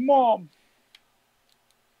took my mom.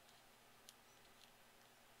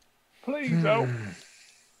 Please help.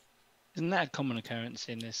 Isn't that a common occurrence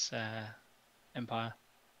in this empire?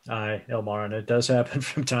 Aye, Elmarin, it does happen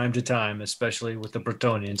from time to time, especially with the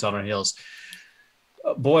Bretonians on our hills.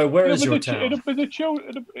 Boy, where is your town?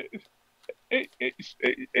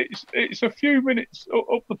 It's a few minutes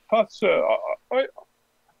up the path, sir. I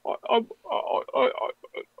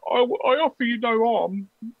offer you no harm.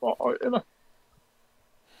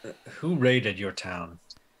 Who raided your town?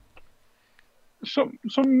 Some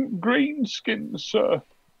greenskins, sir.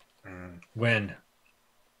 When?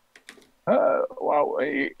 Well,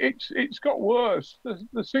 it's got worse.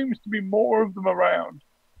 There seems to be more of them around.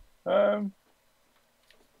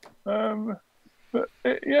 But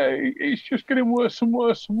it's just getting worse and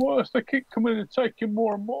worse and worse. They keep coming and taking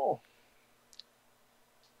more and more.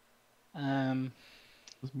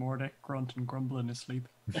 Does Mordek grunt and grumble in his sleep?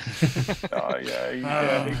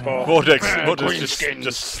 Mordek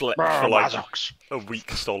just slept for like a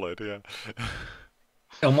week solid, yeah.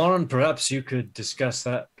 Elmarin, perhaps you could discuss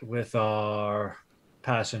that with our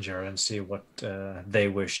passenger and see what they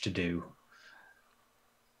wish to do.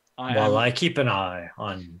 While I keep an eye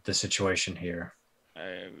on the situation here.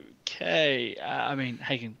 Okay. I mean,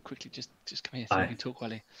 Hagen, quickly, just come here so we can talk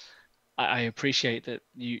while I appreciate that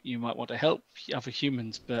you might want to help other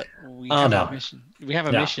humans, but we have a mission. We have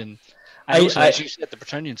a mission. And also, as you said, the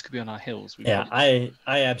Bretonians could be on our hills. I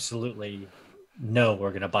absolutely know we're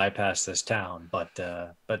going to bypass this town, but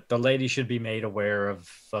the lady should be made aware of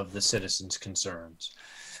the citizens' concerns.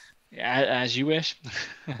 As you wish.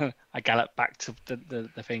 I gallop back to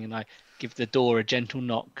the thing and I give the door a gentle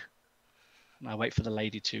knock. And I wait for the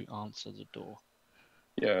lady to answer the door.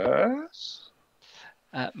 Yes?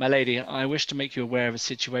 My lady, I wish to make you aware of a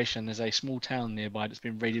situation. There's a small town nearby that's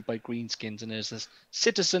been raided by greenskins, and there's a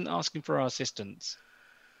citizen asking for our assistance.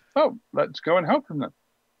 Oh, let's go and help him then.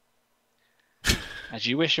 As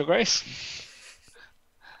you wish, Your Grace.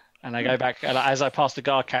 And I go back, and as I pass the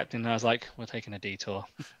guard captain, I was like, we're taking a detour.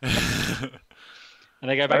 And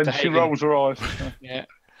I go back to she Hagen. rolls her eyes. Yeah.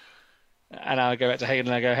 And I'll go back to Hagen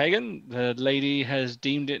and I go, Hagen, the lady has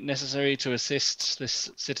deemed it necessary to assist this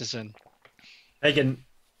citizen. Hagen,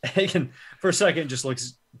 for a second just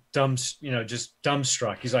looks dumb, just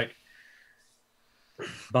dumbstruck. He's like,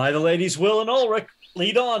 by the lady's will and Ulrich,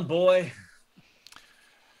 lead on, boy.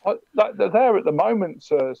 They're there at the moment,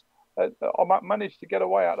 sirs. I managed to get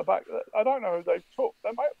away out the back. I don't know who they took.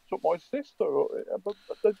 They might have took my sister, but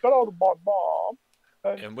they've got hold of my mom.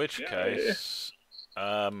 In which case,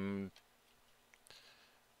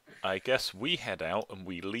 I guess we head out and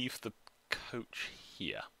we leave the coach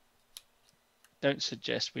here. Don't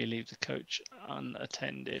suggest we leave the coach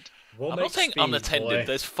unattended. I'm not saying unattended.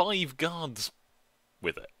 There's 5 guards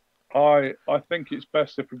with it. I think it's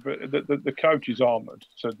best if the coach is armoured,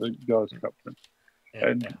 said the guys captain. Yeah,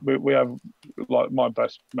 and we have like my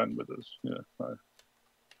best men with us. Yeah, so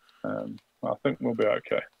I think we'll be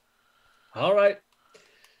okay. All right,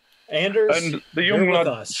 Anders. And the young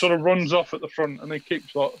lad sort of runs off at the front, and he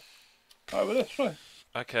keeps like over this way.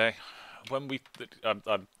 Okay, when we,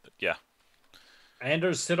 yeah.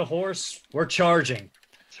 Anders, sit a horse. We're charging.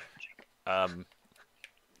 I'm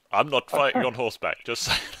not fighting on horseback. Just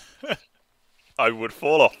saying. I would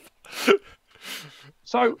fall off.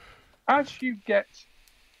 So, as you get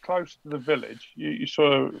close to the village, you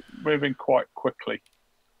sort of moving quite quickly.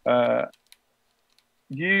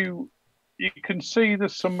 You can see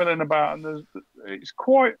there's some milling about, and it's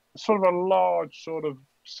quite sort of a large sort of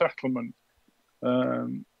settlement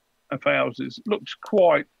of houses. It looks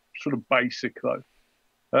quite sort of basic though.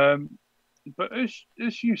 But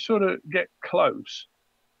as you sort of get close,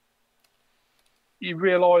 you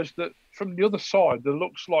realise that from the other side there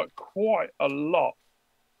looks like quite a lot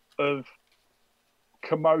of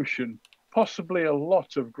commotion, possibly a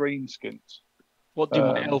lot of greenskins. What do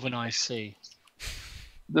my elven eyes see?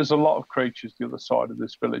 There's a lot of creatures the other side of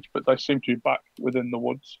this village, but they seem to be back within the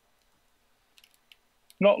woods.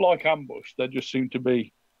 Not like ambush, they just seem to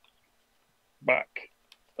be back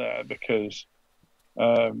there because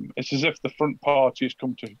it's as if the front party has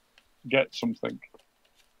come to get something.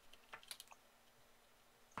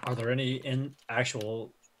 Are there any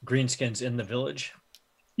actual greenskins in the village?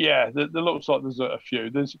 Yeah, there looks like there's a few.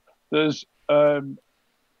 There's a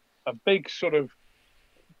big sort of,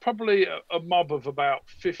 probably a mob of about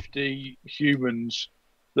 50 humans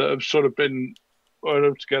that have sort of been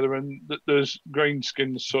all together, and there's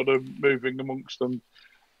greenskins sort of moving amongst them.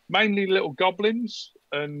 Mainly little goblins,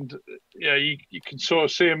 and yeah, you can sort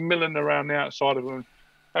of see them milling around the outside of them.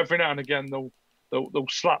 Every now and again, they'll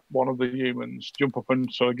slap one of the humans, jump up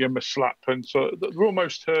and sort of give them a slap, and so they're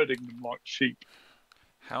almost herding them like sheep.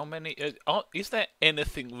 How many? Is there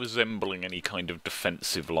anything resembling any kind of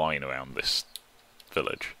defensive line around this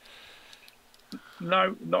village?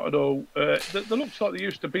 No, not at all. There looks like there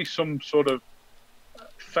used to be some sort of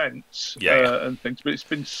fence and things, but it's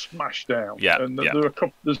been smashed down. Yeah, and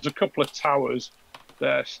there's a couple of towers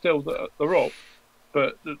there still that they're up,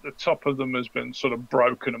 but the top of them has been sort of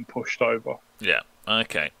broken and pushed over. Yeah.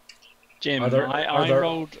 Okay. Jim, I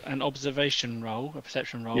rolled an observation roll, a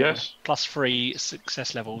perception roll. Yes. +3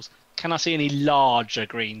 success levels. Can I see any larger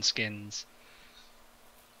greenskins?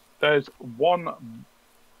 There's one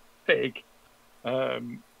big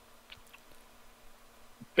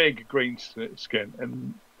green skin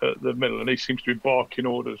in the middle, and he seems to be barking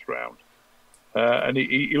orders round. And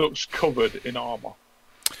he looks covered in armour.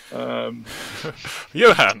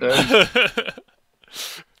 Johan!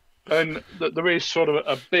 And there is sort of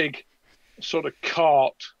a big sort of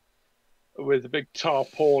cart with a big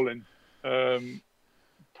tarpaulin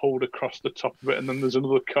pulled across the top of it, and then there's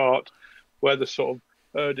another cart where they're sort of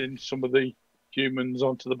herding some of the humans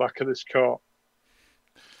onto the back of this cart.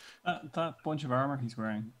 That bunch of armour he's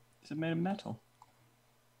wearing, is it made of metal?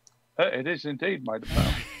 It is indeed made of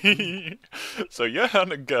metal. So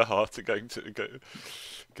Johan and Gerhardt are going to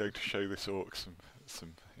show this orc some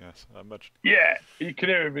yes, I imagine. Yeah, you can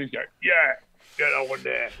hear him. He's going, yeah, get that one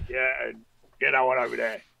there, yeah, and get that one over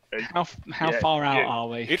there. And, How far out are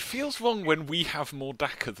we? It feels wrong when we have more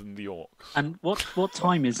Daka than the orcs. And what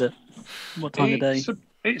time is it? What time of day?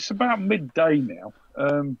 It's about midday now.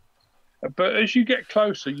 But as you get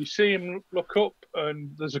closer, you see him look up,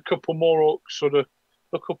 and there's a couple more orcs sort of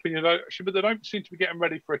look up in your direction, but they don't seem to be getting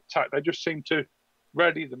ready for attack. They just seem to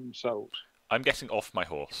ready themselves. I'm getting off my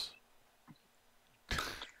horse.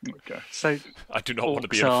 Okay. So I do not want to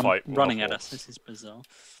be in a fight. Running at us. This is bizarre.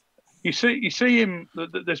 You see him,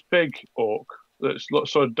 this big orc that's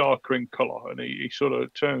sort of darker in colour, and he sort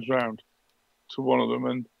of turns around to one of them,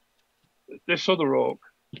 and this other orc,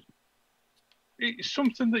 it's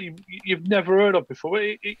something that you've never heard of before.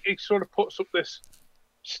 He sort of puts up this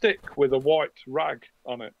stick with a white rag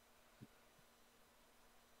on it,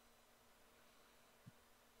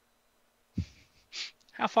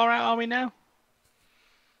 How far out are we now?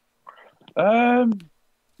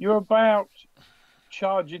 You're about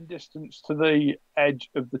charging distance to the edge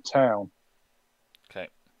of the town. Okay.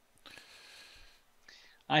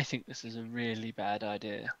 I think this is a really bad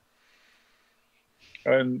idea.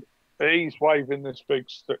 And he's waving this big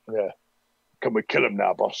stick there. Can we kill him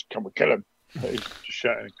now, boss? Can we kill him? He's just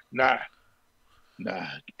shouting, nah, the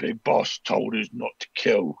big boss told us not to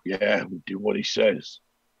kill. Yeah, we do what he says.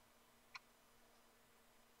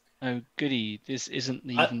 Oh, goody. This isn't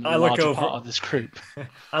I even the look larger over- part of this group.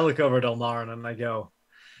 I look over at Elmarin and I go,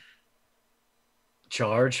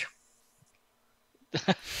 charge.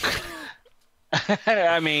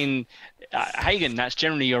 I mean, Hagen, that's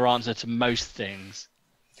generally your answer to most things.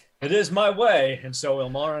 It is my way. And so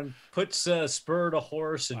Elmarin puts a spur to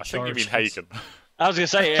horse and I think you charges. mean Hagen. I was going to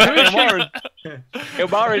say, Ilmarin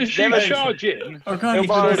As you never charge in, Oh, God,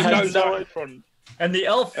 Ilmarin he has goes no- out in front. And the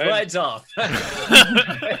elf And- rides off.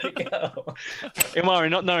 There you go.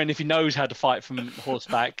 Ilmarin, not knowing if he knows how to fight from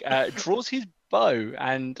horseback, draws his bow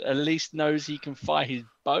and at least knows he can fire his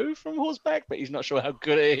bow from horseback, but he's not sure how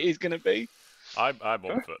good he's going to be. I'm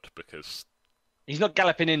on foot because He's not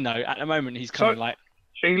galloping in, though. At the moment, he's kind of like,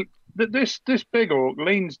 This big orc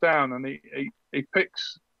leans down and he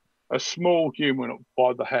picks a small human up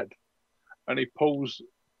by the head, and he pulls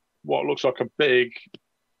what looks like a big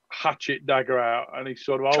hatchet dagger out, and he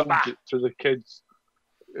sort of holds it to the kids,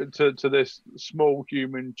 to this small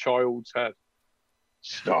human child's head.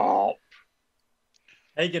 Stop!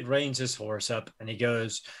 Hagen reins his horse up and he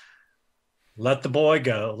goes, let the boy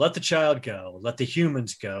go, let the child go, let the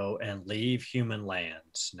humans go, and leave human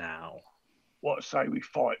lands now. What say we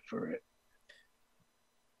fight for it?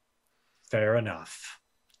 Fair enough.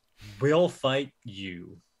 We'll fight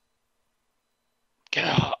you. get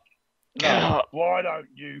up. No, why don't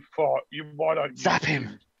you fight? Why don't you Zap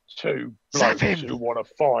him. two Zap blokes him. who want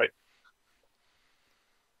to fight?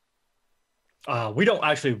 We don't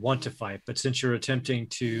actually want to fight, but since you're attempting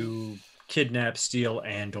to kidnap, steal,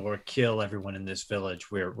 and or kill everyone in this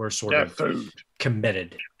village, we're sort Their of food.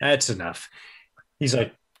 committed. That's enough. He's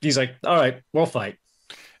like, all right, we'll fight.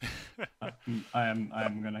 I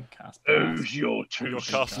am gonna cast Who's your two You're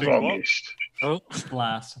casting what? strongest? Oh,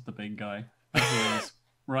 blast at the big guy. As he is.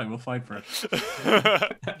 Right, we'll fight for it.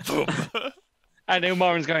 And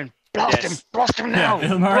Ilmarin's going, blast Yes. him, blast him now, Yeah,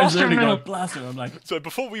 Ilmarin's blast him literally now. going blast him. I'm like, So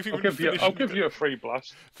before we've even I'll give you a free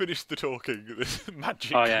blast. finished the talking, this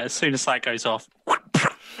magic. oh yeah, as soon as that goes off.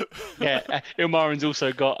 Yeah, Ilmarin's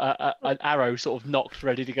also got an arrow sort of knocked,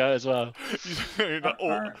 ready to go as well.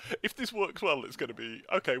 Or if this works well, it's going to be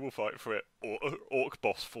okay. We'll fight for it. Or orc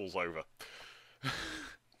boss falls over,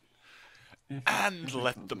 and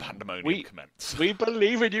let the pandemonium commence. We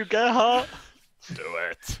believe in you, Gerhardt. Do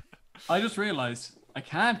it. I just realized I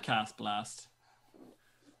can't cast blast.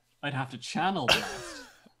 I'd have to channel blast.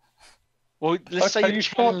 Well, let's say Okay, you you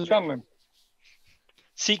start channeling.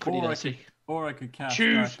 secretly. Or I let's could, see. or I could cast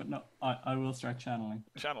Choose. dark, but no, I will start channeling.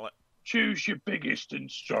 Channel it. Choose your biggest and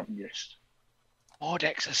strongest.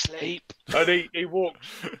 Mordek's asleep. And he walks.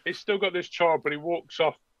 He's still got this child, but he walks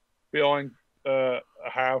off behind a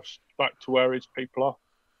house back to where his people are.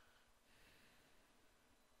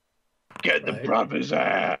 Get the Right. brothers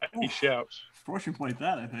out! He shouts. Fortune point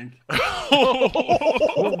that, I think.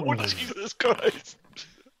 Oh, Jesus Christ.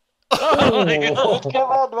 Oh, my God. Come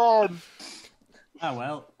on, man. Ah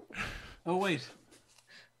well. Oh wait.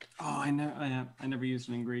 Oh, I never used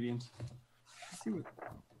an ingredient. Let's see what.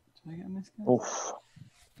 Did I get a miscut? Oof.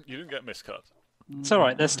 You didn't get miscut. It's all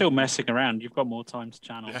right. They're still messing around. You've got more time to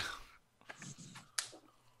channel. Yeah.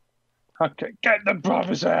 Okay, get the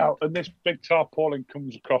brothers out! And this big tarpaulin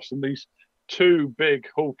comes across, and these two big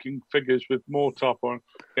hulking figures with more tarpaulin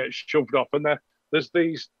get shoved off. And there's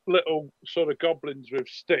these little sort of goblins with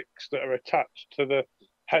sticks that are attached to the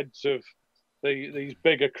heads of these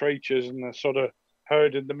bigger creatures, and they're sort of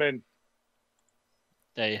herding them in.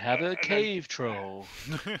 They have a cave troll.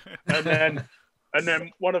 And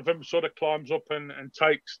then one of them sort of climbs up and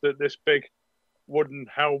takes this big wooden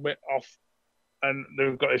helmet off, and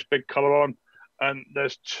they've got this big collar on, and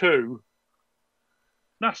there's two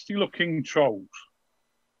nasty looking trolls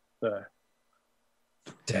there.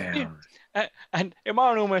 Damn. And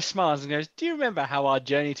Ilmarin almost smiles and goes, do you remember how our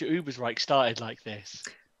journey to Ubersreich started like this?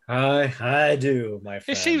 I do, my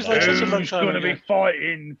friend. seems like such a long Who's time going to ago. be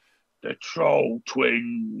fighting the troll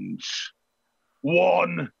twins?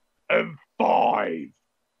 1 and 5.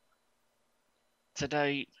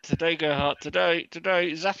 Today, Gerhardt,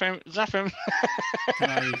 today, zap him. Do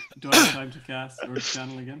I have time to cast or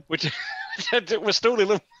channel again? Which we're stalling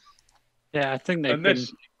them. Yeah, I think they've And been.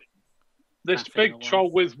 this Laughing a big while.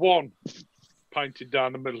 troll with 1 painted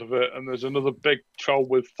down the middle of it, and there's another big troll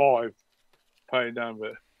with 5 painted down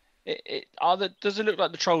it. Does it look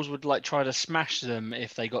like the trolls would like try to smash them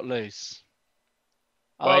if they got loose?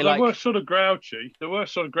 Well, they were sort of grouchy.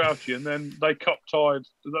 And then they tied.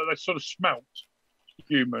 They sort of smelt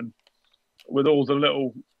human with all the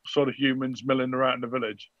little sort of humans milling around in the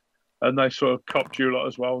village, and they sort of copped you lot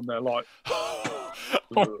as well. And they're like,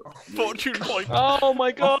 Fortune point. "Oh my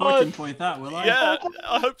I'll god!" fortune point that, will I? Yeah,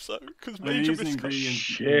 I hope so. Because Are you Major using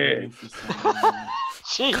Miscast. ingredients for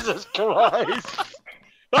saying- Jesus Christ!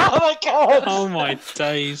 Oh my god! Oh my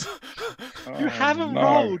days! You haven't no.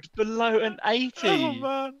 rolled below an 80. Oh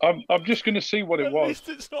man. I'm just going to see what it At was. least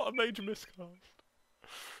it's not a Major Miscast.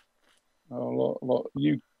 Oh, look,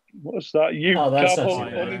 you. What's that? You Oh, that's double not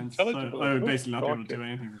too bad. unintelligible. So I would basically not be able Crikey. to do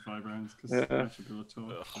anything for 5 rounds because Yeah. I should be able to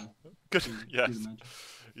talk. So. Good. Do Yes. the magic.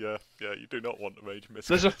 Yeah. You do not want a Major Miscast.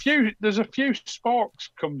 There's a few sparks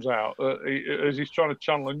comes out as he's trying to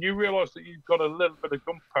channel, and you realise that you've got a little bit of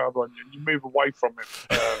gunpowder on you, and you move away from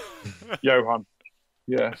him, Johan.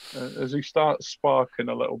 Yeah, as he starts sparking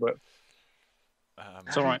a little bit.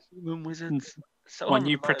 It's all right. Human wizards. So My new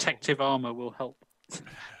unreliable. protective armor will help.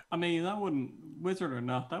 I mean, that wouldn't, wizard or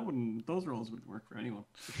not, those rolls wouldn't work for anyone.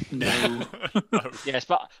 No. No. Yes,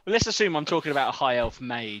 but let's assume I'm talking about a high elf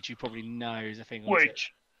mage who probably knows a thing or two.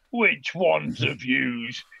 Which ones of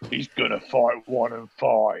yous is gonna fight 1 and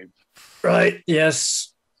 5? Right.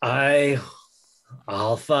 Yes.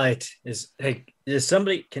 I'll fight.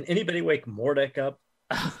 Can anybody wake Mordek up?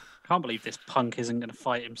 Can't believe this punk isn't going to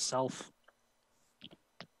fight himself.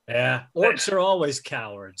 Yeah. Orcs are always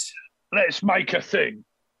cowards. Let's make a thing.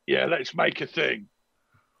 Yeah, let's make a thing.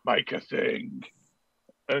 Make a thing.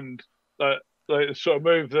 And they sort of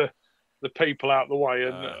move the people out the way,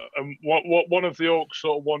 and one of the orcs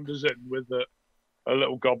sort of wanders in with a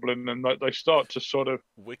little goblin, and they start to sort of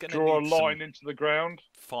We're gonna draw a need line some into the ground.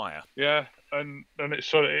 fire. Yeah, and it's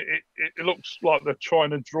sort of it looks like they're trying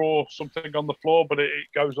to draw something on the floor, but it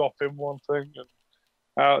goes off in one thing and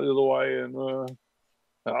out the other way, and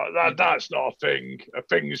that's not a thing. A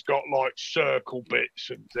thing's got like circle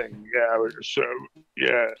bits and thing. Yeah, so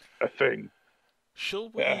yeah, a thing. Shall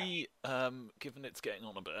we, given it's getting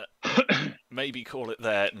on a bit, maybe call it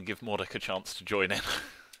there and give Mordek a chance to join in?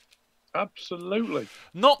 Absolutely.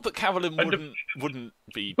 Not that Carolyn And wouldn't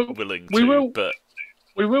be but willing we to, will- but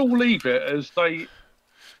We will leave it as they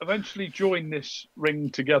eventually join this ring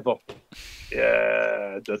together.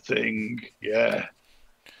 Yeah, the thing. Yeah.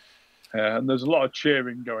 And there's a lot of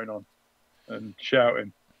cheering going on and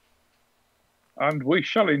shouting. And we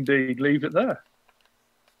shall indeed leave it there.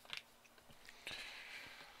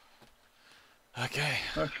 okay.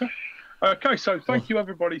 Okay, so thank you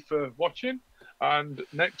everybody for watching. And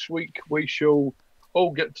next week we shall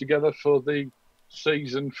all get together for the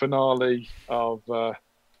season finale of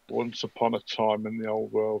Once Upon a Time in the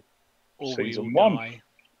Old World. Or Season we will 1. die.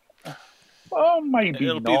 Oh, maybe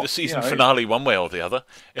It'll not. be the season you know. finale one way or the other.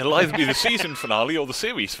 It'll either be the season finale or the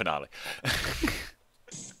series finale.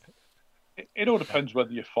 It all depends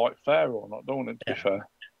whether you fight fair or not, don't it? To be fair.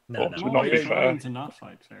 No, Well, no. we're not Always be fair. trying to not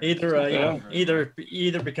fight fair.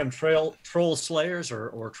 Either become troll slayers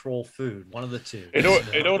or troll food. One of the two.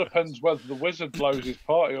 It all depends whether the wizard blows his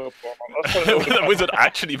party up or not. That's what it all the depends. wizard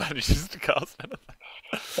actually manages to cast anything.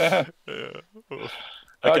 Yeah.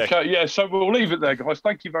 Okay, yeah, so we'll leave it there, guys.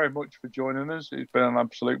 Thank you very much for joining us. It's been an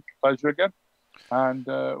absolute pleasure again. And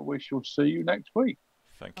we shall see you next week.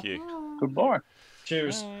 Thank you. Goodbye.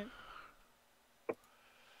 Cheers.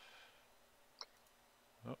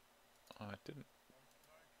 Oh, I didn't.